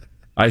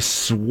 I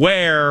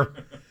swear.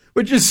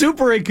 Which is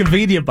super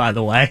inconvenient, by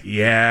the way.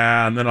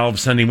 Yeah, and then all of a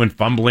sudden he went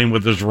fumbling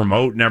with his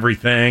remote and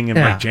everything,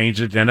 and changed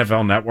it to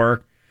NFL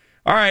Network.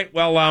 All right,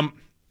 well,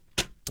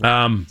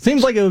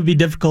 seems like it would be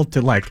difficult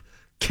to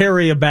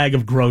carry a bag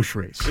of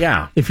groceries.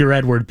 Yeah, if you're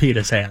Edward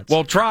Penis Hands.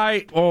 Well,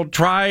 try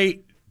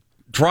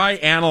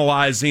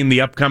analyzing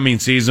the upcoming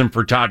season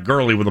for Todd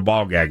Gurley with a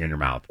ball gag in your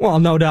mouth. Well,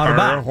 no doubt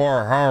about it.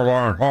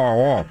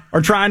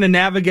 Or trying to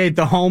navigate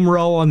the home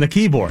row on the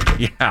keyboard.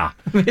 Yeah.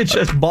 It's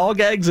just ball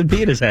gags and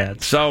penis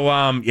hands. So,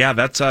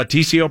 that's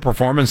TCO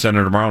Performance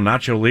Center tomorrow.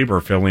 Nacho Libre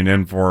filling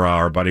in for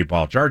our buddy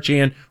Paul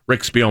Charchian.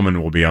 Rick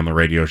Spielman will be on the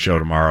radio show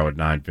tomorrow at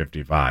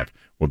 9:55.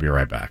 We'll be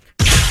right back.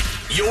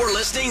 You're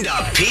listening to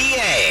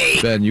PA.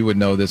 Ben, you would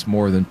know this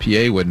more than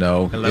PA would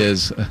know. Hello.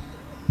 Is...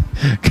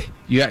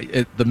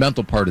 the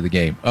mental part of the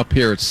game. Up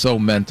here, it's so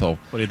mental.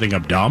 What do you think,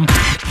 I'm dumb?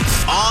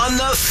 On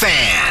the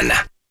Fan.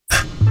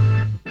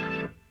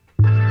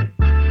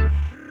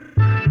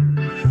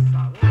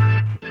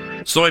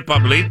 Soy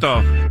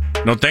Pablito.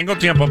 No tengo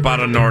tiempo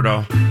para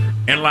Nordo.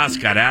 En las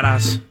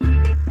carreras.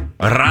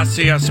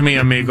 Gracias, mi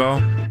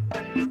amigo.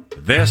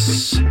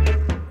 This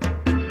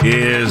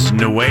is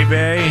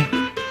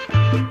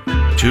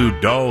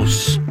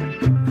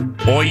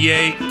 9-2.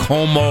 Oye,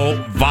 como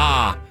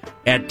va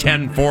at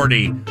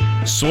 10:40.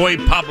 Soy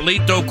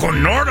Pablito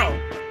con Nordo.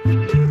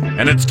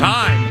 And it's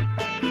time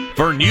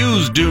for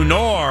News du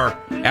Nor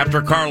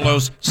after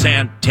Carlos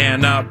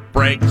Santana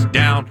breaks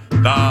down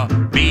the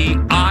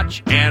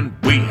biatch and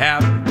we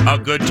have a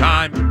good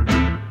time.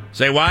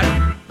 Say what?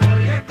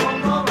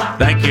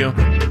 Thank you.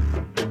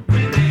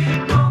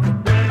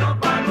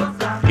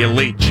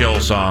 Elite chill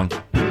song.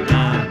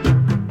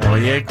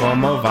 Oye,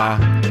 como va?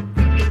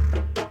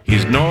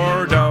 He's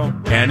Nordo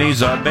and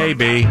he's a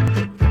baby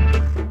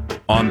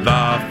on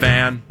the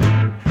Fan.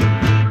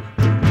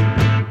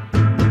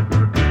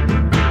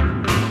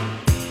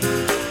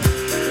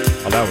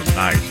 Oh, that was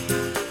nice.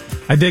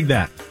 I dig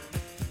that.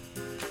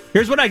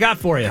 Here's what I got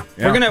for you.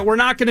 Yeah. We're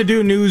not gonna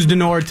do News du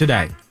Nord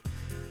today.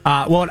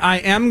 What I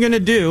am gonna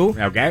do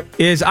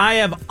is I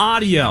have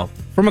audio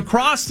from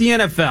across the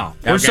NFL.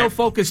 We're so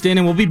focused in,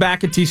 and we'll be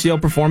back at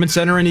TCO Performance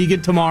Center in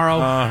Eagan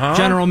tomorrow.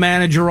 General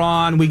manager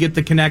on. We get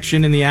the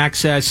connection and the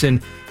access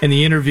and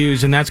the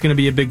interviews, and that's going to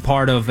be a big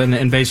part of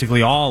and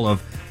basically all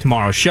of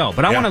tomorrow's show.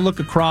 But I want to look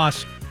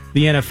across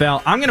the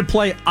NFL. I'm going to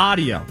play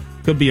audio.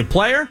 Could be a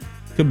player,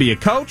 could be a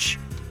coach,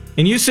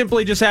 and you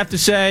simply just have to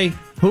say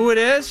who it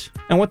is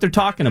and what they're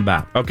talking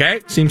about. Okay.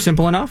 Seems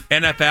simple enough?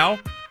 NFL?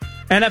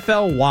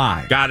 NFL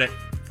Y. Got it.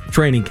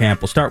 Training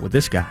camp. We'll start with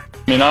this guy.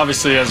 I mean,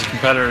 obviously, as a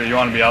competitor, you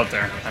want to be out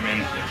there. I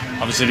mean,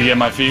 obviously, to get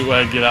my feet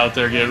wet, get out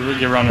there, get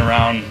running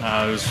around,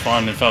 it was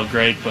fun. It felt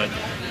great, but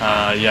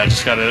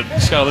just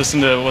gotta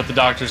listen to what the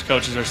doctors,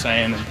 coaches are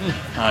saying,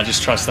 and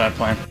just trust that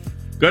plan.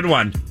 Good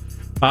one.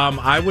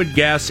 I would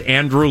guess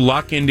Andrew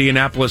Luck,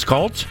 Indianapolis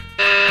Colts.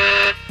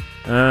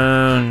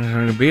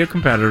 To be a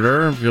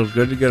competitor. It feels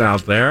good to get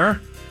out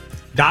there.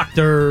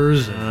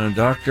 Doctors.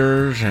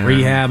 Doctors. And,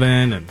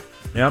 rehabbing. And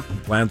yep,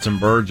 plant some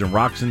birds and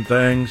rocks and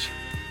things.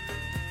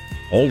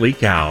 Holy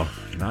cow.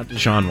 Not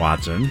Deshaun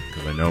Watson,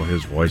 because I know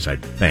his voice, I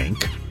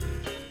think.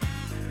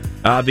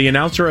 The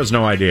announcer has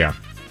no idea.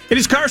 It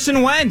is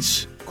Carson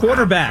Wentz,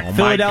 quarterback,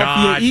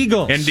 Philadelphia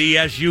Eagles.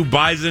 NDSU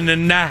Bison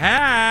in the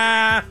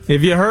hat.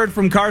 If you heard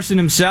from Carson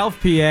himself,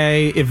 PA,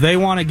 if they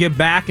want to get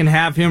back and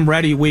have him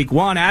ready week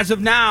 1, as of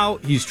now,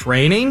 he's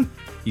training.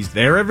 He's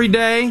there every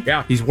day.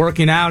 Yeah. He's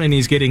working out, and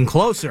he's getting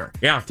closer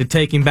to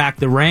taking back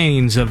the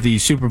reins of the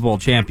Super Bowl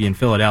champion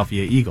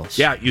Philadelphia Eagles.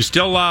 Yeah, you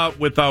still,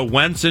 with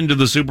Wentz into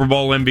the Super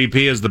Bowl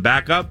MVP as the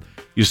backup,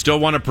 you still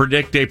want to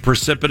predict a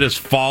precipitous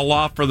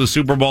fall-off for the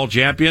Super Bowl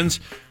champions?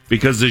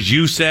 Because as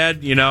you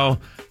said, they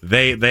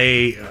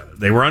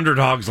were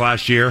underdogs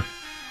last year.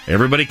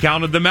 Everybody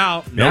counted them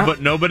out. Yeah.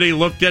 Nobody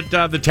looked at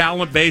the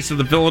talent base of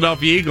the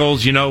Philadelphia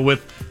Eagles,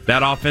 with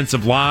that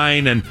offensive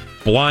line and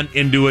Blunt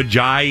into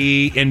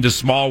Ajayi, into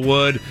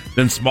Smallwood,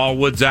 then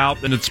Smallwood's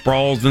out, then it's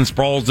Sproles, then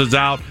Sproles is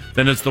out,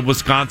 then it's the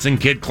Wisconsin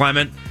kid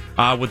Clement,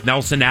 with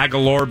Nelson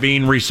Aguilar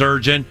being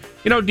resurgent.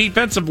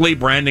 Defensively,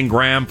 Brandon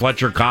Graham,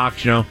 Fletcher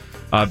Cox,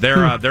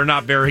 they're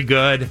not very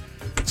good.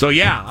 So,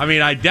 yeah,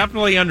 I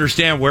definitely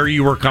understand where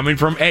you were coming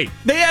from. Hey,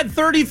 they had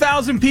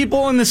 30,000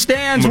 people in the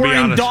stands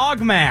wearing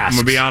dog masks.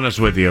 I'm going to be honest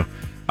with you.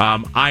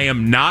 I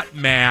am not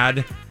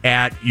mad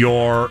at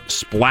your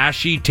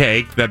splashy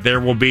take that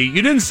there will be,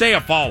 you didn't say a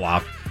fall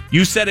off.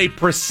 You said a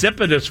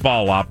precipitous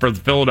fall off for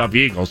the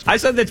Philadelphia Eagles. I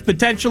said that's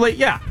potentially,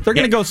 they're going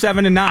to go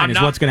 7-9 is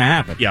what's going to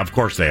happen. Yeah, of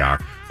course they are.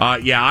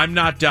 I'm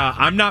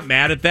not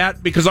mad at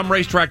that because I'm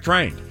racetrack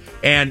trained.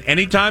 And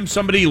anytime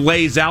somebody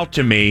lays out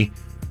to me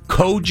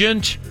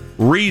cogent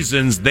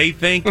reasons they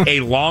think a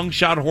long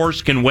shot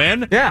horse can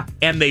win,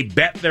 and they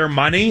bet their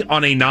money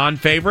on a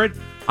non-favorite,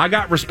 I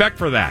got respect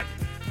for that.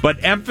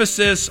 But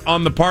emphasis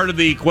on the part of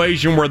the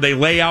equation where they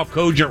lay out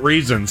cogent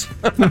reasons,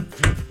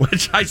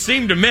 which I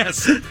seem to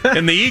miss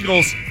in the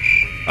Eagles.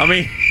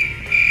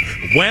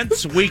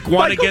 Wentz week 1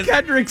 Michael against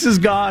Kendricks is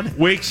gone.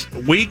 Week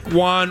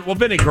 1. Well,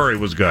 Vinny Curry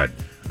was good.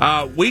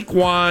 Week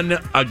 1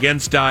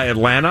 against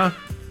Atlanta.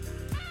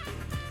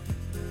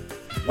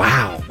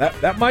 Wow,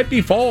 that might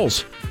be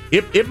Foles.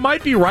 It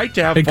might be right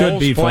to have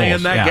Foles play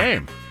in that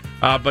game.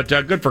 But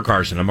good for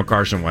Carson. I'm a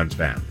Carson Wentz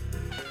fan.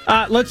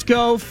 Let's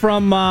go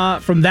from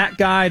that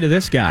guy to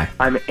this guy.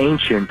 I'm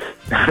ancient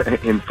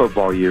in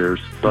football years,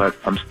 but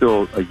I'm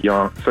still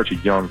such a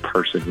young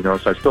person, so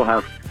I still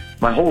have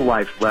my whole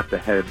life left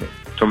ahead of me.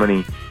 So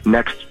many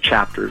next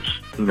chapters,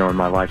 in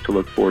my life to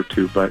look forward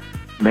to. But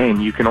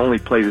man, you can only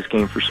play this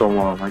game for so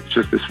long. Like, it's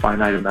just this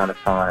finite amount of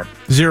time.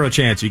 Zero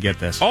chance you get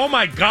this. Oh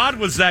my God,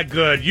 was that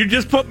good? You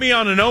just put me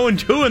on an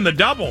 0-2 in the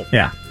double.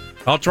 Yeah.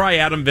 I'll try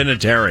Adam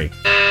Vinatieri.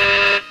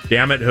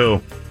 Damn it,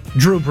 who?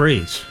 Drew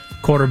Brees,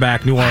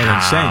 quarterback, New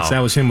Orleans Saints. That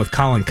was him with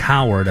Colin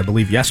Cowherd, I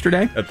believe,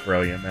 yesterday. That's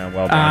brilliant, man.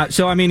 Well done.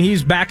 So,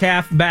 he's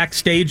back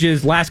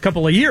stages last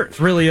couple of years,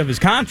 really, of his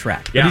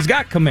contract. Yeah. But he's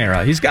got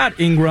Kamara. He's got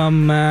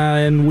Ingram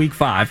in week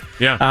 5.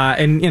 Yeah.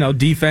 And,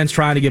 defense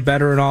trying to get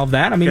better and all of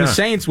that. The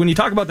Saints, when you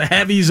talk about the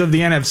heavies of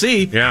the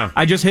NFC,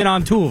 I just hit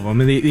on 2 of them.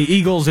 The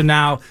Eagles and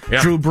now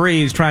Drew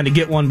Brees trying to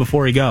get one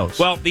before he goes.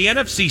 Well, the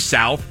NFC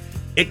South,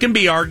 it can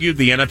be argued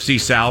the NFC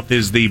South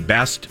is the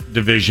best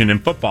division in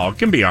football. It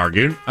can be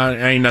argued. I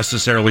ain't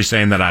necessarily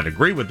saying that I'd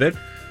agree with it.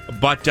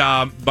 But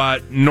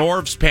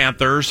Norv's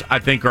Panthers, I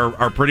think,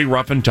 are pretty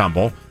rough and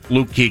tumble.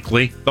 Luke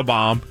Kuechly, the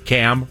bomb.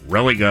 Cam,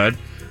 really good.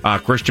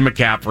 Christian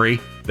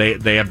McCaffrey.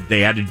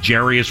 They added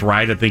Jarius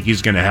Wright. I think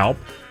he's going to help.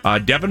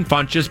 Devin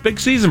Funchess, big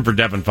season for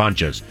Devin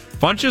Funchess.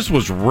 Funchess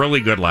was really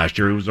good last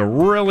year. He was a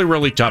really,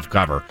 really tough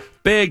cover.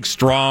 Big,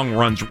 strong,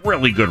 runs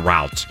really good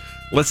routes.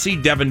 Let's see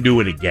Devin do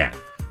it again.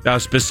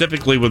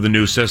 Specifically with the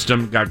new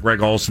system. Got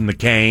Greg Olsen, the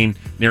cane,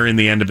 nearing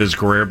the end of his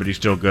career, but he's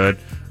still good.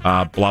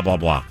 Blah, blah,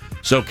 blah.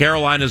 So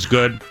Carolina's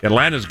good.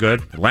 Atlanta's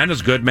good.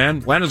 Atlanta's good, man.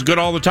 Atlanta's good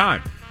all the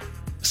time.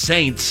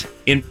 Saints,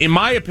 in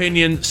my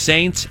opinion,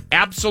 Saints,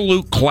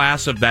 absolute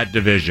class of that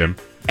division.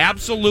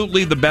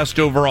 Absolutely the best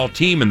overall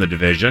team in the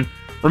division.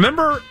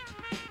 Remember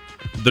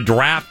the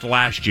draft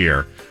last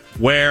year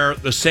where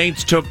the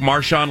Saints took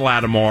Marshawn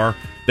Lattimore.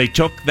 They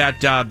took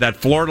that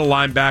Florida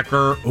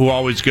linebacker who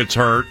always gets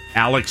hurt,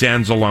 Alex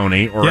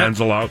Anzalone, or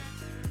Anzalo.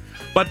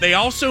 But they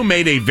also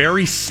made a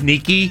very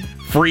sneaky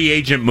free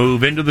agent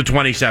move into the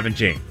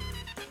 2017.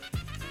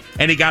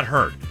 And he got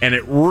hurt. And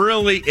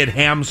it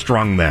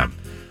hamstrung them.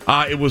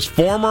 It was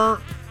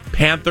former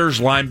Panthers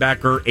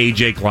linebacker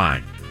A.J.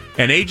 Klein.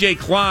 And A.J.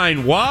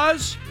 Klein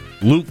was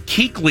Luke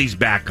Kuechly's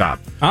backup.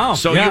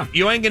 So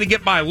you ain't going to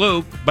get by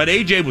Luke, but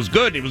A.J. was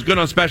good. He was good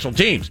on special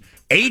teams.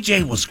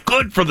 A.J. was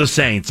good for the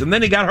Saints, and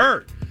then he got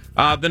hurt.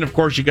 Then, of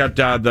course, you got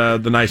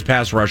the nice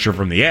pass rusher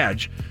from the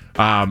edge,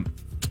 Cameron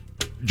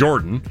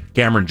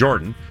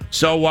Jordan.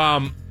 So,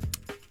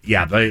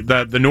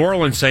 the New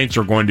Orleans Saints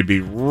are going to be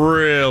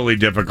really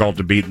difficult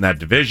to beat in that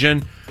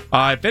division.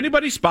 If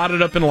anybody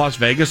spotted up in Las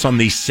Vegas on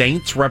the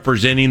Saints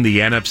representing the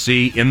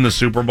NFC in the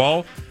Super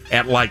Bowl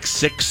at like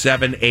 6,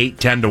 7, 8,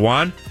 10 to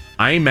 1,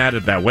 I ain't mad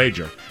at that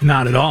wager.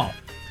 Not at all.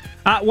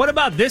 What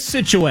about this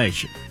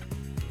situation?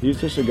 He's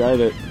just a guy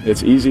that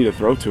it's easy to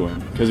throw to him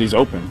because he's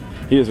open.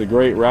 He is a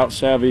great route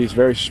savvy. He's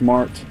very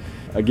smart.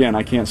 Again,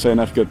 I can't say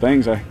enough good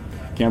things. I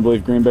can't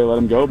believe Green Bay let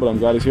him go, but I'm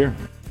glad he's here.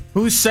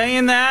 Who's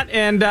saying that,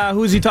 and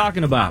who's he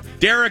talking about?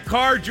 Derek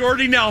Carr,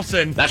 Jordy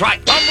Nelson. That's right.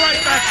 I'm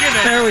right back in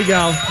it. There we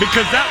go.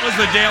 Because that was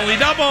the Daily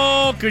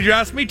Double. Could you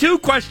ask me 2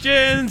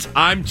 questions?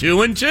 I'm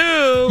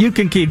 2-2. You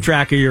can keep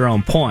track of your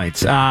own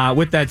points.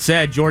 With that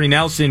said, Jordy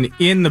Nelson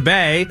in the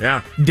Bay.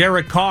 Yeah.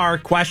 Derek Carr,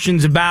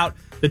 questions about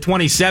the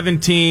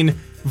 2017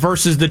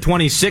 versus the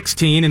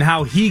 2016 and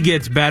how he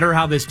gets better,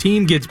 how this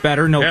team gets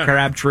better. No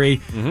Crabtree,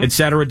 et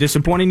cetera.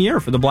 Disappointing year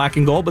for the black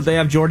and gold, but they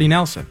have Jordy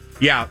Nelson.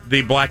 Yeah,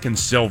 the black and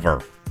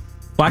silver.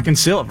 Black and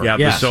silver. Yeah,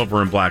 yes. The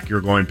silver and black.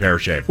 You're going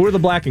pear-shaped. Who are the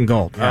black and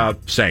gold?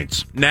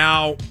 Saints.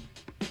 Now,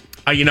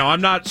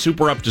 I'm not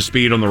super up to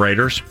speed on the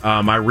Raiders.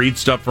 I read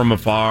stuff from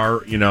afar,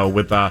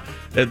 with the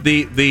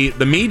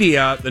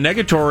media. The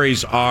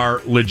negatories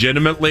are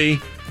legitimately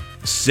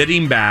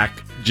sitting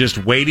back, just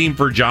waiting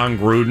for John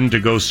Gruden to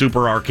go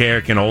super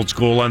archaic and old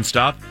school on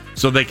stuff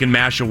so they can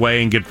mash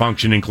away and get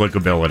functioning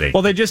clickability.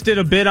 Well, they just did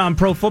a bit on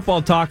Pro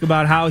Football Talk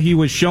about how he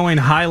was showing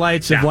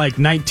highlights of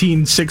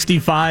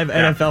 1965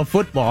 NFL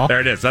football. There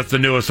it is. That's the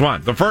newest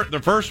one. The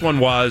first one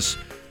was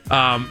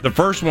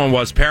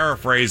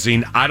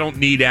paraphrasing, I don't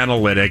need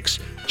analytics.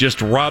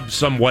 Just rub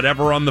some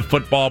whatever on the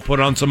football, put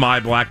on some eye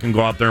black, and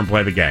go out there and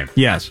play the game.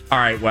 Yes. All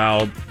right,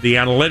 well, the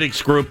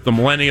analytics group, the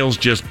millennials,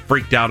 just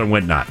freaked out and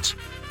went nuts.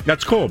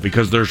 That's cool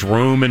because there's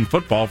room in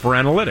football for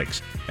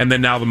analytics. And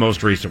then now the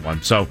most recent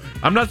one. So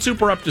I'm not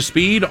super up to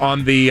speed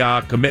on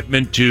the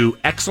commitment to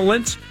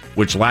excellence,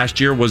 which last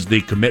year was the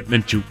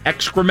commitment to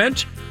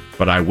excrement,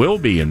 but I will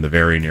be in the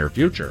very near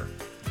future.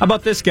 How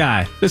about this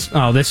guy? This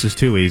is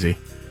too easy.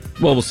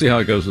 Well, we'll see how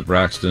it goes with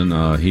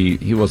Braxton.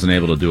 He wasn't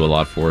able to do a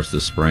lot for us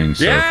this spring.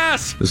 So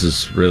yes! This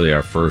is really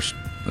our first,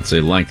 let's say,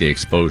 lengthy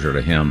exposure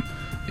to him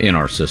in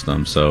our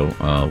system. So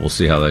we'll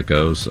see how that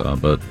goes.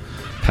 But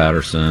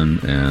Patterson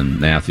and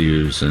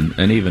Matthews and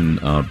even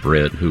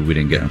Britt, who we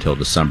didn't get until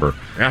December,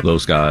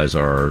 those guys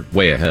are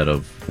way ahead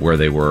of where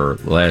they were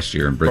last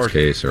year in Britt's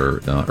case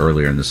or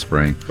earlier in the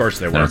spring. Of course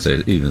they were. And I'd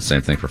say even the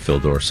same thing for Phil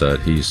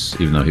Dorsett.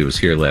 Even though he was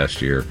here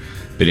last year,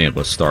 being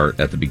able to start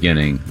at the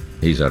beginning,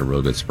 he's had a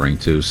real good spring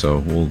too. So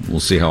we'll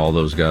see how all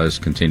those guys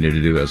continue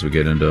to do as we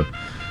get into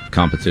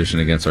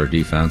competition against our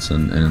defense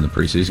and in the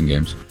preseason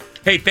games.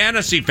 Hey,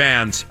 fantasy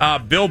fans,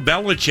 Bill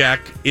Belichick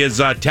is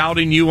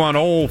touting you on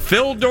old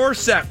Phil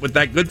Dorsett with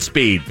that good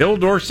speed. Phil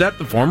Dorsett,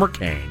 the former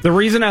Cane. The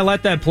reason I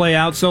let that play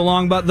out so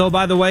long, by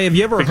the way, have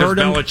you ever heard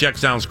him? Because Belichick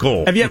sounds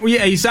cool.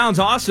 He sounds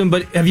awesome,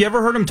 but have you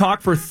ever heard him talk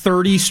for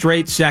 30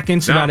 straight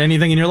seconds about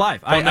anything in your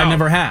life? I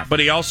never have. But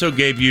he also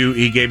gave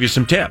you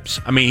some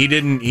tips. I mean, he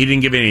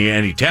didn't give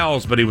any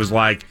tells, but he was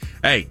like,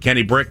 hey,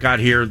 Kenny Britt got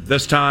here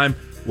this time,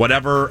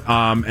 whatever,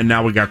 and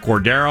now we got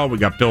Cordero, we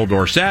got Phil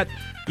Dorsett.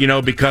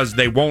 Because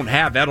they won't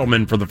have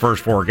Edelman for the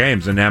first 4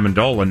 games, and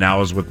Amendola now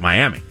is with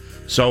Miami.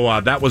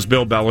 So that was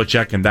Bill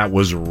Belichick, and that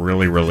was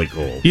really, really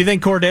cool. Do you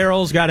think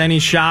Cordero's got any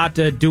shot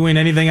at doing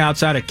anything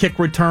outside of kick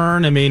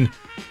return? I mean,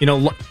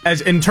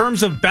 as in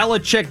terms of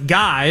Belichick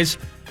guys,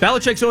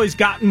 Belichick's always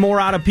gotten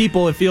more out of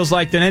people, it feels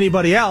like, than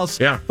anybody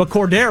else. Yeah. But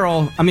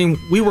Cordero, I mean,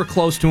 we were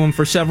close to him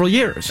for several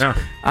years. Yeah.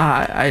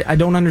 I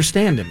don't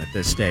understand him at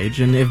this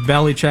stage, and if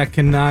Belichick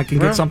can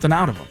get something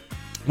out of him.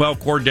 Well,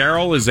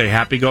 Cordero is a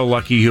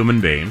happy-go-lucky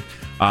human being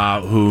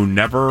who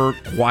never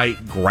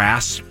quite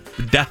grasped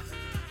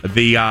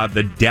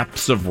the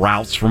depths of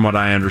routes, from what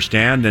I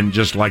understand, and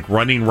just like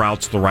running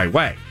routes the right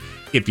way.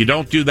 If you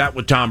don't do that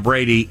with Tom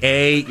Brady,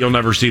 A, you'll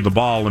never see the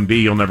ball, and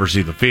B, you'll never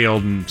see the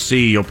field, and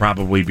C, you'll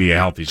probably be a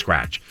healthy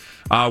scratch.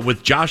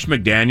 With Josh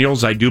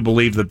McDaniels, I do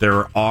believe that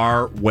there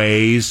are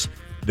ways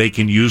they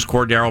can use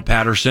Cordero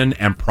Patterson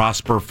and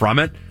prosper from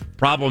it.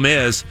 Problem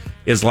is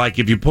like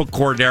if you put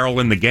Cordero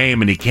in the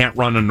game and he can't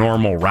run a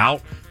normal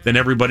route, then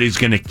everybody's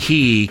going to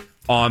key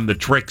on the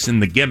tricks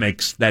and the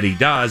gimmicks that he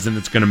does, and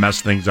it's going to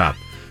mess things up.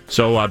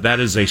 So that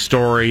is a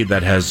story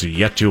that has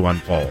yet to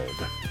unfold.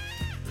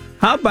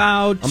 How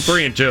about... I'm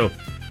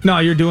 3-2. No,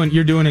 you're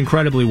doing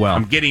incredibly well.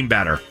 I'm getting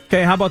better.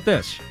 Okay, how about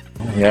this?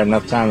 He had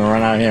enough time to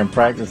run out here and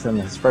practice in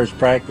his first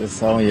practice,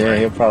 so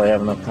he'll probably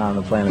have enough time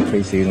to play in the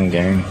preseason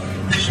game.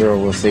 Sure,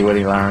 we'll see what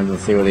he learns and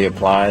see what he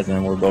applies,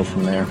 and we'll go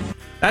from there.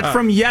 That's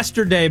from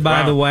yesterday,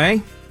 by the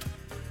way.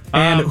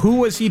 And who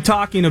was he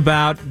talking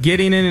about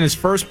getting in his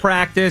first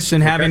practice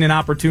and having an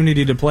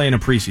opportunity to play in a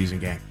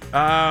preseason game?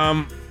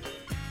 I'm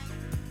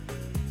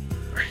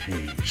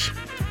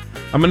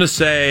going to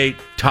say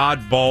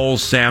Todd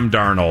Bowles, Sam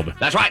Darnold.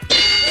 That's right.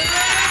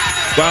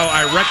 Well,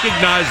 I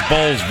recognize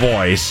Bowles'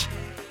 voice,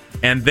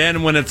 and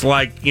then when it's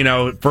like,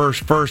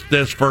 first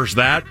this, first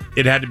that,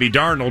 it had to be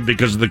Darnold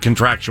because of the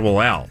contractual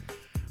L.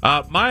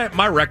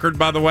 My record,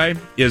 by the way,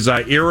 is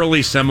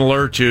eerily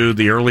similar to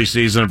the early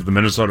season of the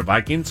Minnesota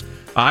Vikings.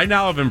 I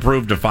now have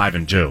improved to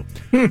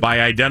 5-2 by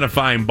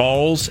identifying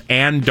Bowles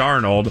and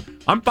Darnold.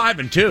 I'm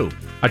 5-2.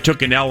 I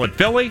took an L at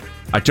Philly.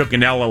 I took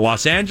an L at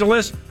Los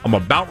Angeles. I'm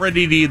about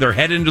ready to either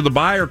head into the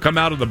bye or come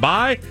out of the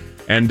bye,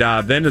 and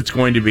then it's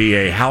going to be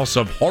a house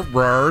of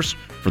horrors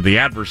for the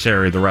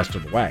adversary the rest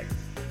of the way.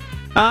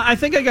 I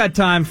think I got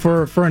time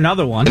for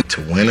another one.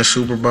 To win a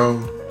Super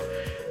Bowl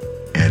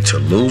and to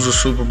lose a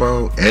Super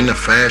Bowl in the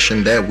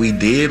fashion that we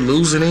did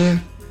lose it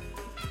in,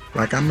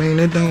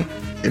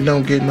 it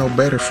don't get no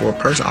better for a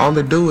person. All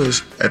it do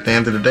is, at the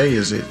end of the day,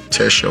 is it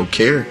test your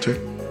character.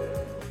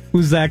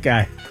 Who's that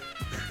guy?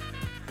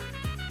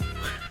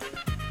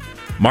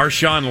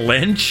 Marshawn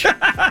Lynch?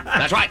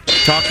 That's right.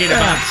 Talking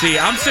about,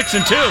 I'm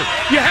 6-2.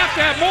 You have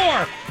to have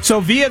more. So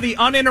via the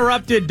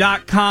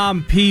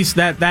uninterrupted.com piece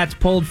that's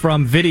pulled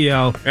from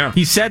video,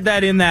 he said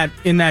that in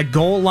that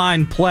goal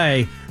line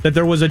play that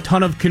there was a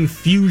ton of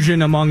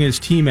confusion among his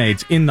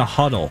teammates in the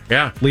huddle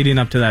leading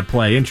up to that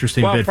play.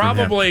 Interesting bit from him.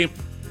 Well, probably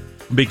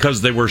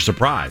because they were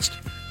surprised.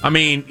 I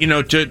mean,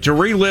 to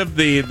relive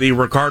the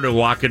Ricardo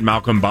Lockett,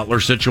 Malcolm Butler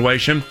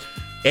situation,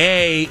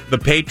 the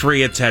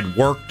Patriots had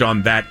worked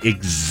on that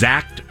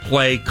exact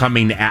play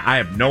coming at, I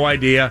have no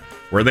idea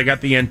where they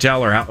got the intel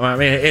or how. I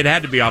mean, it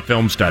had to be off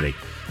film study.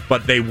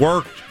 But they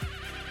worked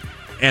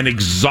an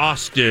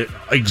exhaustive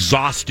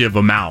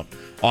amount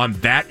on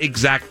that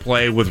exact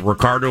play with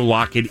Ricardo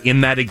Lockett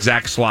in that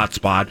exact slot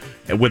spot,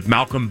 with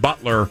Malcolm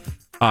Butler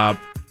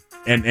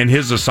and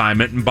his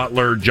assignment, and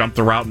Butler jumped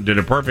the route and did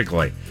it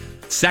perfectly.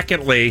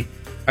 Secondly,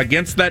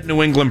 against that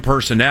New England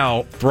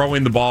personnel,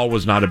 throwing the ball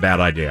was not a bad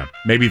idea.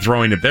 Maybe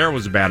throwing it there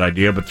was a bad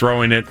idea, but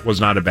throwing it was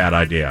not a bad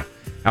idea.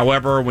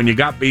 However, when you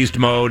got beast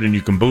mode and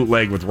you can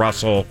bootleg with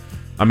Russell,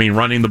 I mean,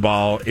 running the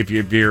ball, if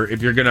you're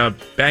going to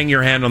bang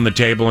your hand on the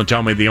table and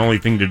tell me the only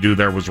thing to do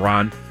there was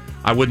run,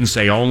 I wouldn't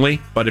say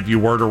only, but if you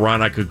were to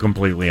run, I could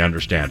completely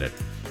understand it.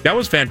 That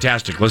was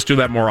fantastic. Let's do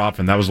that more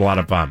often. That was a lot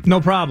of fun.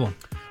 No problem.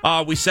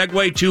 We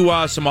segue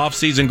to some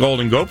off-season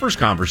Golden Gophers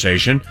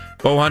conversation.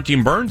 Bo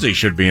Hunting Burnsy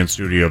should be in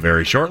studio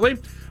very shortly.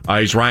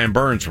 He's Ryan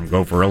Burns from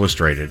Gopher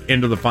Illustrated.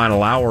 Into the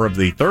final hour of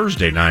the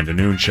Thursday 9 to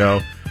noon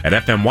show at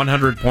FM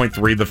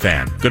 100.3 The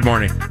Fan. Good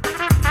morning.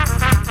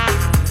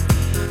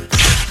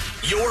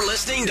 You're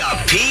listening to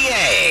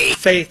PA.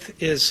 Faith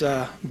is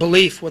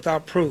belief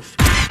without proof.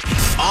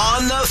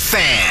 On The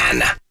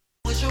Fan.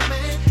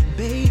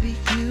 Baby,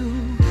 you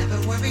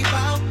never worry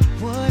about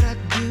what I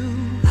do.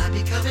 I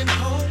be coming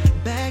home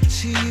back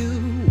to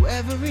you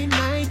every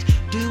night,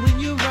 doing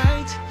you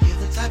right. You're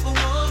the type of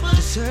woman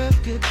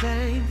deserve good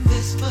things.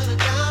 This for the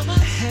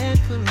diamond, a head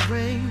full of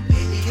rain.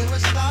 Baby, you're a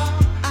star.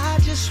 I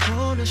just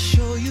wanna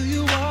show you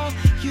you are.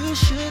 You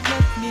should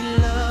let me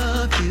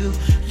love you.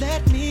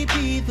 Let me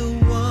be the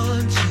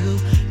one to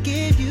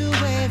give you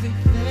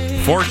everything.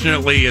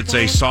 Fortunately, it's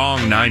a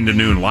song 9 to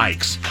noon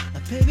likes.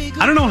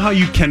 I don't know how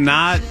you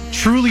cannot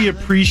truly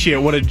appreciate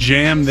what a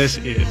jam this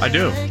is. I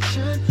do.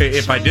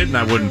 If I didn't,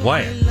 I wouldn't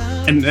play it.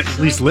 And at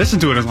least listen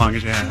to it as long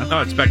as you have.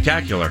 No, it's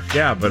spectacular.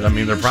 Yeah, but I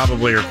mean, there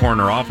probably are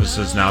corner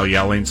offices now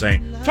yelling,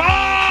 saying,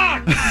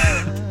 "Talk!"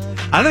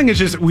 I think it's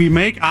just we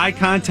make eye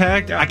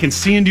contact. I can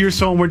see into your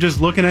soul, and we're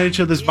just looking at each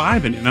other's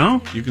vibing, you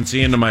know? You can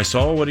see into my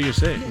soul? What do you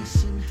see?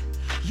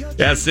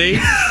 Yeah, see?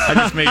 I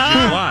just made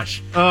you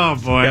blush. Oh,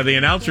 boy. Yeah, the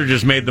announcer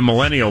just made the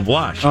millennial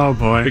blush. Oh,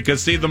 boy.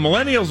 Because, see, the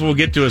millennials will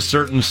get to a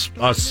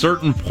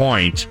certain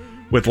point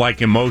with,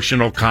 like,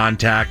 emotional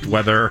contact,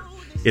 whether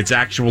it's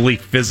actually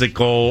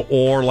physical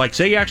or, like,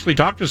 say you actually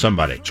talk to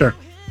somebody. Sure.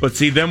 But,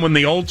 see, then when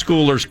the old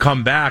schoolers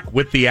come back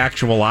with the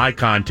actual eye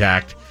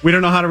contact... We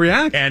don't know how to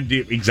react. And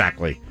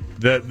exactly.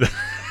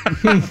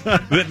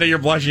 You're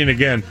blushing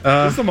again.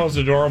 This is the most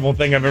adorable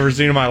thing I've ever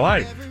seen in my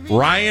life.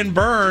 Ryan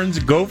Burns,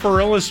 Gopher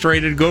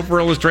Illustrated,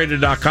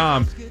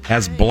 GopherIllustrated.com,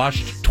 has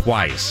blushed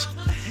twice,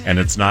 and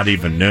it's not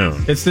even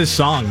noon. It's this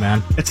song,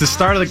 man. It's the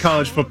start of the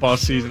college football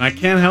season. I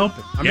can't help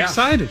it. I'm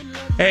excited.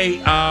 Hey,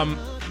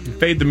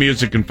 fade the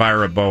music and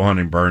fire up Bo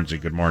Hunting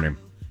Burnsy. Good morning.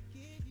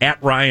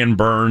 At Ryan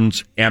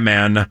Burns,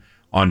 MN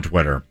on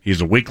Twitter.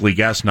 He's a weekly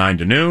guest, 9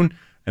 to noon,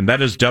 and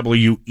that is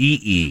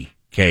WEEKLY.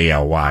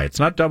 It's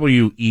not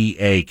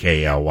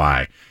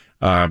WEAKLY.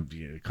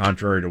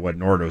 Contrary to what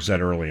Nordo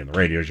said early in the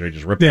radio show, he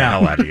just ripped the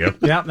hell out of you.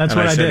 Yeah, that's and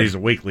what I said did. He's a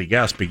weekly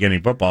guest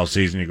beginning football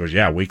season. He goes,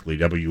 yeah, weekly,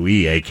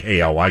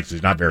 WEAKLY, because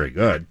he's not very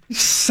good.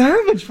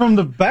 Savage from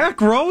the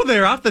back row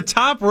there, off the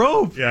top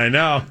rope. Yeah, I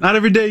know. Not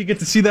every day you get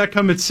to see that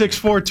come at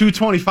 6'4",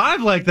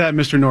 225 like that,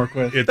 Mr.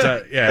 Norquist.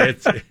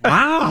 It's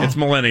wow. It's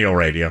millennial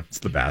radio. It's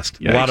the best.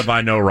 Yikes. A lot of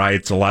I know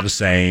rights, a lot of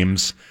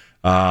sames.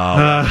 A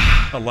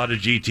lot of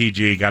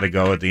GTG got to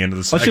go at the end of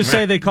the segment. Let's just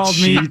say they called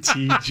me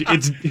GTG.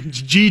 It's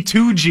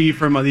G2G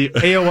from the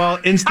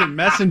AOL Instant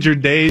Messenger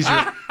days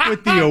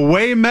with the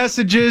away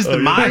messages, the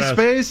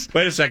MySpace.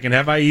 Wait a second.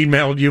 Have I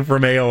emailed you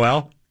from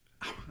AOL?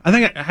 I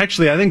think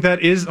that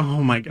is.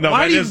 Oh my God! No,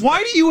 why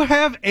do you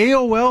have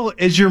AOL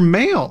as your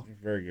mail?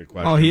 very good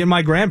question. Oh, he and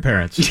my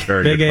grandparents.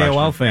 Very big good AOL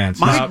question. fans.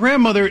 My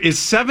grandmother is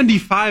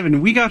 75,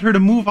 and we got her to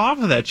move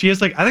off of that. She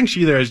has I think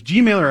she either has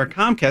Gmail or a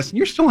Comcast, and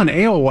you're still on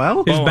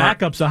AOL? His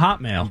backup's a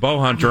Hotmail. Bo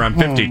Hunter, I'm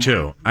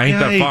 52. I ain't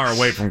that far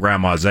away from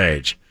Grandma's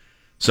age.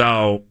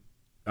 So,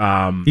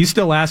 he's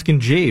still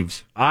asking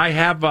Jeeves. I've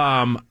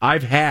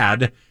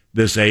had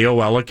this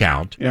AOL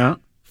account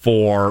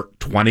for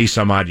 20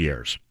 some odd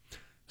years.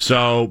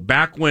 So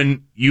back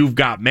when You've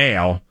Got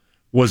Mail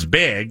was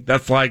big,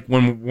 that's like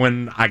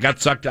when I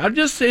got sucked.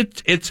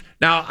 It's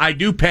now I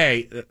do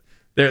pay.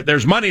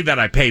 There's money that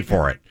I pay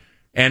for it,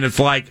 and it's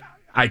like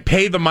I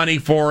pay the money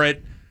for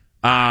it.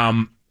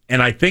 And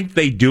I think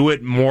they do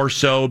it more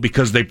so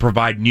because they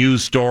provide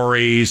news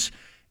stories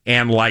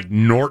and like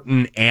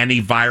Norton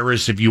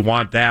antivirus if you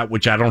want that,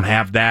 which I don't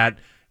have that.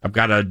 I've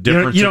got a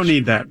different. You don't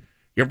need that.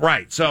 You're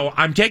right. So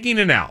I'm taking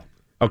an L.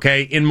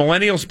 Okay, in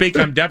millennial speak,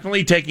 I'm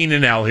definitely taking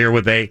an L here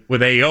with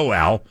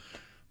AOL.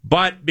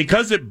 But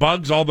because it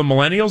bugs all the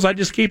millennials, I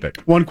just keep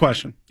it. One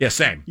question. Yeah,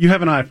 same. You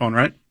have an iPhone,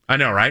 right? I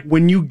know, right?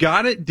 When you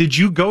got it, did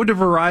you go to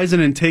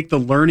Verizon and take the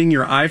Learning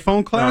Your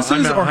iPhone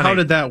classes, or how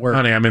did that work?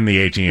 Honey, I'm in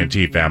the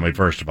AT&T family,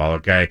 first of all,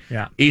 okay?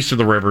 Yeah. East of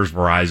the river's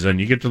Verizon.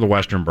 You get to the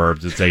western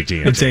burbs, it's AT&T.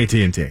 It's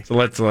AT&T. So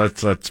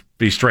let's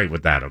be straight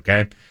with that,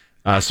 okay?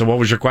 So what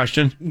was your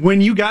question?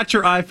 When you got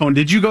your iPhone,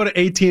 did you go to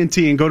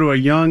AT&T and go to a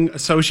young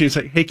associate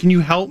and say, hey, can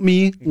you help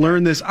me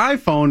learn this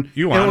iPhone?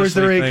 Or is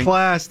there a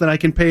class that I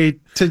can pay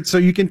so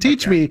you can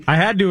teach me? I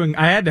had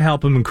to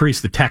help him increase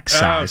the text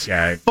size.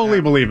 Okay.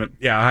 Fully believe it.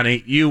 Yeah,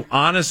 honey, you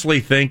honestly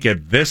think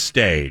at this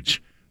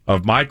stage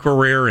of my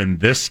career in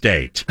this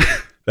state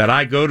that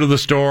I go to the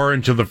store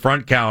and to the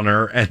front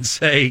counter and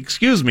say,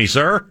 excuse me,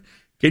 sir,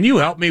 can you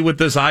help me with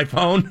this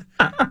iPhone?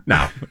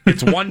 No,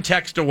 it's one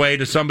text away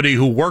to somebody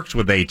who works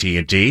with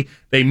AT&T.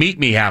 They meet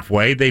me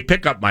halfway. They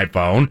pick up my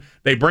phone.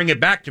 They bring it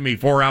back to me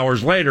 4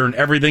 hours later, and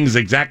everything's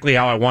exactly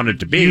how I want it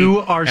to be. You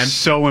are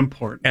so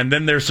important. And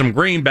then there's some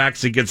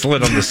greenbacks that get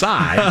slid on the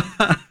side.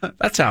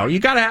 That's how you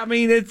got to have. I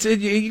mean,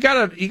 you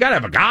got to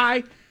have a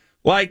guy.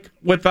 Like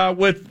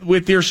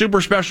with your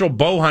super special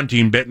bow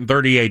hunting bit in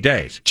 38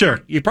 days. Sure.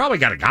 You probably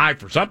got a guy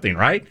for something,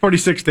 right?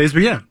 46 days,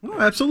 but yeah. Oh,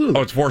 absolutely.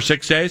 Oh, it's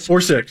 4-6 days?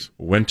 4-6.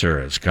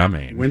 Winter is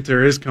coming.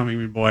 Winter is coming,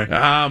 me boy.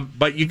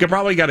 But you could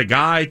probably got a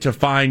guy to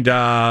find,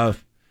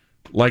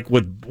 like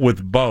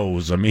with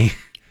bows, I mean,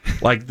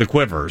 like the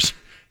quivers.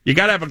 You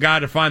got to have a guy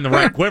to find the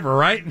right quiver,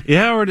 right?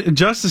 Yeah, or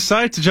adjust the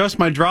sights, adjust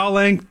my draw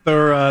length,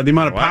 or the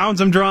amount of pounds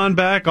I'm drawing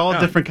back, all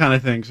different kind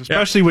of things.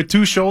 Especially with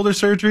 2 shoulder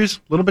surgeries,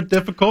 a little bit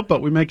difficult,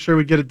 but we make sure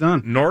we get it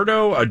done.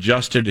 Nordo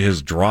adjusted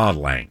his draw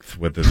length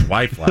with his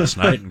wife last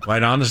night, and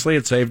quite honestly,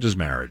 it saved his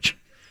marriage.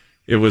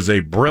 It was a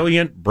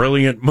brilliant,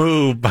 brilliant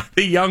move by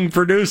the young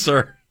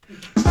producer.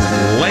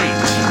 Late.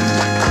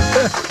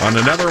 On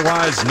an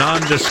otherwise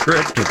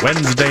nondescript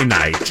Wednesday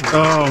night.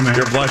 Oh, man.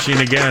 You're blushing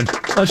again.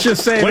 Let's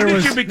just say when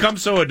did you become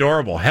so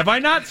adorable? Have I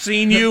not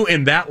seen you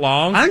in that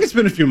long? I think it's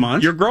been a few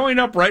months. You're growing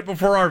up right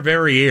before our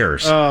very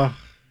ears.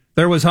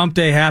 There was Hump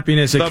Day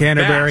happiness at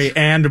Canterbury best.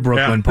 and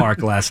Brooklyn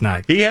Park last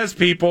night. He has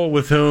people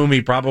with whom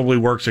he probably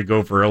works at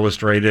Gopher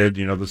Illustrated,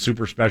 the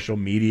super special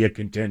media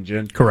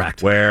contingent.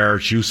 Correct. Where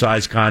shoe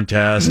size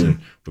contest, and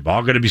we're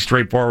all going to be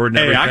straightforward and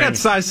Hey, everything. I got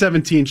size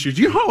 17 shoes.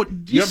 You know,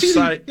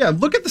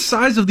 look at the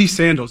size of these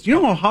sandals. Do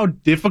you know how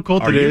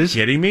difficult it is? Are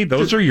you kidding me?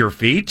 Those are your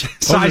feet?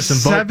 Size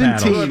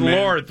 17, Good man.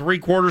 Lord,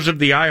 3/4 of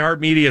the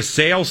iHeartMedia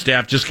sales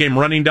staff just came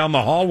running down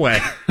the hallway.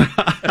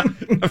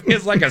 I mean,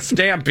 it's like a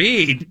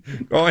stampede.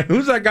 Going,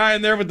 who's that guy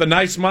in there with the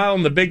nice smile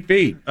and the big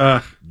feet?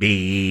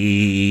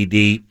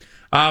 BD.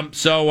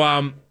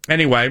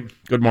 Anyway,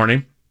 good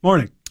morning.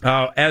 Morning.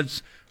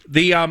 As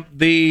the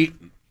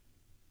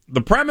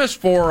premise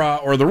for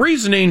or the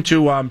reasoning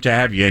to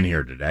have you in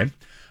here today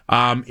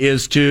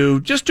is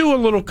to just do a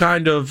little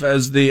kind of,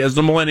 as the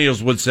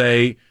millennials would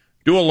say,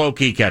 do a low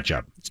key catch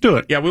up. Let's do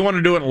it. Yeah, we want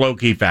to do it in a low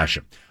key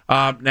fashion.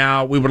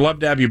 Now we would love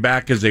to have you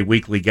back as a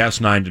weekly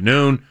guest, 9 to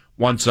noon.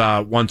 Once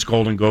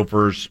Golden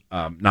Gophers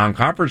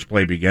non-conference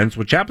play begins,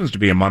 which happens to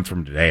be a month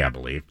from today, I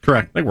believe.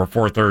 Correct. I think we're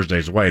 4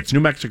 Thursdays away. It's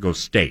New Mexico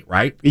State,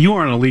 right? You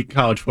are an elite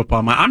college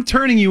football mind. I'm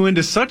turning you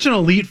into such an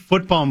elite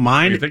football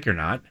mind. You think you're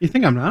not? You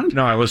think I'm not?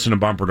 No, I listened to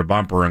Bumper to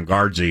Bumper, and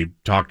Guardsy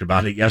talked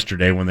about it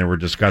yesterday when they were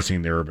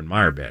discussing the Urban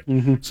Meyer bit.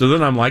 Mm-hmm. So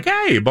then I'm like,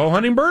 hey, Bo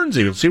Hunting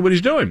Burnsy, let's see what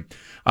he's doing.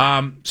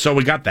 So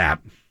we got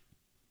that.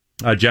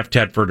 Jeff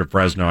Tedford of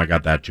Fresno, I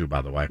got that too,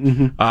 by the way.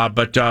 Mm-hmm.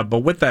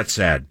 But with that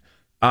said,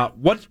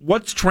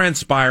 what's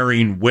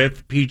transpiring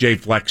with PJ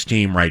Fleck's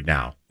team right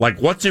now? Like,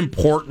 what's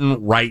important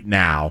right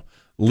now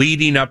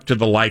leading up to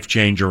the life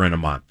changer in a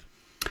month?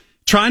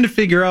 Trying to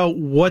figure out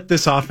what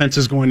this offense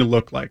is going to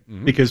look like.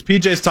 Because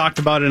PJ's talked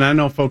about it, and I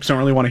know folks don't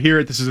really want to hear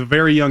it. This is a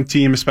very young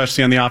team,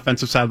 especially on the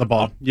offensive side of the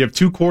ball. You have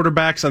 2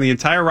 quarterbacks on the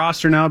entire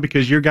roster now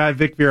because your guy,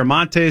 Vic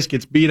Viramontes,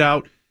 gets beat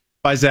out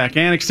by Zach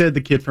Annexstad, the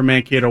kid from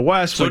Mankato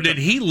West. So did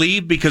he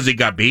leave because he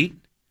got beat?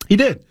 He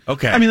did.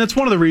 Okay. I mean, that's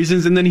one of the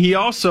reasons. And then he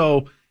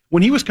also,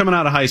 when he was coming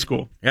out of high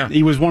school,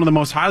 he was one of the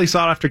most highly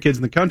sought-after kids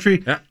in the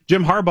country. Yeah.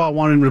 Jim Harbaugh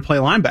wanted him to play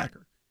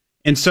linebacker.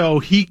 And so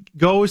he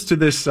goes to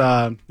this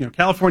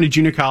California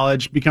Junior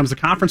College, becomes the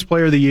Conference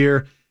Player of the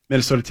Year.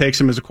 Minnesota takes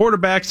him as a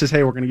quarterback, says,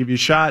 hey, we're going to give you a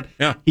shot.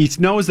 Yeah. He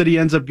knows that he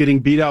ends up getting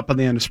beat up on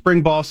the end of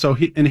spring ball. So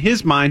in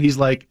his mind, he's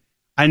like,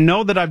 I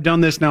know that I've done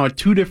this now at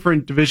 2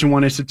 different Division I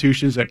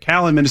institutions. At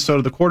Cal and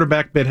Minnesota, the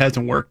quarterback bit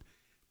hasn't worked.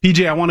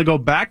 PJ, I want to go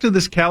back to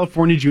this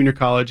California Junior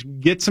College,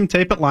 get some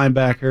tape at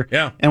linebacker,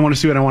 and want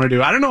to see what I want to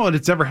do. I don't know if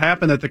it's ever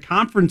happened that the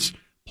Conference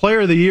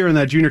Player of the Year in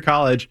that junior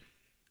college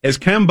has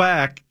come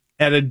back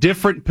at a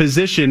different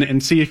position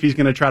and see if he's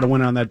going to try to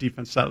win on that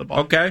defense side of the ball.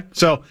 Okay.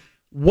 So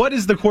what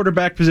is the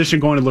quarterback position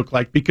going to look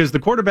like? Because the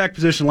quarterback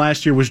position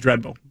last year was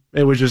dreadful.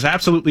 It was just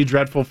absolutely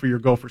dreadful for your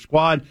Gopher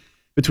squad.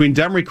 Between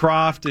Demery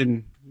Croft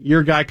and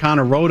your guy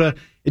Connor Rhoda,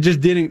 it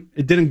just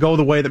didn't go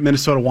the way that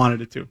Minnesota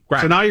wanted it to.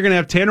 Right. So now you're going to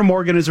have Tanner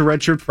Morgan as a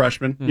redshirt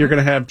freshman. Mm-hmm. You're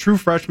going to have true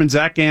freshman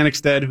Zach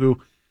Gannickstead, who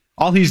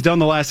all he's done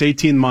the last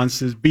 18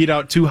 months is beat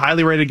out 2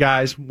 highly rated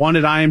guys, one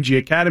at IMG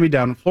Academy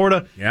down in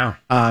Florida. Yeah.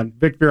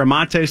 Vic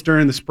Viramontes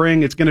during the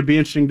spring. It's going to be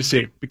interesting to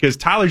see because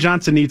Tyler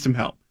Johnson needs some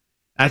help.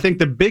 I think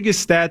the biggest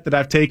stat that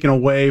I've taken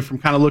away from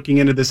kind of looking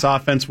into this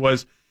offense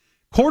was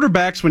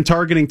quarterbacks when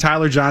targeting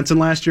Tyler Johnson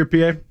last year,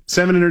 PA,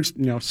 7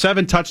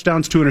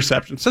 touchdowns, 2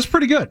 interceptions. That's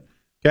pretty good.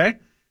 Okay.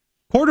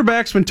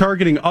 Quarterbacks when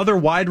targeting other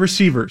wide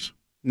receivers,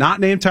 not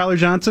named Tyler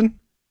Johnson,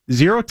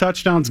 0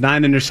 touchdowns,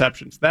 9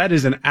 interceptions. That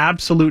is an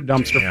absolute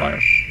dumpster fire.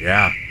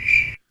 Yeah.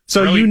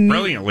 So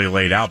brilliantly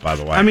laid out, by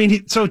the way. I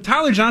mean, so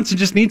Tyler Johnson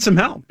just needs some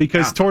help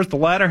because towards the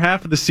latter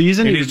half of the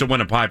season, he needs to win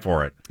a pie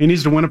for it. He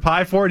needs to win a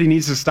pie for it. He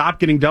needs to stop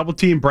getting double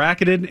team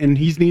bracketed, and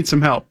he needs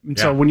some help. And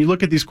so when you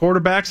look at these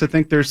quarterbacks, I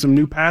think there's some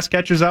new pass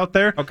catchers out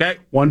there. Okay.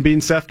 One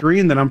being Seth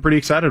Green that I'm pretty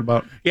excited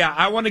about. Yeah,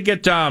 I want to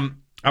get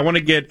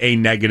a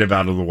negative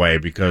out of the way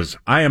because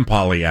I am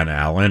Pollyanna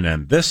Allen,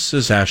 and this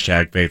is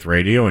 #Faith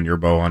Radio, and you're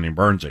Bo Hunting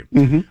Bernsey.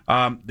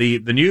 Mm-hmm.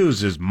 The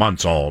news is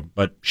months old,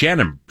 but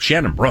Shannon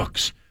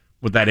Brooks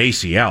with that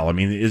ACL, I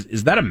mean,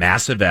 is that a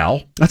massive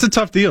L? That's a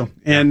tough deal.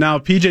 And now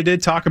PJ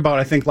did talk about,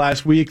 I think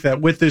last week,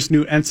 that with this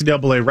new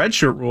NCAA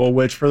redshirt rule,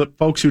 which for the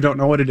folks who don't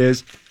know what it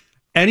is,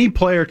 any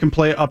player can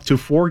play up to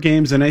 4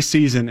 games in a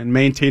season and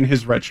maintain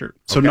his redshirt.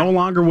 So no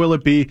longer will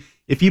it be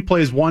if he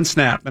plays 1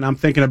 snap, and I'm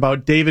thinking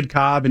about David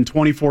Cobb in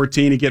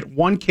 2014, he get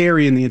 1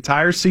 carry in the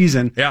entire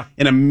season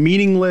in a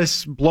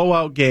meaningless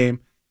blowout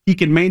game, he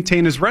can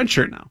maintain his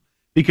redshirt now.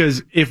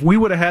 Because if we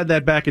would have had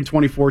that back in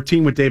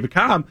 2014 with David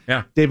Cobb,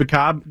 David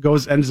Cobb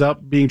ends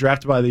up being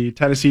drafted by the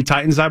Tennessee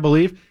Titans, I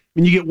believe. I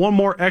mean, you get 1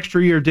 more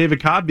extra year of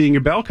David Cobb being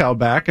your bell cow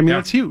back. I mean,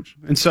 that's huge.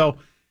 And so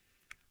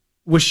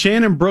with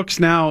Shannon Brooks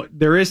now,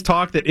 there is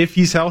talk that if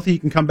he's healthy, he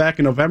can come back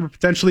in November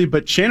potentially.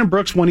 But Shannon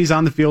Brooks, when he's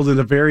on the field, is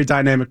a very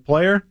dynamic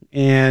player.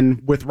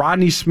 And with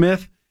Rodney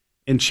Smith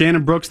and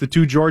Shannon Brooks, the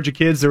 2 Georgia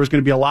kids, there was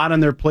going to be a lot on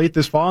their plate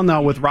this fall.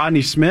 Now with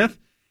Rodney Smith,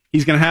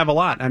 he's going to have a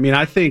lot. I mean,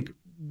 I think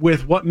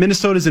with what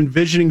Minnesota's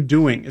envisioning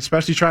doing,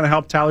 especially trying to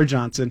help Tyler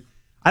Johnson,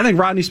 I think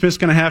Rodney Smith's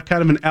going to have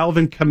kind of an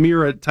Alvin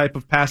Kamara type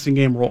of passing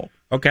game role.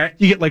 Okay.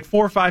 You get like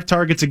 4 or 5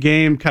 targets a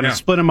game, kind of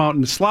split him out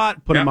in the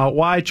slot, put him out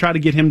wide, try to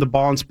get him the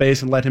ball in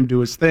space and let him do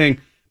his thing.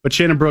 But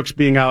Shannon Brooks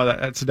being out,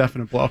 that's a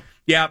definite blow.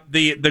 Yeah,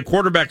 the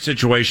quarterback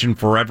situation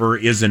forever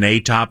is an A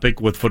topic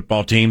with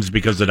football teams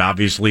because it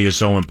obviously is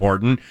so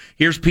important.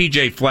 Here's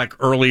PJ Fleck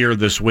earlier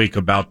this week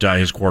about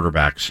his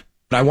quarterbacks.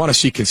 I want to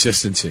see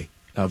consistency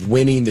of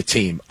winning the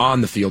team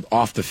on the field,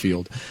 off the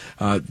field.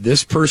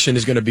 This person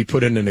is going to be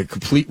put in a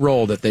complete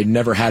role that they've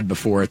never had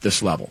before at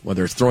this level,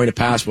 whether it's throwing a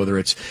pass, whether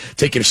it's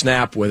taking a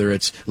snap, whether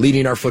it's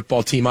leading our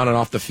football team on and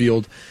off the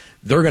field.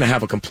 They're going to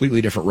have a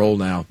completely different role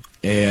now,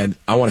 and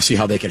I want to see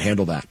how they can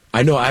handle that.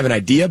 I know I have an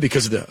idea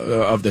because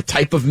of the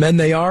type of men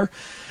they are,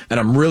 and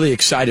I'm really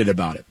excited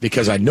about it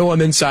because I know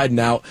them inside and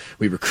out.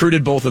 We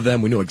recruited both of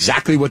them. We know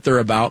exactly what they're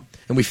about,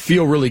 and we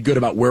feel really good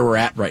about where we're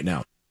at right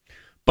now.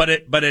 But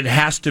it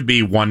has to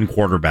be one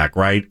quarterback,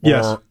 right?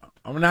 Yes. Or,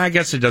 I mean, I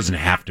guess it doesn't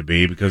have to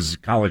be because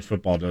college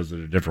football does it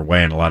a different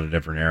way in a lot of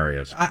different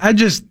areas.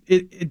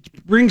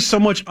 It brings so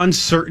much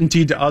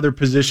uncertainty to other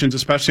positions,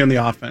 especially on the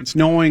offense,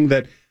 knowing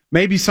that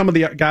maybe some of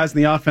the guys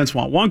in the offense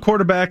want one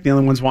quarterback, the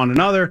other ones want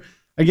another.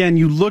 Again,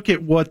 you look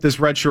at what this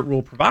redshirt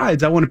rule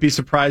provides. I wouldn't be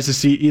surprised to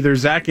see either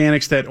Zach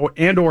Gannickstead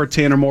or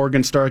Tanner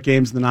Morgan start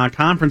games in the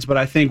non-conference, but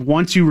I think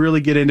once you really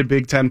get into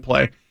Big Ten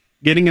play,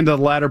 getting into the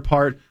latter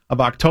part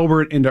of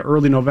October into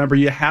early November,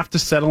 you have to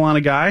settle on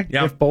a guy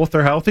if both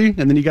are healthy,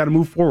 and then you got to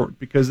move forward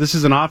because this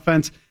is an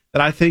offense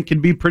that I think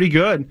can be pretty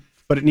good,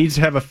 but it needs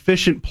to have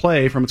efficient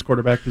play from its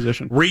quarterback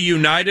position.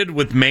 Reunited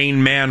with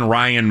main man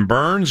Ryan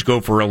Burns,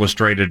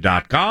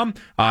 GopherIllustrated.com,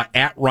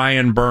 at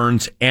Ryan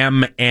Burns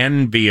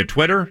MN via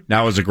Twitter.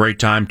 Now is a great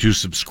time to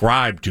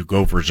subscribe to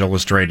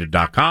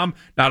GophersIllustrated.com,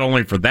 not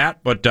only for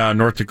that, but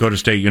North Dakota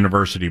State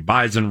University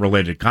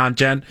Bison-related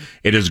content.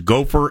 It is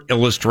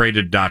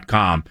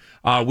GopherIllustrated.com.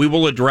 We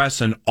will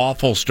address an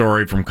awful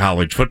story from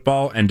college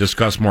football and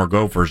discuss more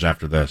Gophers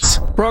after this.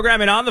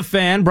 Programming on the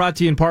Fan, brought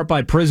to you in part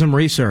by Prism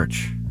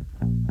Research.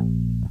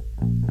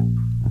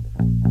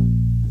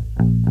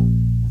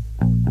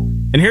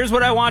 And here's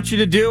what I want you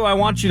to do. I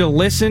want you to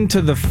listen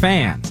to The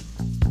Fan.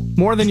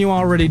 more than you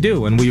already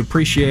do, and we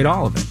appreciate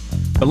all of it.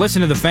 But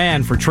listen to The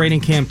Fan for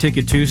Training Camp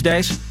Ticket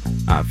Tuesdays.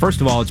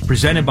 First of all, it's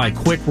presented by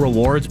Quick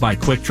Rewards by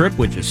Quick Trip,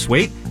 which is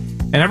sweet.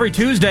 And every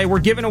Tuesday, we're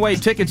giving away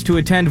tickets to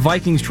attend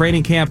Vikings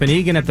training camp in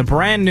Eagan at the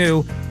brand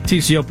new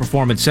TCO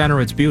Performance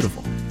Center. It's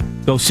beautiful.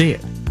 Go see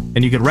it.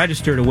 And you can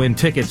register to win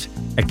tickets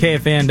at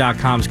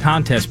KFAN.com's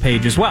contest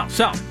page as well.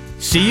 So,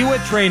 see you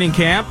at training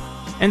camp,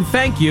 and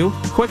thank you,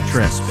 Quick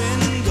Trip.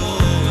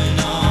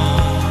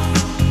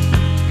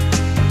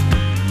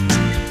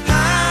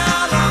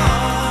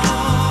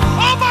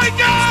 Oh my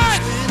God!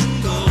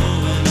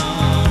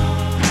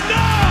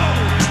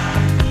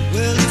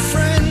 Well, you're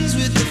friends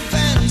with the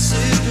fancy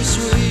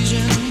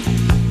persuasion.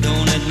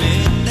 Don't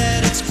admit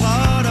that it's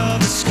part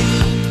of a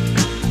scheme.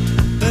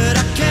 But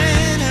I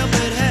can't help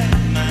but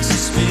have my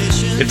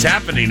suspicions. It's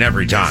happening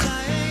every time.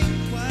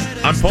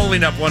 I'm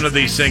pulling up one of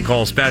these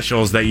sinkhole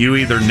specials that you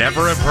either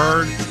never have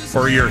heard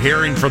or you're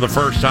hearing for the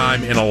first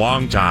time in a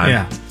long time.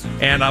 Yeah.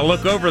 And I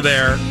look over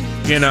there,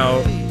 you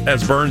know,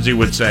 as Bernsey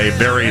would say,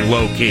 very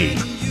low key.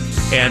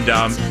 And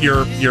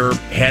your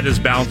head is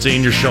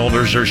bouncing, your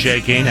shoulders are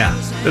shaking. Yeah.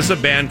 This is a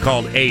band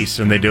called Ace,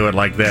 and they do it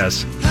like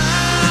this.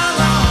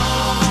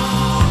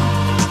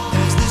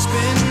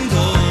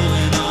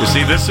 You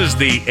see, this is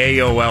the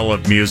AOL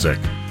of music.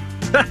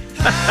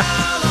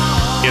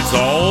 It's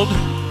old,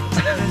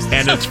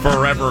 and it's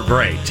forever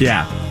great.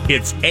 Yeah.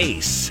 It's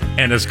Ace,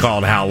 and it's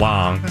called How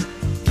Long.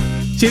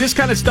 See, this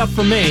kind of stuff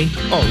for me.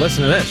 Oh,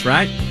 listen to this,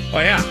 right? Oh,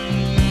 yeah.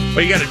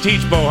 Well, you got to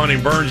teach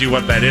Bohunting Bernsey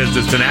what that is.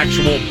 It's an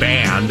actual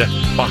band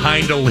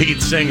behind a lead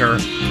singer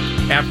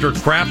after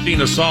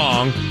crafting a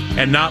song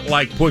and not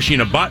like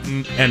pushing a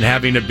button and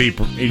having it be,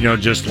 you know,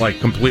 just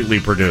like completely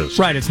produced.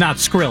 Right, it's not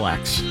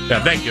Skrillex.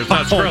 Yeah, thank you. It's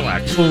not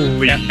Skrillex.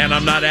 And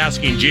I'm not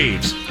asking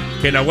Jeeves.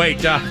 Okay, now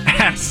wait.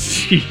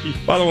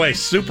 By the way,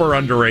 super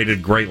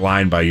underrated, great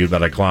line by you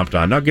that I clomped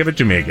on. Now give it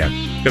to me again,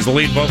 because the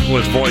lead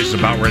vocalist's voice is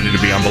about ready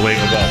to be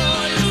unbelievable.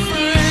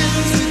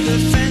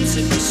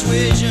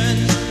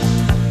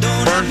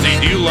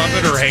 Bernsey, do you love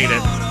it or hate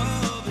it?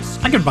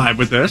 I can vibe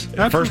with this.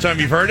 First time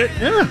you've heard it?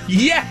 Yeah.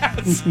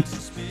 Yes!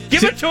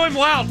 Give it to him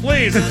loud,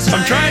 please.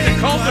 I'm trying to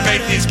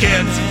cultivate these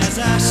kids.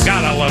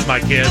 God, I love my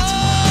kids.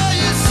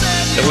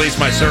 At least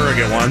my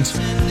surrogate ones.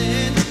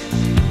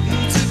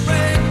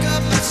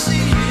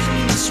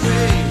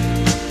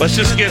 Let's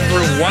just get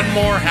through one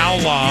more How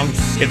Long.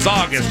 It's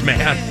August,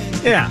 man.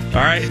 Yeah.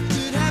 All right?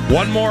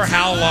 One more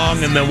How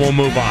Long, and then we'll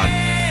move on.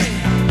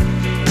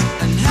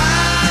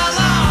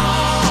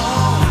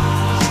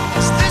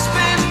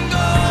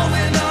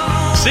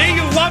 See,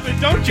 you love it,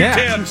 don't you,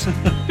 Tibbs?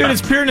 Dude,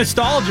 it's pure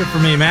nostalgia for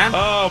me, man.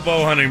 Oh,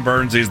 Bohunting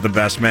Bernsey's the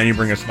best, man. You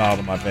bring a smile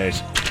to my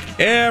face.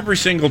 Every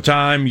single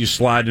time you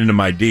slide into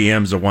my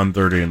DMs at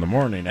 1:30 in the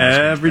morning.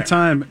 Every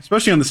time,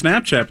 especially on the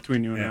Snapchat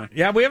between you and I.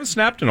 Yeah, we haven't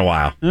snapped in a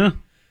while. Yeah.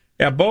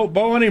 Yeah,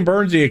 Bohunting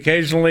Bernsey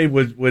occasionally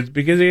would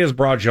because he has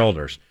broad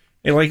shoulders.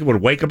 He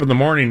would wake up in the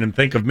morning and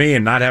think of me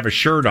and not have a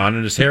shirt on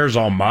and his hair's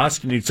all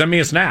mussed and he'd send me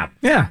a snap.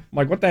 Yeah. I'm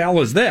like, what the hell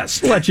is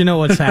this? Let you know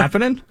what's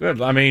happening.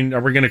 Good. I mean, are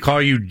we going to call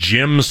you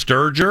Jim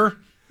Sturger?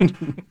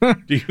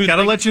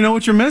 Gotta let you know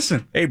what you're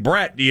missing. Hey,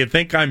 Brett, do you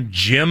think I'm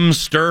Jim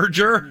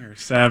Sturger? You're a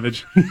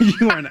savage.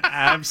 You are an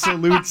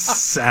absolute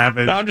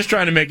savage. No, I'm just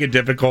trying to make it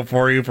difficult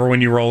for you for when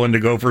you roll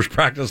into Gophers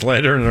practice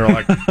later and they're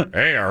like,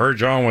 hey, I heard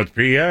you on with PA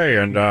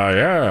and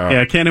yeah.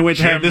 Yeah, I can't wait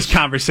to have this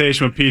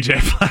conversation with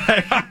PJ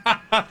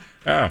Flag.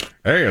 Yeah.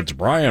 Hey, it's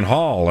Brian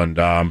Hall, and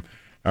I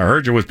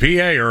heard you with PA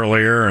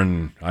earlier,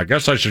 and I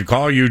guess I should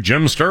call you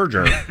Jim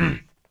Sturger.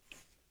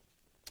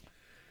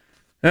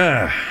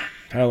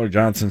 Tyler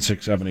Johnson,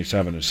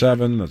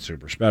 677-7. That's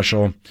super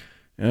special.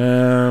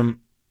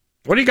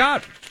 What do you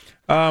got?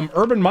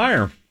 Urban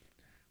Meyer.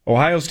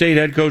 Ohio State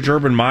head coach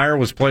Urban Meyer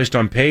was placed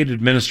on paid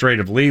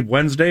administrative leave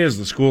Wednesday as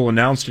the school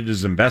announced it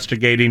is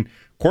investigating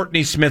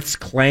Courtney Smith's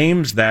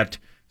claims that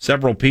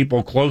several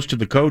people close to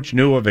the coach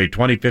knew of a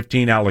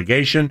 2015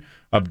 allegation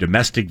of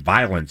domestic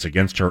violence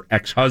against her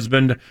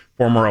ex-husband,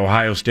 former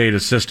Ohio State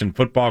assistant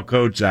football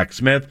coach Zach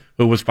Smith,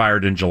 who was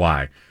fired in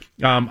July.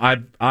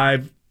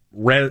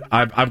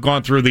 I've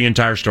gone through the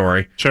entire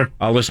story. Sure.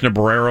 I listened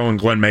to Barrero and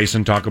Glenn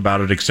Mason talk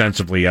about it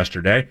extensively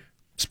yesterday.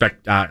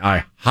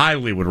 I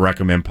highly would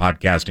recommend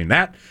podcasting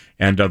that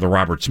and the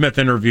Robert Smith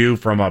interview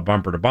from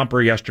Bumper to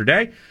Bumper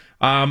yesterday.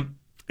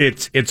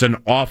 It's an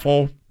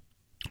awful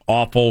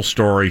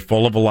story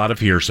full of a lot of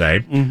hearsay.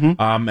 Mm-hmm.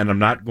 And I'm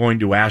not going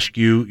to ask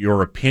you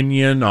your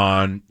opinion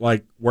on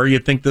like where you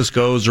think this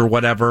goes or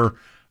whatever.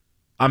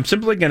 I'm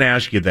simply going to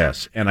ask you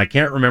this, and I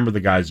can't remember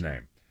the guy's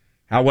name.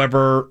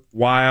 However,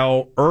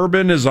 while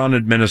Urban is on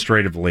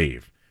administrative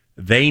leave,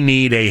 they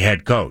need a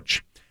head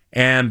coach.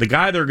 And the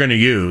guy they're going to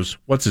use,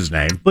 what's his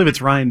name? I believe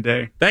it's Ryan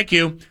Day. Thank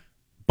you.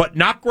 But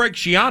not Greg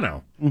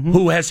Schiano,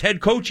 who has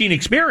head coaching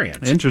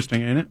experience.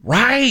 Interesting, ain't it?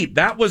 Right.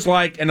 That was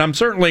like, and I'm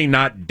certainly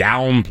not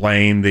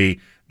downplaying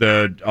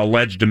the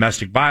alleged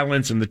domestic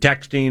violence and the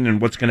texting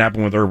and what's going to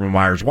happen with Urban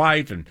Meyer's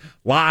wife and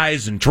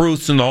lies and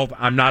truths and the whole.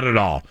 I'm not at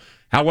all.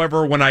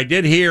 However, when I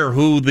did hear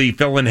who the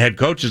fill-in head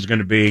coach is going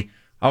to be,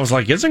 I was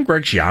like, isn't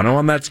Greg Schiano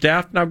on that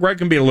staff? Now, Greg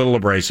can be a little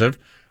abrasive,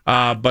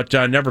 but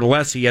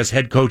nevertheless, he has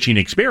head coaching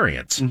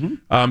experience.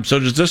 So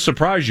does this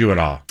surprise you at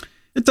all?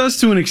 It does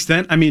to an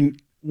extent. I mean,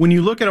 when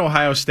you look at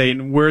Ohio State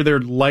and where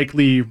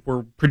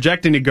we're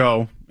projecting to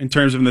go in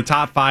terms of in the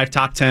top 5,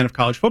 top 10 of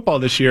college football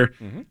this year,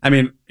 I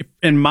mean,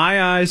 in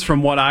my eyes,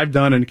 from what I've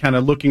done and kind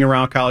of looking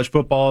around college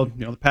football,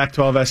 the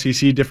Pac-12,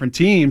 SEC, different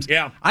teams,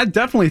 I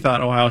definitely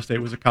thought Ohio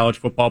State was a college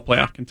football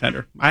playoff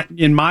contender.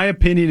 In my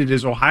opinion, it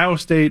is Ohio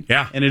State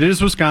and it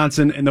is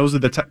Wisconsin, and those are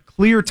the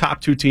clear top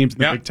 2 teams in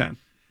the Big Ten.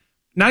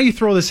 Now you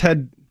throw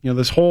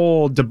this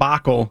whole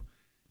debacle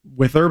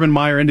with Urban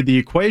Meyer into the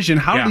equation,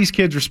 how do these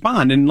kids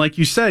respond? And like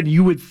you said,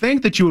 you would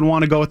think that you would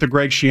want to go with the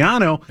Greg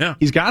Schiano.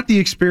 He's got the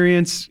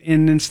experience,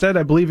 and instead,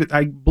 I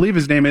believe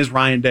his name is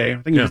Ryan Day.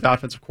 I think he was the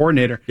offensive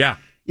coordinator.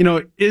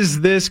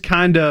 Is this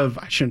kind of,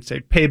 I shouldn't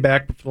say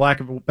payback, but for lack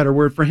of a better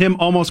word, for him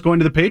almost going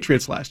to the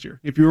Patriots last year?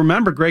 If you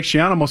remember, Greg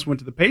Schiano almost went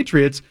to the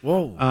Patriots.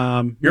 Whoa.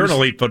 You're an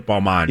elite football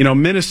mind.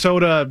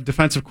 Minnesota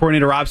defensive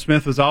coordinator Rob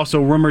Smith was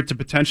also rumored to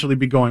potentially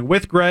be going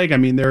with Greg. I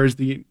mean, there's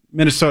your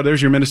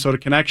Minnesota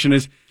connection.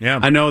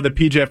 I know that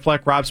PJ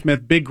Fleck, Rob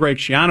Smith, big Greg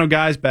Schiano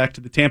guys, back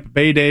to the Tampa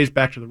Bay days,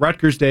 back to the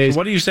Rutgers days. So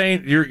what are you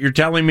saying? You're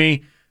telling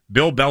me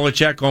Bill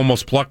Belichick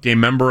almost plucked a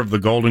member of the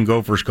Golden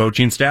Gophers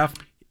coaching staff?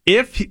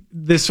 If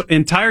this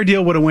entire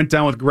deal would have went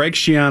down with Greg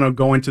Schiano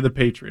going to the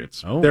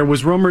Patriots, there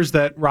was rumors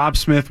that Rob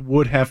Smith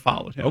would have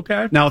followed him.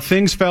 Okay. Now,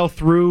 things fell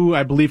through,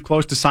 I believe,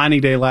 close to signing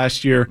day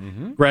last year.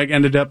 Greg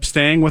ended up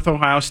staying with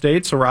Ohio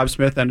State, so Rob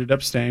Smith ended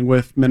up staying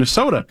with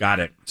Minnesota. Got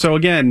it. So,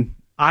 again,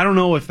 I don't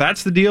know if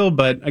that's the deal,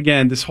 but,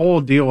 again, this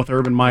whole deal with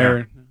Urban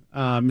Meyer,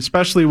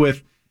 especially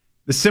with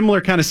the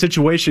similar kind of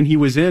situation he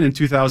was in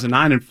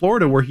 2009 in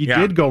Florida, where he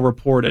did go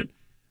report it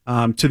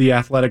to the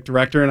athletic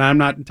director, and I'm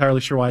not entirely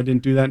sure why I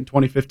didn't do that in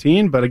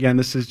 2015, but again,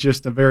 this is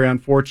just a very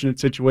unfortunate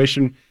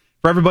situation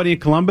for everybody in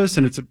Columbus,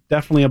 and it's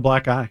definitely a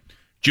black eye.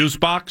 Juice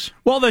box?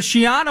 Well, the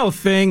Schiano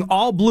thing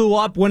all blew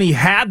up when he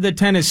had the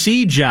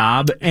Tennessee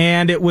job,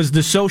 and it was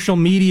the social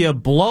media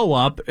blow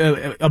up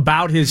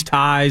about his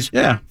ties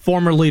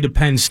formerly to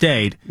Penn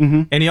State,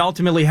 and he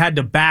ultimately had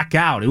to back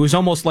out. It was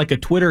almost like a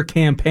Twitter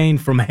campaign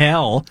from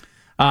hell.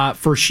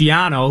 For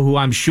Schiano, who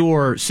I'm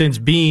sure since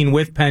being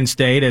with Penn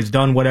State has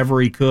done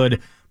whatever he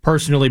could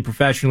personally,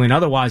 professionally, and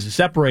otherwise to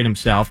separate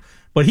himself.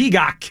 But he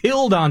got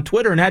killed on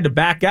Twitter and had to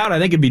back out. I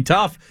think it'd be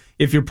tough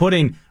if you're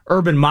putting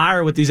Urban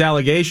Meyer with these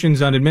allegations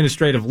on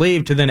administrative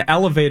leave to then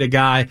elevate a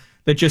guy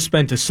that just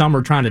spent a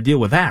summer trying to deal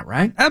with that,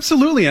 right?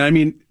 Absolutely. And I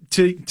mean,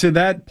 to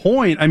that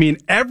point, I mean,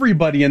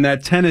 everybody in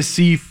that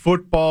Tennessee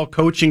football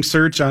coaching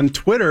search on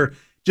Twitter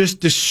just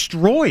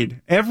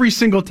destroyed every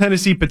single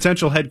Tennessee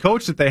potential head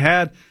coach that they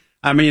had.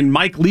 I mean,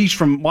 Mike Leach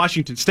from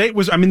Washington State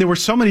there were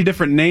so many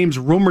different names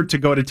rumored to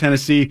go to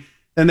Tennessee,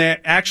 and they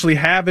actually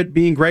have it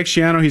being Greg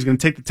Schiano. He's going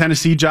to take the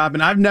Tennessee job,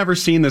 and I've never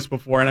seen this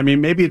before. And I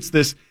mean, maybe it's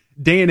this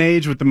day and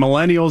age with the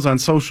millennials on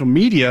social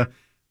media,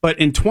 but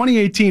in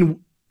 2018,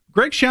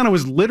 Greg Schiano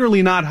was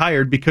literally not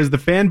hired because the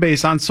fan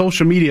base on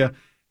social media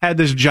had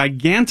this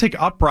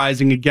gigantic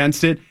uprising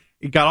against it.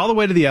 It got all the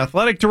way to the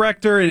athletic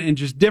director, and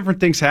just different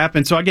things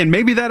happened. So again,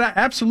 maybe that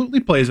absolutely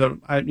plays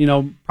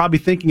probably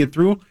thinking it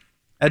through.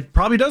 It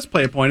probably does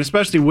play a point,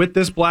 especially with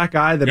this black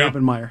eye that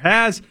Urban Meyer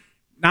has.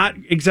 Not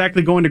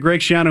exactly going to Greg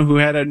Schiano, who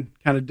had a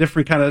kind of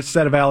different kind of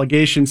set of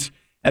allegations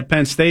at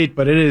Penn State,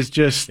 but it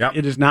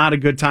is not a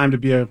good time to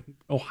be a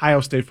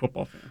Ohio State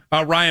football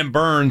fan. Ryan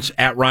Burns,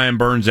 at Ryan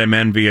Burns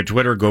MN via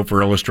Twitter,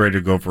 Gopher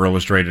Illustrated,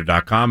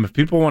 GopherIllustrated.com. If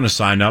people want to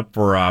sign up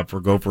for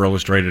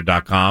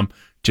GopherIllustrated.com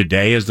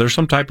today, is there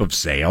some type of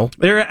sale?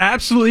 There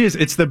absolutely is.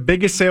 It's the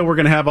biggest sale we're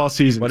going to have all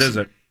season. What is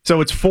it? So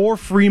it's 4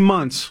 free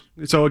months.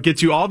 So it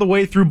gets you all the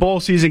way through bowl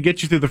season,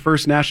 gets you through the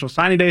first National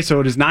Signing Day. So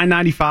it is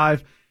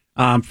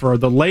 $9.95 for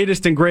the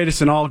latest and greatest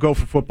in all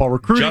Gopher football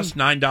recruiting. Just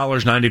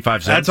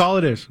 $9.95. That's all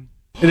it is.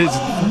 It is.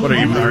 What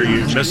are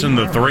you missing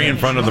the 3 in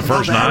front of the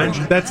first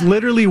 9? That's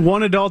literally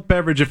one adult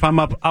beverage if I'm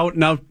out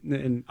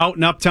and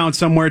uptown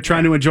somewhere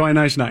trying to enjoy a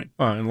nice night.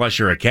 Well, unless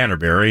you're at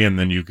Canterbury, and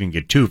then you can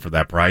get 2 for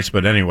that price.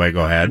 But anyway,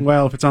 go ahead.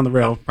 Well, if it's on the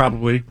rail,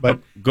 probably. But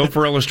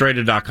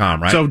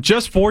GopherIllustrated.com, right? So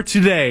just for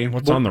today,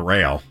 what's on the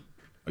rail?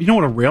 You know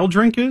what a rail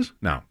drink is?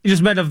 No. He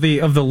just meant of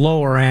the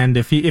lower end.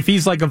 If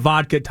he's like a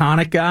vodka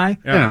tonic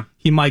guy,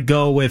 he might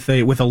go with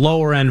a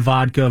lower end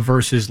vodka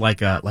versus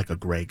like a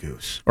Grey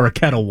Goose or a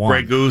Kettle One.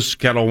 Grey Goose,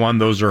 Kettle One,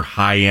 those are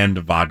high end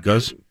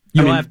vodkas.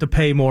 You'll have to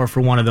pay more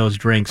for one of those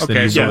drinks.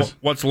 Okay, so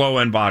what's low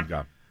end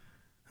vodka?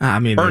 I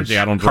mean, Burnsy,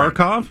 I don't drink.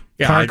 Kharkov?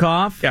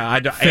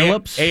 Kharkov?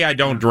 Phillips? I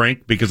don't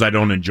drink because I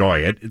don't enjoy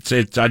it.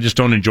 It's I just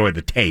don't enjoy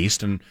the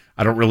taste, and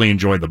I don't really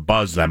enjoy the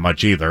buzz that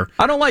much either.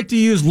 I don't like to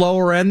use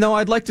lower end, though.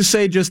 I'd like to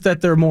say just that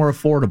they're more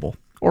affordable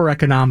or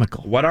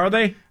economical. What are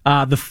they?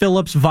 The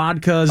Phillips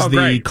vodkas,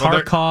 the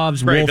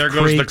Kharkovs, Wolf There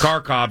goes Creeks. the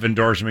Kharkov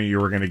endorsement you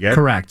were going to get.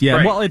 Correct, yeah.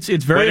 Great. Well, it's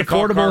very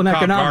affordable and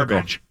economical.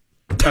 Garbage.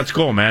 That's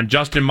cool, man.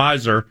 Justin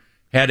Miser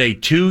had a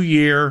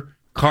 2-year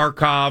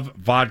Kharkov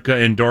vodka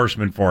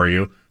endorsement for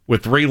you,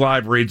 with 3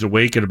 live reads a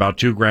week at about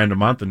 $2,000 a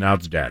month, and now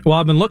it's dead. Well,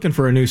 I've been looking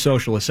for a new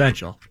social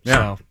essential.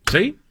 Yeah. So.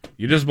 See?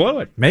 You just blew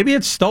it. Maybe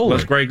it's stolen.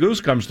 Unless Grey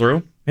Goose comes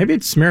through. Maybe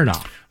it's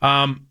Smirnoff.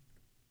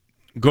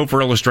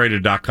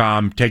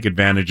 GopherIllustrated.com. Take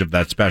advantage of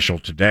that special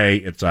today.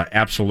 It's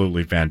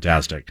absolutely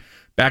fantastic.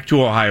 Back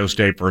to Ohio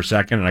State for a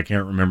second, and I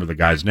can't remember the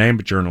guy's name,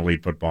 but you're an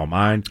elite football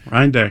mind.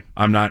 Ryan Day.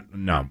 I'm not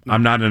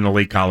an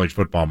elite college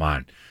football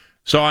mind.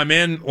 So I'm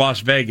in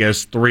Las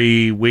Vegas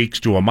 3 weeks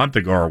to a month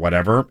ago or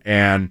whatever,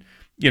 and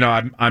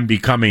I'm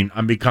becoming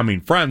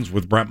friends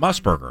with Brent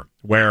Musburger,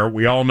 where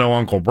we all know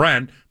Uncle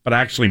Brent, but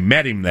I actually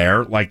met him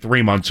there like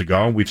 3 months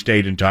ago, and we've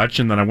stayed in touch,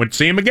 and then I went to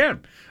see him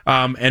again,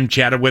 and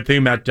chatted with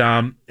him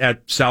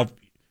at South.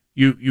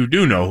 You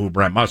do know who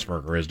Brent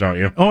Musburger is, don't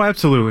you? Oh,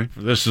 absolutely.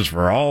 This is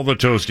for all the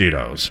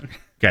Tostitos.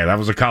 Okay, that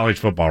was a college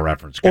football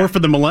reference. Or for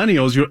the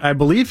millennials, I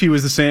believe he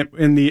was the same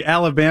in the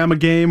Alabama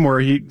game where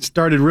he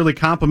started really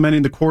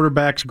complimenting the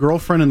quarterback's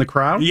girlfriend in the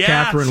crowd. Yes,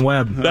 Catherine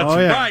Webb. That's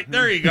right.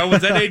 There you go.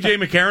 Was that A.J.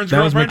 McCarron's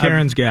girlfriend? That was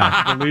McCarron's gal.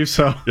 I believe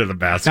so. You're the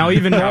best. Now,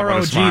 even more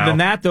OG than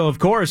that, though, of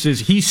course,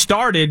 is he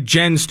started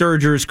Jen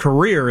Sturger's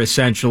career,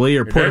 essentially,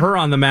 or put her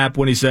on the map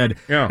when he said,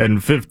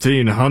 and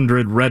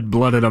 1,500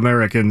 red-blooded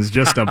Americans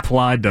just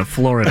applied to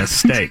Florida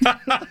State.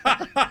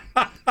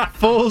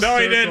 Full no,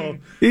 he circle.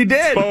 didn't. He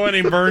did.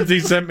 Bowen Burns, he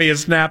sent me a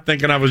snap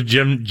thinking I was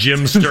Jim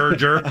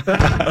Sturger.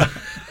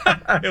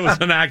 It was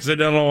an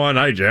accidental one.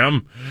 Hi,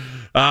 Jim.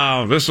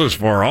 This is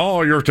for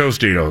all your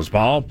Tostitos,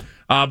 Paul.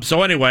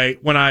 So anyway,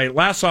 when I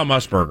last saw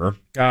Musburger,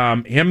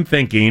 him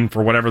thinking,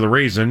 for whatever the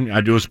reason,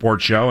 I do a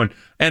sports show,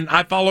 and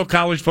I follow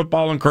college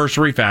football in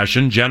cursory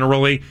fashion,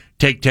 generally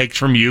take takes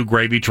from you,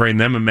 gravy train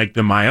them, and make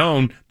them my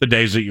own the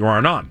days that you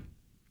aren't on.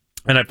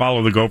 And I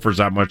follow the Gophers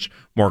that much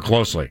more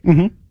closely.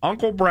 Mm-hmm.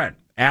 Uncle Brent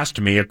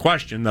asked me a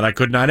question that I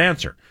could not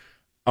answer.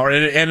 And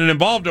it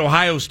involved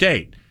Ohio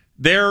State.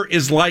 There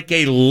is like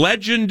a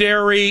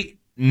legendary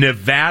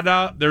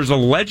Nevada, there's a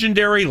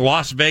legendary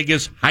Las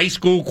Vegas high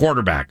school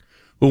quarterback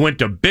who went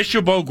to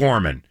Bishop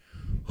O'Gorman,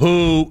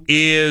 who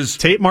is...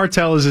 Tate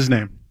Martell is his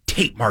name.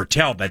 Tate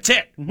Martell, that's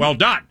it. Mm-hmm. Well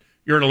done.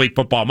 You're an elite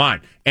football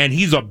mind. And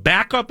he's a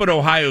backup at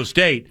Ohio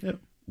State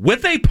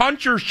with a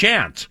puncher's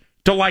chance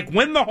to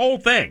win the whole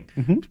thing.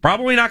 Mm-hmm. It's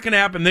probably not going to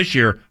happen this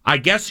year. I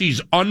guess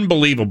he's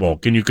unbelievable.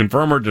 Can you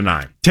confirm or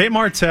deny? Tate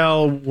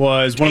Martell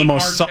was one of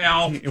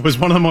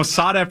the most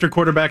sought after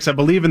quarterbacks, I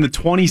believe, in the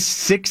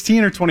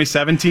 2016 or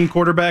 2017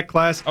 quarterback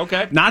class.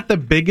 Okay. Not the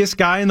biggest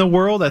guy in the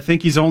world. I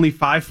think he's only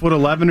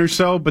 5'11" or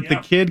so, but the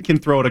kid can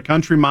throw it a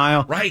country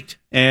mile. Right.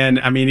 And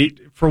I mean,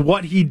 for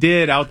what he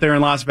did out there in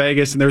Las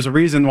Vegas, and there's a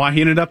reason why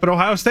he ended up at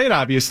Ohio State,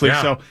 obviously.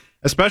 Yeah. So,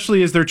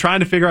 especially as they're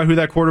trying to figure out who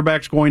that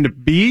quarterback's going to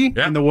be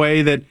and the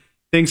way that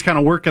things kind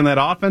of work in that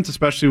offense,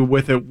 especially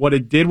with what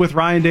it did with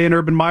Ryan Day and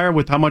Urban Meyer,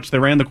 with how much they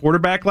ran the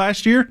quarterback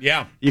last year.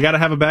 Yeah. You got to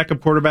have a backup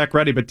quarterback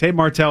ready, but Tate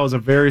Martell is a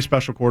very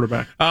special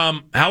quarterback.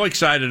 How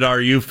excited are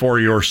you for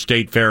your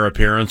State Fair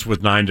appearance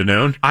with 9 to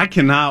noon? I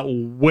cannot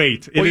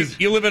wait.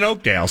 You live in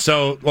Oakdale,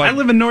 so... I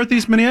live in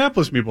Northeast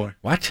Minneapolis, me boy.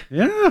 What?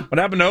 Yeah. What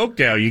happened to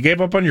Oakdale? You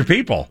gave up on your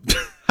people.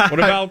 What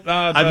about...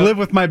 I've lived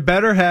with my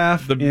better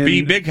half. The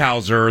B.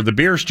 Bighauser, or the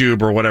Beer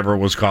Stube, or whatever it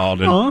was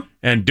called,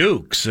 and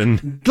Dukes.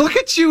 And look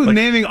at you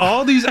naming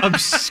all these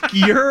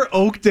obscure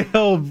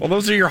Oakdale... Well,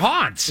 those are your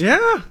haunts. Yeah.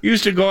 You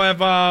used to go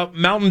have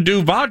Mountain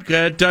Dew vodka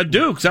at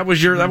Dukes. That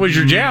was your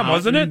jam,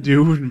 wasn't it? Mountain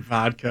Dew and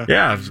vodka.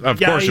 Yeah, of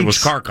course it was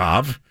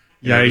Kharkov.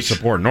 Yeah, you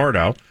support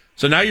Nordo.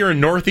 So now you're in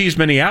Northeast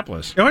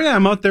Minneapolis. Oh yeah,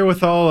 I'm out there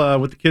with all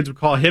what the kids would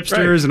call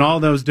hipsters and all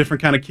those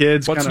different kind of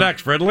kids. What's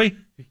next, Fridley?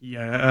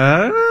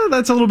 Yeah,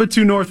 that's a little bit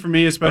too north for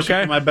me, especially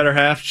for my better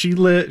half. She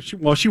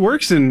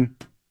works in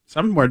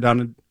somewhere down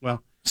in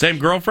same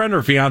girlfriend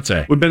or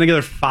fiance? We've been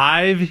together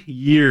 5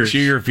 years.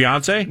 She your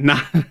fiance?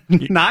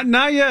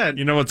 Not yet.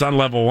 You know what's on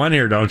level 1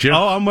 here, don't you?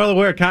 Oh, I'm well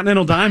aware.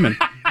 Continental Diamond.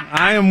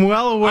 I am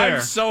well aware.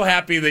 I'm so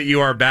happy that you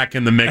are back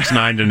in the mix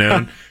 9 to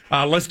noon.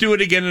 Let's do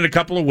it again in a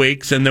couple of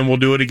weeks, and then we'll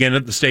do it again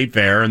at the State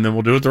Fair, and then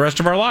we'll do it the rest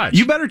of our lives.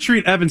 You better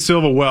treat Evan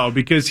Silva well,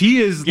 because he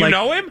is You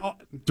know him?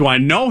 Do I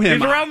know him?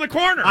 He's around the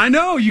corner. I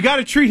know. You got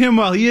to treat him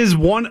well. He is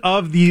one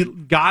of the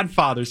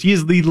godfathers. He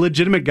is the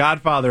legitimate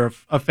godfather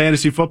of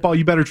fantasy football.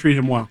 You better treat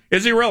him well.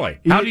 Is he really?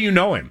 How do you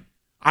know him?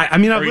 I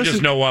mean, Or you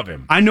just know of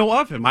him? I know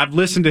of him. I've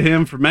listened to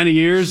him for many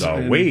years.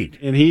 Sweet.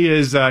 And he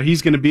is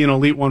he's going to be an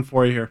elite one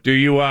for you here. Do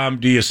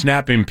you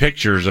snap him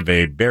pictures of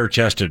a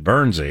bare-chested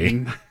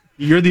Bernsey?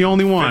 You're the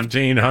only one.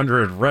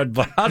 1,500 red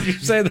blood. How'd you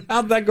say that?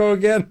 How'd that go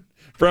again?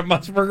 Brent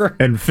Musburger?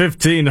 And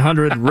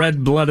 1,500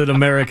 red-blooded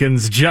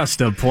Americans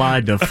just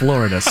applied to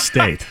Florida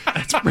State.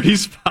 That's pretty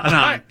spot on.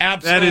 I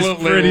absolutely that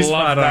is pretty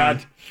love spot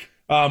that.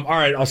 All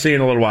right, I'll see you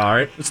in a little while, all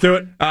right? Let's do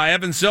it.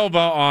 Evan Silva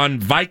on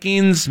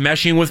Vikings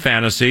meshing with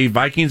fantasy,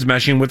 Vikings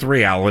meshing with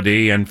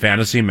reality, and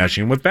fantasy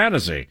meshing with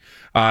fantasy.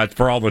 It's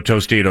for all the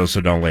Tostitos,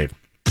 so don't leave.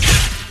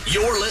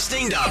 You're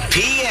listening to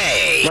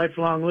PA.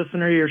 Lifelong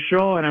listener to your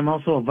show, and I'm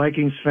also a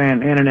Vikings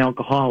fan and an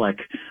alcoholic.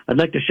 I'd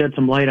like to shed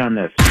some light on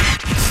this.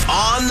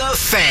 On the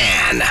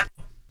Fan.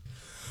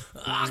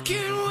 I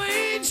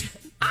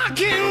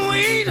can't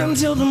wait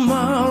until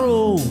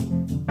tomorrow.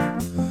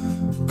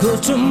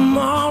 'Cause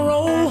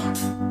tomorrow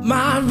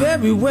might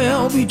very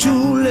well be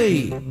too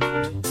late.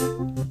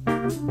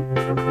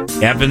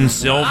 Evan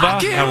Silva,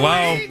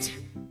 hello.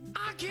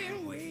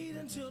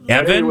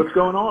 Evan? Hey, what's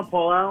going on,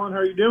 Paul Allen? How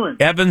are you doing?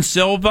 Evan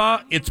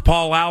Silva, it's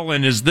Paul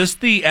Allen. Is this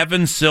the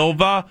Evan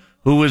Silva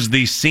who is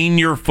the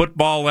senior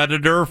football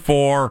editor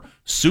for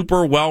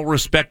super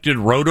well-respected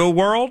Roto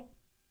World?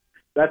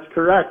 That's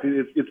correct.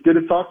 It's good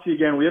to talk to you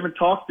again. We haven't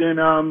talked in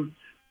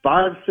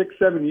 5, 6,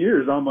 7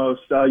 years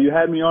almost. You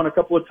had me on a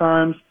couple of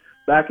times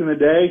back in the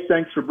day.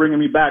 Thanks for bringing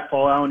me back,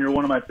 Paul Allen. You're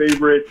one of my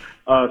favorite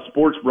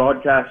sports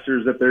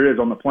broadcasters that there is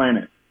on the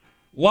planet.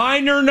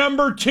 Liner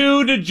number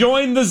 2 to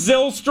join the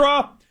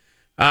Zylstra.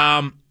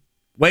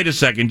 Wait a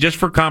second, just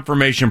for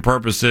confirmation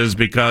purposes,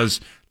 because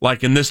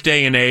like in this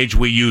day and age,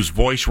 we use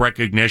voice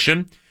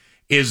recognition.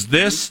 Is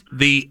this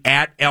the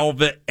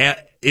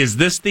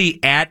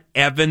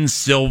 @Evan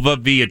Silva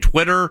via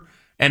Twitter?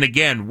 And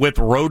again, with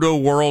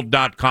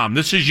rotoworld.com.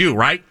 This is you,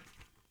 right?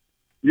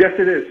 Yes,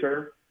 it is,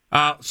 sir.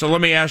 So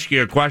let me ask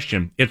you a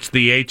question. It's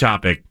the A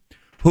topic.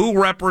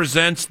 Who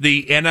represents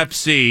the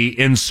NFC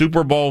in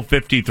Super Bowl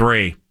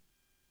 53?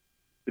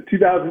 The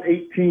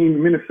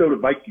 2018 Minnesota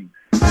Vikings.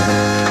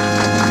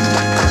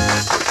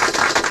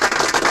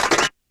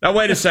 Now,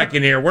 wait a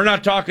second here. We're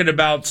not talking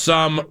about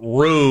some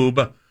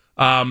rube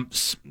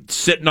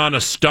sitting on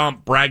a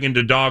stump bragging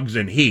to dogs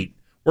in heat.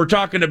 We're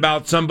talking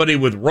about somebody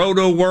with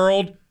Roto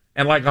World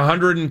and like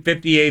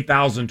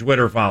 158,000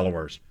 Twitter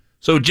followers.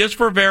 So just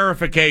for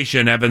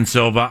verification, Evan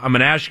Silva, I'm going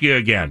to ask you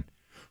again.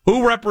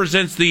 Who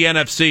represents the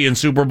NFC in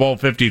Super Bowl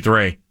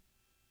 53?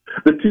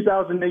 The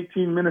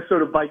 2018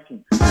 Minnesota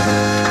Vikings.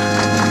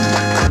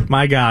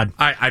 My God.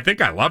 I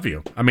think I love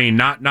you. I mean,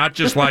 not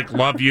just like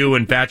love you,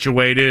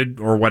 infatuated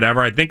or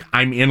whatever. I think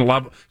I'm in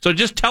love. So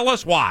just tell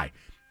us why.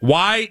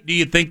 Why do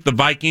you think the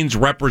Vikings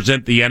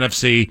represent the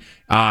NFC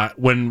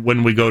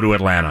when we go to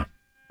Atlanta?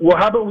 Well,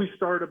 how about we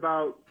start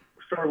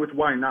with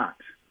why not?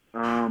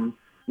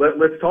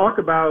 Let's talk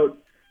about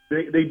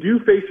they do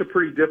face a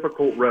pretty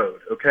difficult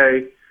road.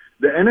 Okay,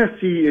 the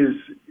NFC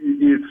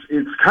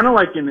it's kind of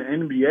like in the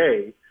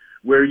NBA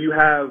where you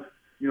have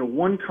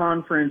one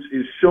conference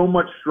is so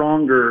much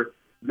stronger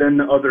than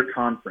the other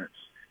conference,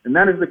 and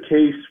that is the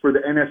case for the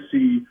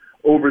NFC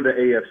over the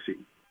AFC.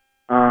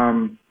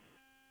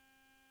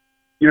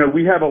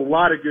 We have a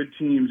lot of good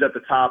teams at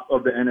the top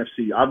of the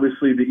NFC.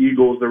 Obviously, the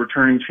Eagles, the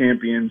returning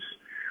champions.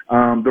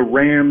 The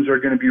Rams are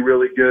going to be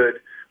really good.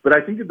 But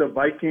I think that the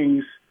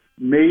Vikings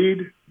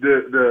made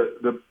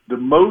the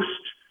most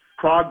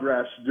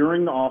progress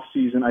during the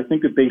offseason. I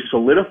think that they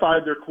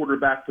solidified their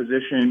quarterback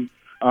position.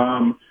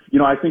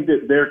 I think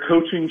that their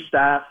coaching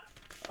staff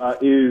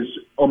is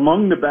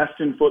among the best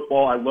in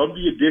football. I love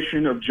the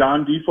addition of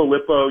John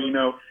DeFilippo.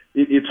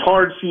 It's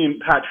hard seeing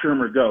Pat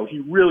Shurmur go. He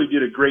really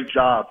did a great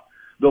job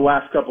the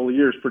last couple of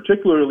years,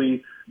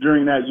 particularly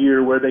during that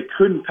year where they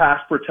couldn't pass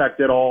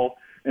protect at all,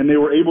 and they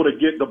were able to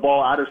get the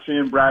ball out of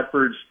Sam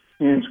Bradford's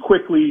hands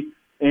quickly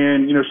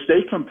and,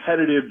 stay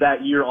competitive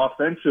that year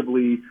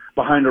offensively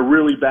behind a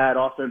really bad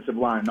offensive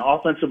line. The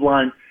offensive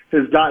line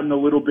has gotten a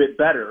little bit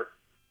better,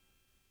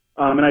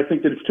 and I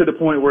think that it's to the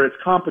point where it's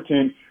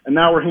competent, and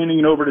now we're handing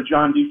it over to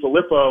John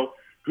DeFilippo,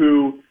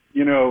 who,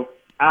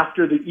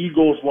 after the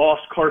Eagles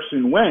lost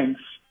Carson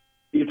Wentz,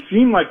 it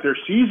seemed like their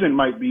season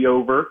might be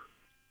over,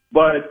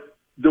 but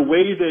the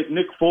way that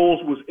Nick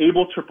Foles was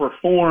able to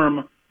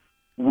perform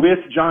with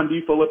John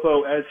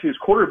DeFilippo as his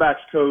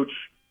quarterbacks coach,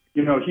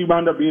 he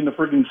wound up being the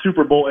freaking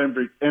Super Bowl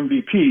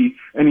MVP,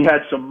 and he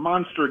had some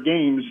monster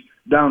games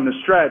down the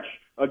stretch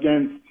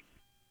against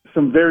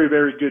some very,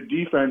 very good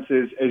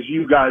defenses, as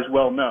you guys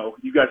well know.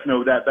 You guys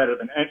know that better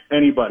than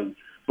anybody.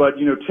 But,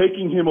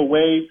 taking him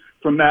away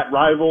from that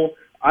rival,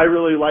 I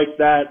really like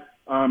that.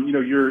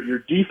 Your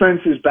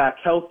defense is back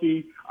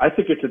healthy. I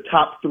think it's a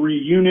top 3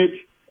 unit.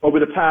 Over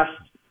the past,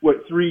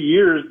 3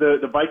 years,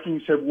 the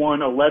Vikings have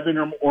won 11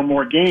 or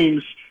more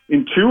games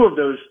in 2 of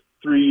those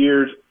 3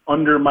 years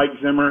under Mike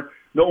Zimmer.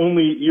 The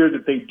only year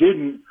that they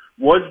didn't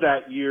was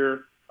that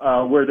year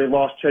where they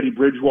lost Teddy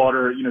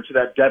Bridgewater, to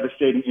that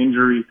devastating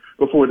injury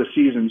before the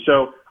season.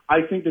 So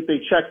I think that they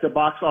check the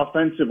box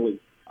offensively.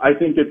 I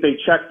think that they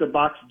check the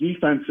box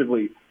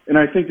defensively. And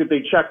I think that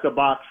they check the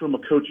box from a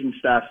coaching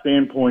staff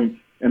standpoint.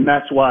 And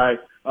that's why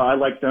I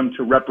like them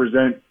to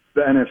represent the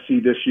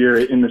NFC this year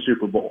in the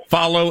Super Bowl.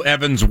 Follow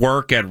Evan's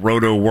work at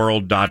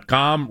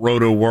rotoworld.com.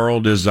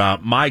 Rotoworld is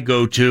my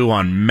go-to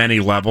on many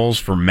levels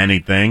for many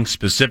things,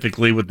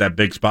 specifically with that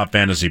Big Spot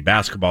Fantasy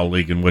Basketball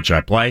League in which I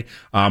play.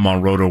 I'm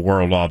on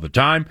Rotoworld all the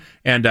time,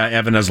 and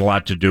Evan has a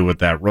lot to do with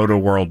that,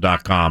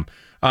 rotoworld.com.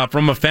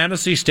 From a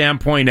fantasy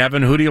standpoint,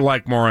 Evan, who do you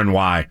like more and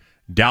why?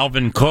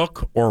 Dalvin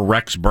Cook or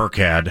Rex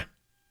Burkhead?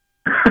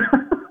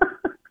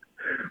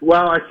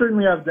 Well, I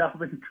certainly have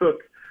Dalvin Cook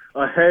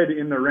ahead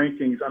in the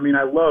rankings. I mean,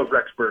 I love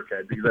Rex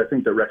Burkhead because I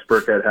think that Rex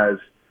Burkhead has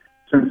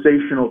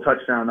sensational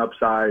touchdown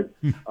upside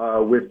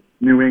with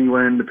New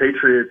England. The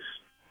Patriots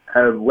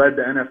have led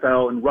the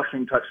NFL in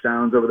rushing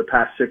touchdowns over the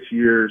past 6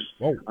 years.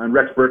 Whoa. And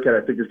Rex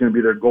Burkhead, I think, is going to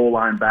be their goal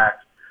line back.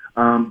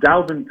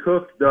 Dalvin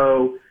Cook,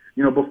 though,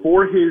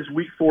 before his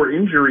Week 4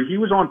 injury, he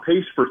was on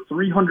pace for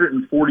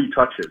 340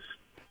 touches.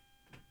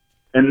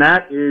 And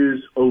that is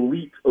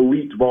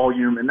elite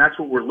volume, and that's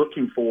what we're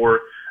looking for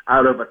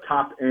out of a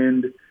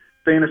top-end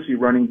fantasy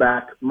running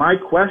back. My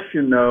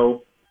question,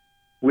 though,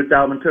 with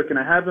Dalvin Cook, and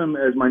I have him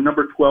as my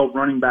number 12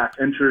 running back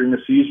entering the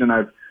season.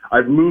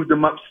 I've moved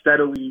him up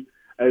steadily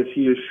as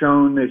he has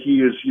shown that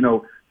he is,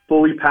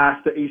 fully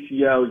past the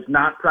ACL. He's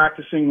not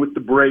practicing with the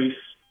brace.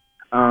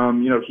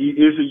 He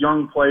is a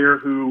young player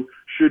who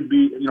should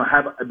be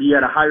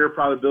at a higher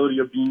probability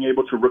of being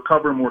able to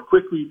recover more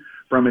quickly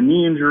from a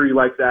knee injury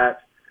like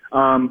that.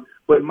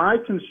 But my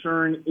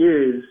concern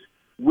is,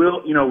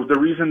 the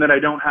reason that I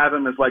don't have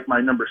him as like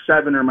my number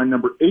 7 or my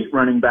number 8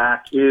 running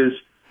back is,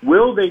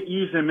 will they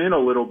ease him in a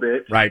little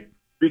bit? Right.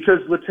 Because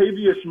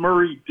Latavius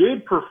Murray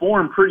did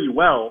perform pretty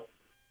well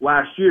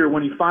last year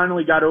when he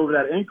finally got over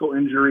that ankle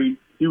injury.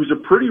 He was a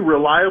pretty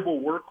reliable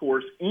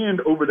workhorse,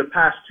 and over the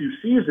past 2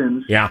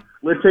 seasons,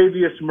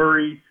 Latavius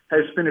Murray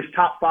has finished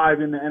top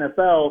 5 in the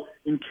NFL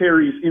in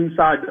carries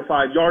inside the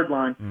 5-yard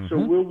line. Mm-hmm. So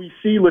will we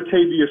see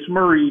Latavius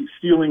Murray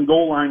stealing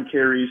goal line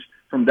carries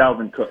from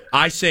Dalvin Cook?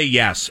 I say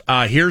yes.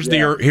 Here's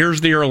the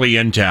early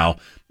intel.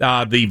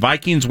 The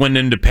Vikings went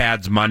into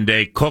pads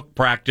Monday. Cook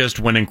practiced,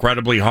 went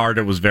incredibly hard.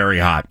 It was very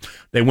hot.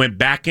 They went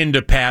back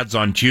into pads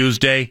on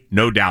Tuesday.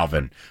 No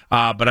Dalvin.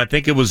 But I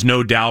think it was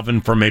no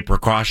Dalvin from a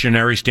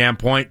precautionary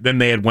standpoint. Then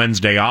they had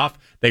Wednesday off.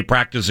 They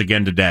practice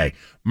again today.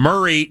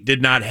 Murray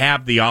did not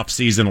have the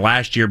offseason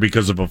last year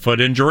because of a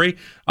foot injury.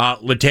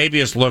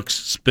 Latavius looks,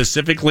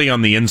 specifically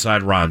on the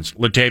inside runs,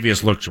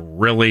 Latavius looks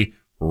really,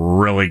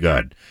 really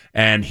good.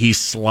 And he's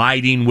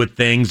sliding with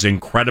things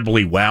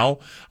incredibly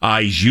well.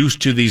 He's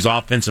used to these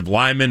offensive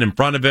linemen in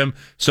front of him.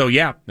 So,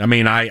 yeah, I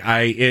mean,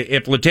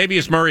 if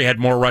Latavius Murray had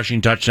more rushing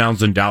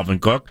touchdowns than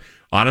Dalvin Cook,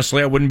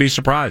 honestly, I wouldn't be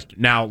surprised.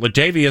 Now,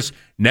 Latavius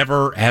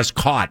never has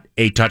caught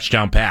a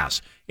touchdown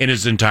pass in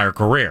his entire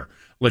career.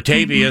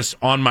 Latavius,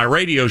 on my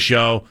radio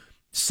show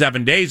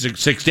 6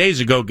 days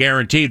ago,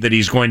 guaranteed that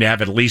he's going to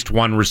have at least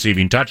one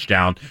receiving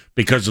touchdown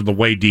because of the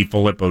way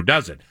DeFilippo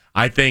does it.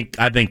 I think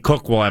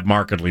Cook will have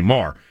markedly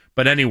more.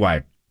 But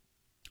anyway,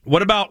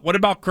 what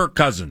about Kirk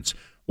Cousins?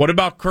 What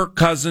about Kirk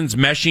Cousins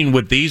meshing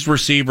with these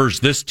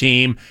receivers, this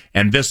team,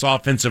 and this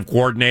offensive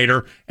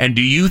coordinator? And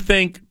do you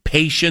think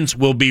patience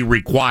will be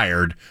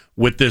required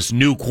with this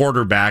new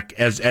quarterback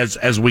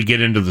as we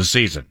get into the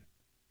season?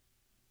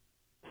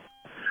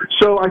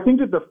 So I think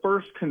that the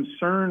first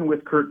concern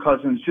with Kirk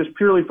Cousins, just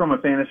purely from a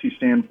fantasy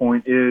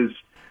standpoint, is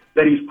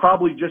that he's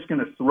probably just going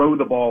to throw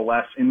the ball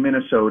less in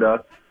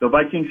Minnesota. The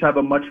Vikings have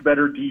a much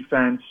better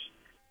defense.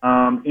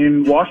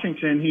 In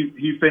Washington,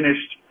 he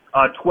finished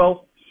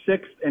 12th,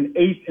 6th, and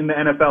 8th in the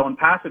NFL in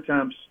pass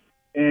attempts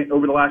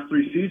over the last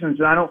 3 seasons,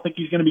 and I don't think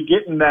he's going to be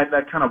getting that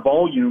kind of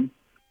volume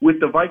with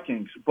the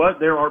Vikings. But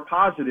there are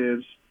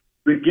positives,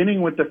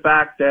 beginning with the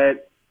fact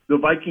that the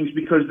Vikings,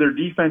 because their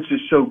defense is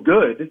so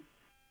good,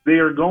 they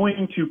are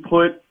going to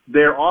put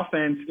their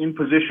offense in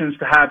positions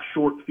to have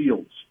short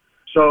fields.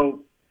 So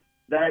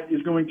that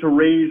is going to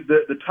raise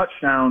the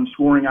touchdown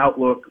scoring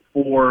outlook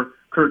for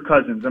Kirk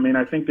Cousins. I mean,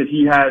 I think that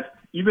he has,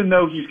 even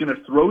though he's going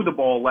to throw the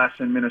ball less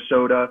in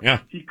Minnesota,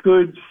 he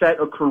could set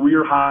a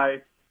career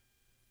high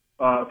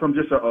from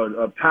just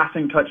a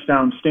passing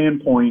touchdown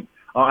standpoint.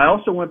 I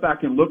also went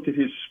back and looked at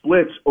his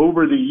splits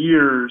over the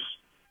years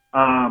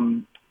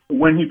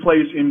when he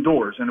plays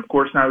indoors. And, of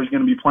course, now he's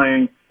going to be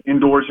playing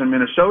indoors in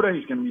Minnesota.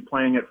 He's going to be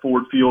playing at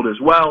Ford Field as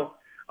well.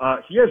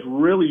 He has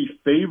really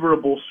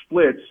favorable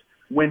splits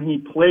when he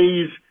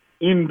plays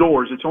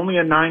indoors. It's only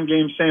a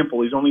 9-game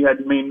sample. He's only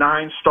made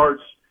 9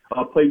 starts,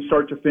 played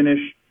start to finish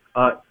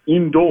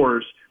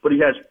indoors, but he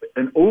has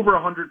an over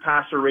 100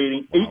 passer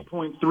rating,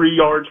 8.3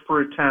 yards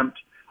per attempt,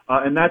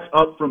 and that's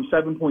up from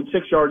 7.6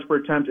 yards per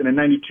attempt and a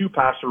 92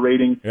 passer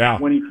rating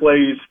when he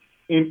plays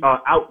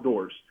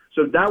outdoors.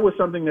 So that was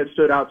something that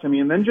stood out to me.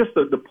 And then just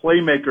the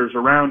playmakers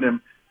around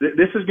him.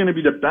 This is going to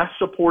be the best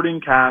supporting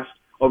cast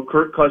of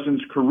Kirk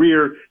Cousins'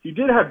 career. He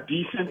did have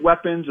decent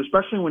weapons,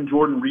 especially when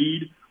Jordan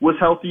Reed was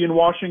healthy in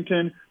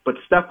Washington, but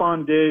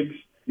Stephon Diggs,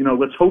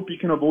 let's hope he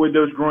can avoid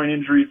those groin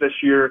injuries this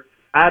year.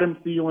 Adam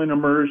Thielen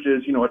emerged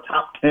as, a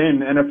top 10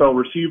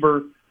 NFL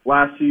receiver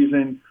last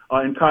season,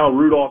 and Kyle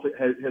Rudolph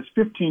has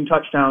 15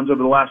 touchdowns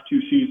over the last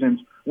 2 seasons,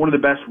 one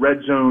of the best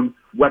red zone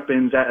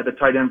weapons at the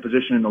tight end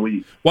position in the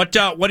league. What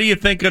do you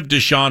think of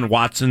Deshaun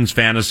Watson's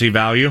fantasy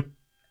value?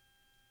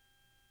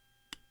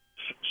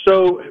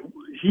 So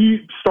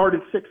he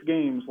started 6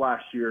 games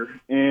last year,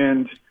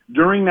 and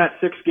during that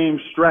 6-game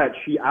stretch,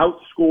 he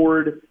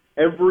outscored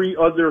every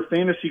other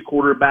fantasy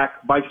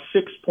quarterback by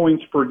 6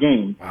 points per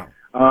game.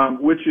 Wow.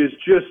 Which is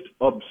just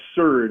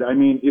absurd. I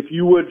mean, if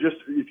you were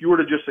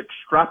to just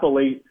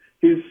extrapolate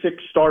his 6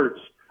 starts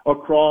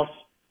across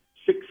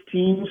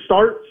 16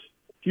 starts,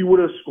 he would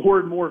have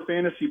scored more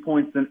fantasy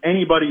points than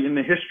anybody in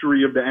the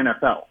history of the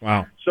NFL.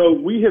 Wow. So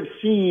we have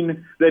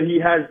seen that he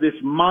has this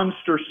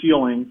monster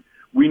ceiling.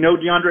 We know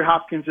DeAndre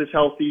Hopkins is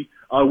healthy.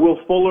 Will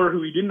Fuller,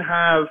 who he didn't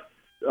have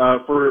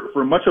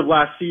for much of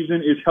last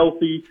season, is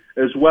healthy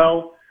as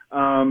well.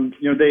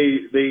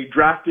 They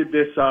drafted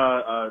this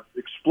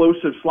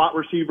explosive slot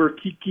receiver,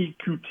 Kiki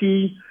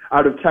Kuti,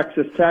 out of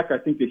Texas Tech. I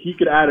think that he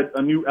could add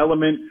a new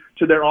element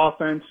to their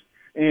offense.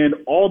 And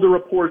all the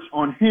reports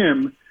on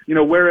him,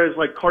 whereas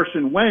like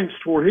Carson Wentz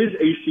tore his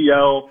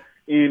ACL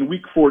in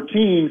week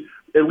 14,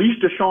 at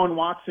least Deshaun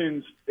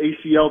Watson's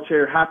ACL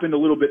tear happened a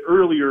little bit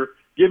earlier,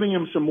 giving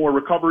him some more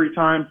recovery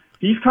time.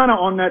 He's kind of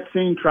on that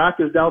same track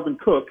as Dalvin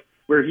Cook,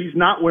 where he's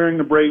not wearing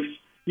the brace.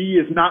 He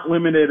is not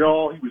limited at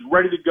all. He was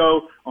ready to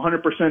go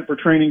 100% for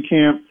training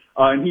camp,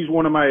 and he's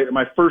one of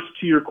my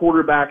first-tier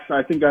quarterbacks.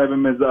 I think I have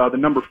him as the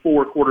number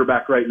 4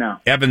 quarterback right now.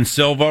 Evan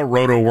Silva,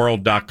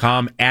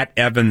 RotoWorld.com, at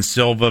Evan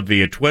Silva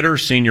via Twitter,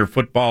 senior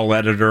football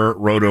editor,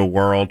 Roto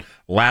World.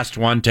 Last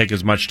one, take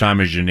as much time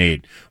as you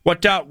need.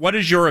 What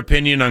is your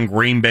opinion on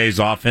Green Bay's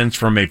offense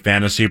from a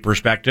fantasy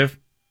perspective?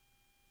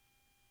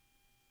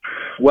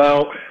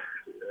 Well,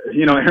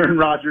 Aaron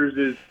Rodgers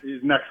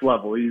is next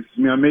level. He's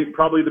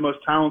probably the most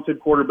talented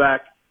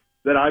quarterback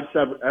that I've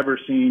ever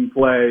seen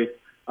play.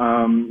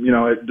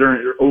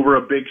 Over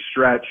a big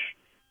stretch,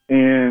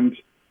 and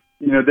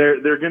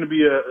they're going to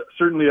be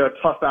certainly a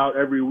tough out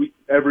every week.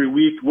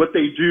 What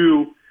they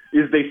do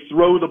is they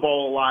throw the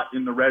ball a lot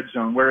in the red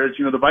zone, whereas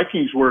the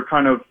Vikings were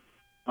kind of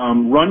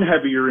run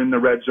heavier in the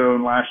red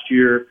zone last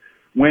year.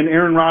 When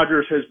Aaron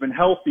Rodgers has been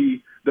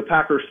healthy, the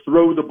Packers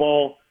throw the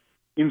ball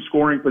in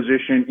scoring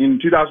position. In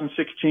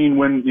 2016,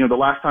 when the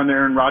last time that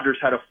Aaron Rodgers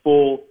had a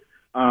full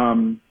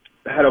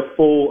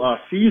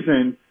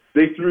season,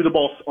 they threw the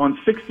ball on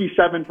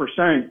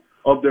 67%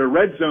 of their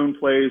red zone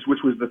plays, which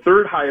was the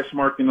 3rd highest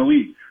mark in the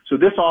league. So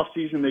this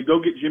offseason, they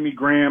go get Jimmy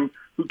Graham,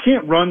 who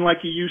can't run like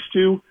he used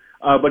to,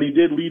 but he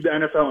did lead the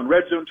NFL in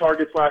red zone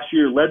targets last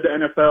year, led the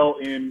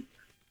NFL in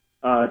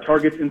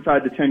targets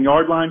inside the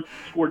 10-yard line,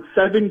 scored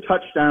 7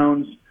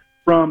 touchdowns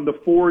from the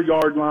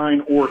 4-yard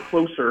line or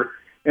closer.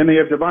 And they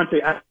have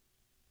Devontae Adams,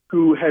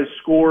 who has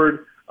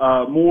scored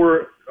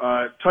more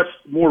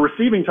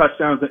receiving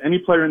touchdowns than any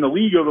player in the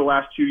league over the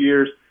last 2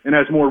 years, and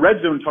has more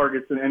red zone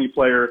targets than any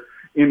player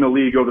in the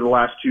league over the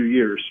last 2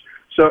 years.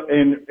 So,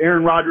 and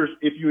Aaron Rodgers,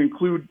 if you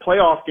include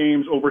playoff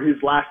games over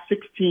his last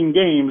 16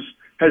 games,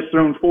 has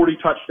thrown 40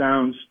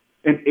 touchdowns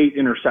and 8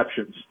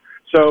 interceptions.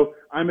 So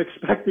I'm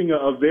expecting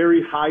a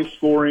very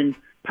high-scoring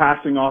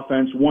passing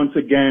offense once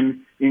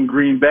again in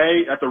Green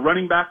Bay. At the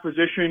running back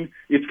position,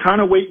 it's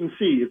kind of wait and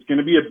see. It's going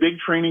to be a big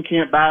training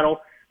camp battle.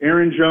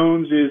 Aaron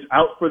Jones is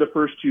out for the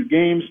first 2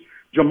 games.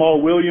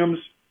 Jamal Williams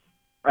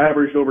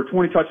averaged over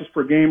 20 touches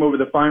per game over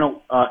the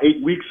final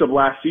 8 weeks of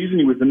last season.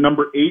 He was the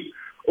number 8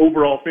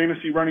 overall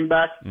fantasy running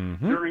back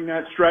during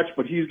that stretch,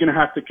 but he's going to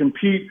have to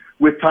compete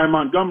with Ty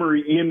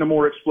Montgomery and the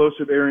more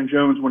explosive Aaron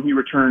Jones when he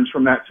returns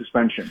from that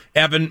suspension.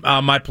 Evan,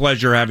 my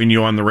pleasure having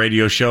you on the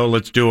radio show.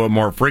 Let's do it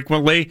more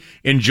frequently.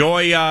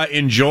 Enjoy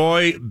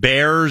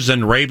Bears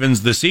and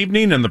Ravens this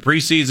evening and the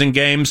preseason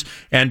games,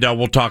 and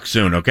we'll talk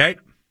soon, okay?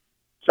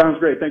 Sounds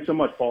great. Thanks so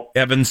much, Paul.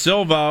 Evan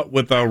Silva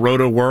with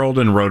Roto World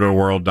and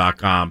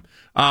RotoWorld.com.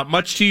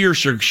 Much to your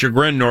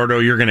chagrin,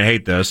 Nordo, you're going to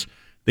hate this.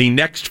 The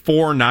next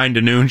 4 9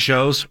 to noon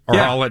shows are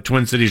all at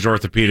Twin Cities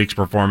Orthopedics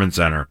Performance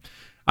Center.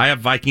 I have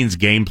Vikings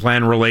game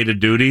plan related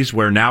duties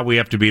where now we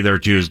have to be there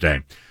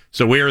Tuesday.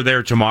 So we are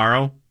there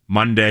tomorrow,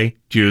 Monday,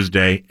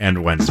 Tuesday,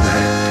 and Wednesday.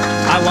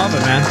 I love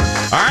it, man.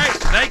 All right.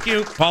 Thank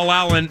you. Paul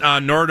Allen,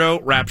 Nordo,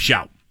 Rap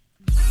Shout.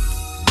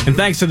 And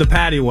thanks to the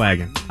Patty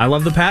Wagon. I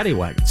love the Patty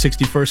Wagon.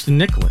 61st and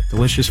Nicollet.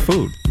 Delicious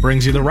food.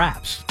 Brings you the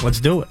wraps.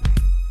 Let's do it.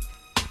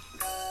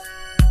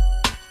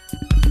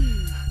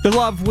 The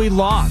Love We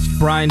Lost.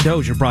 Brian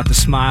Dozier brought the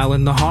smile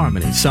and the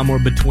harmony. Somewhere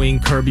between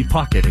Kirby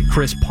Puckett and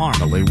Chris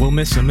Parmalee. We'll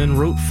miss him and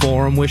root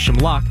for him. Wish him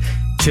luck.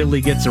 Till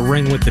he gets a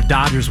ring with the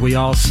Dodgers, we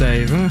all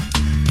say,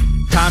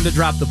 time to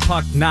drop the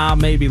puck, nah,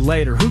 maybe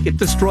later. Who get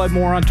destroyed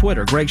more on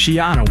Twitter? Greg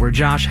Schiano, we're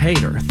Josh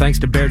Hader. Thanks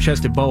to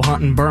bare-chested Bo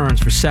Hunting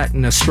Burns for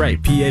setting us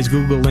straight. PA's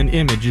Google and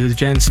images,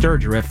 Jen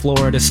Sturger at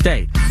Florida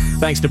State.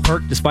 Thanks to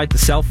Perk, despite the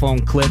cell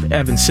phone clip.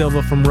 Evan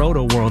Silva from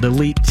Roto World,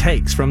 elite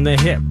takes from the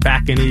hip.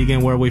 Back in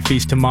Egan, where we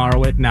feast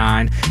tomorrow at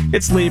 9.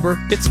 It's Lieber,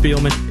 it's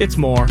Spielman, it's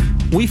more.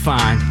 We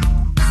find.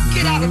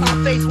 Get out of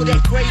my face with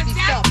that crazy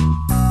stuff.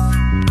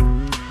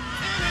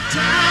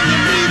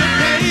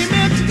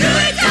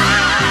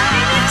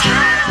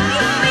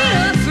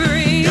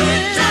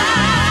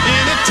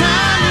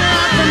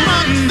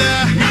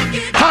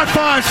 High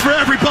fives for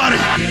everybody.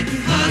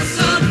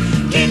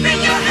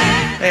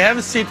 Hey, have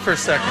a seat for a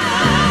second.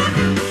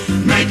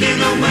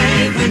 Making a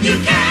way when you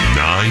can.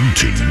 9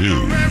 to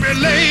noon.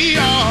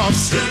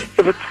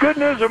 If it's good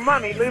news or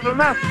money, leave a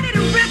message.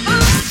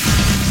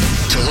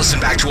 To listen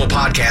back to a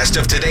podcast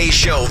of today's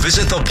show,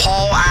 visit the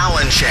Paul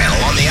Allen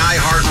channel on the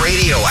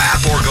iHeartRadio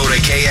app or go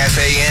to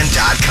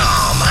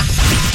KFAN.com.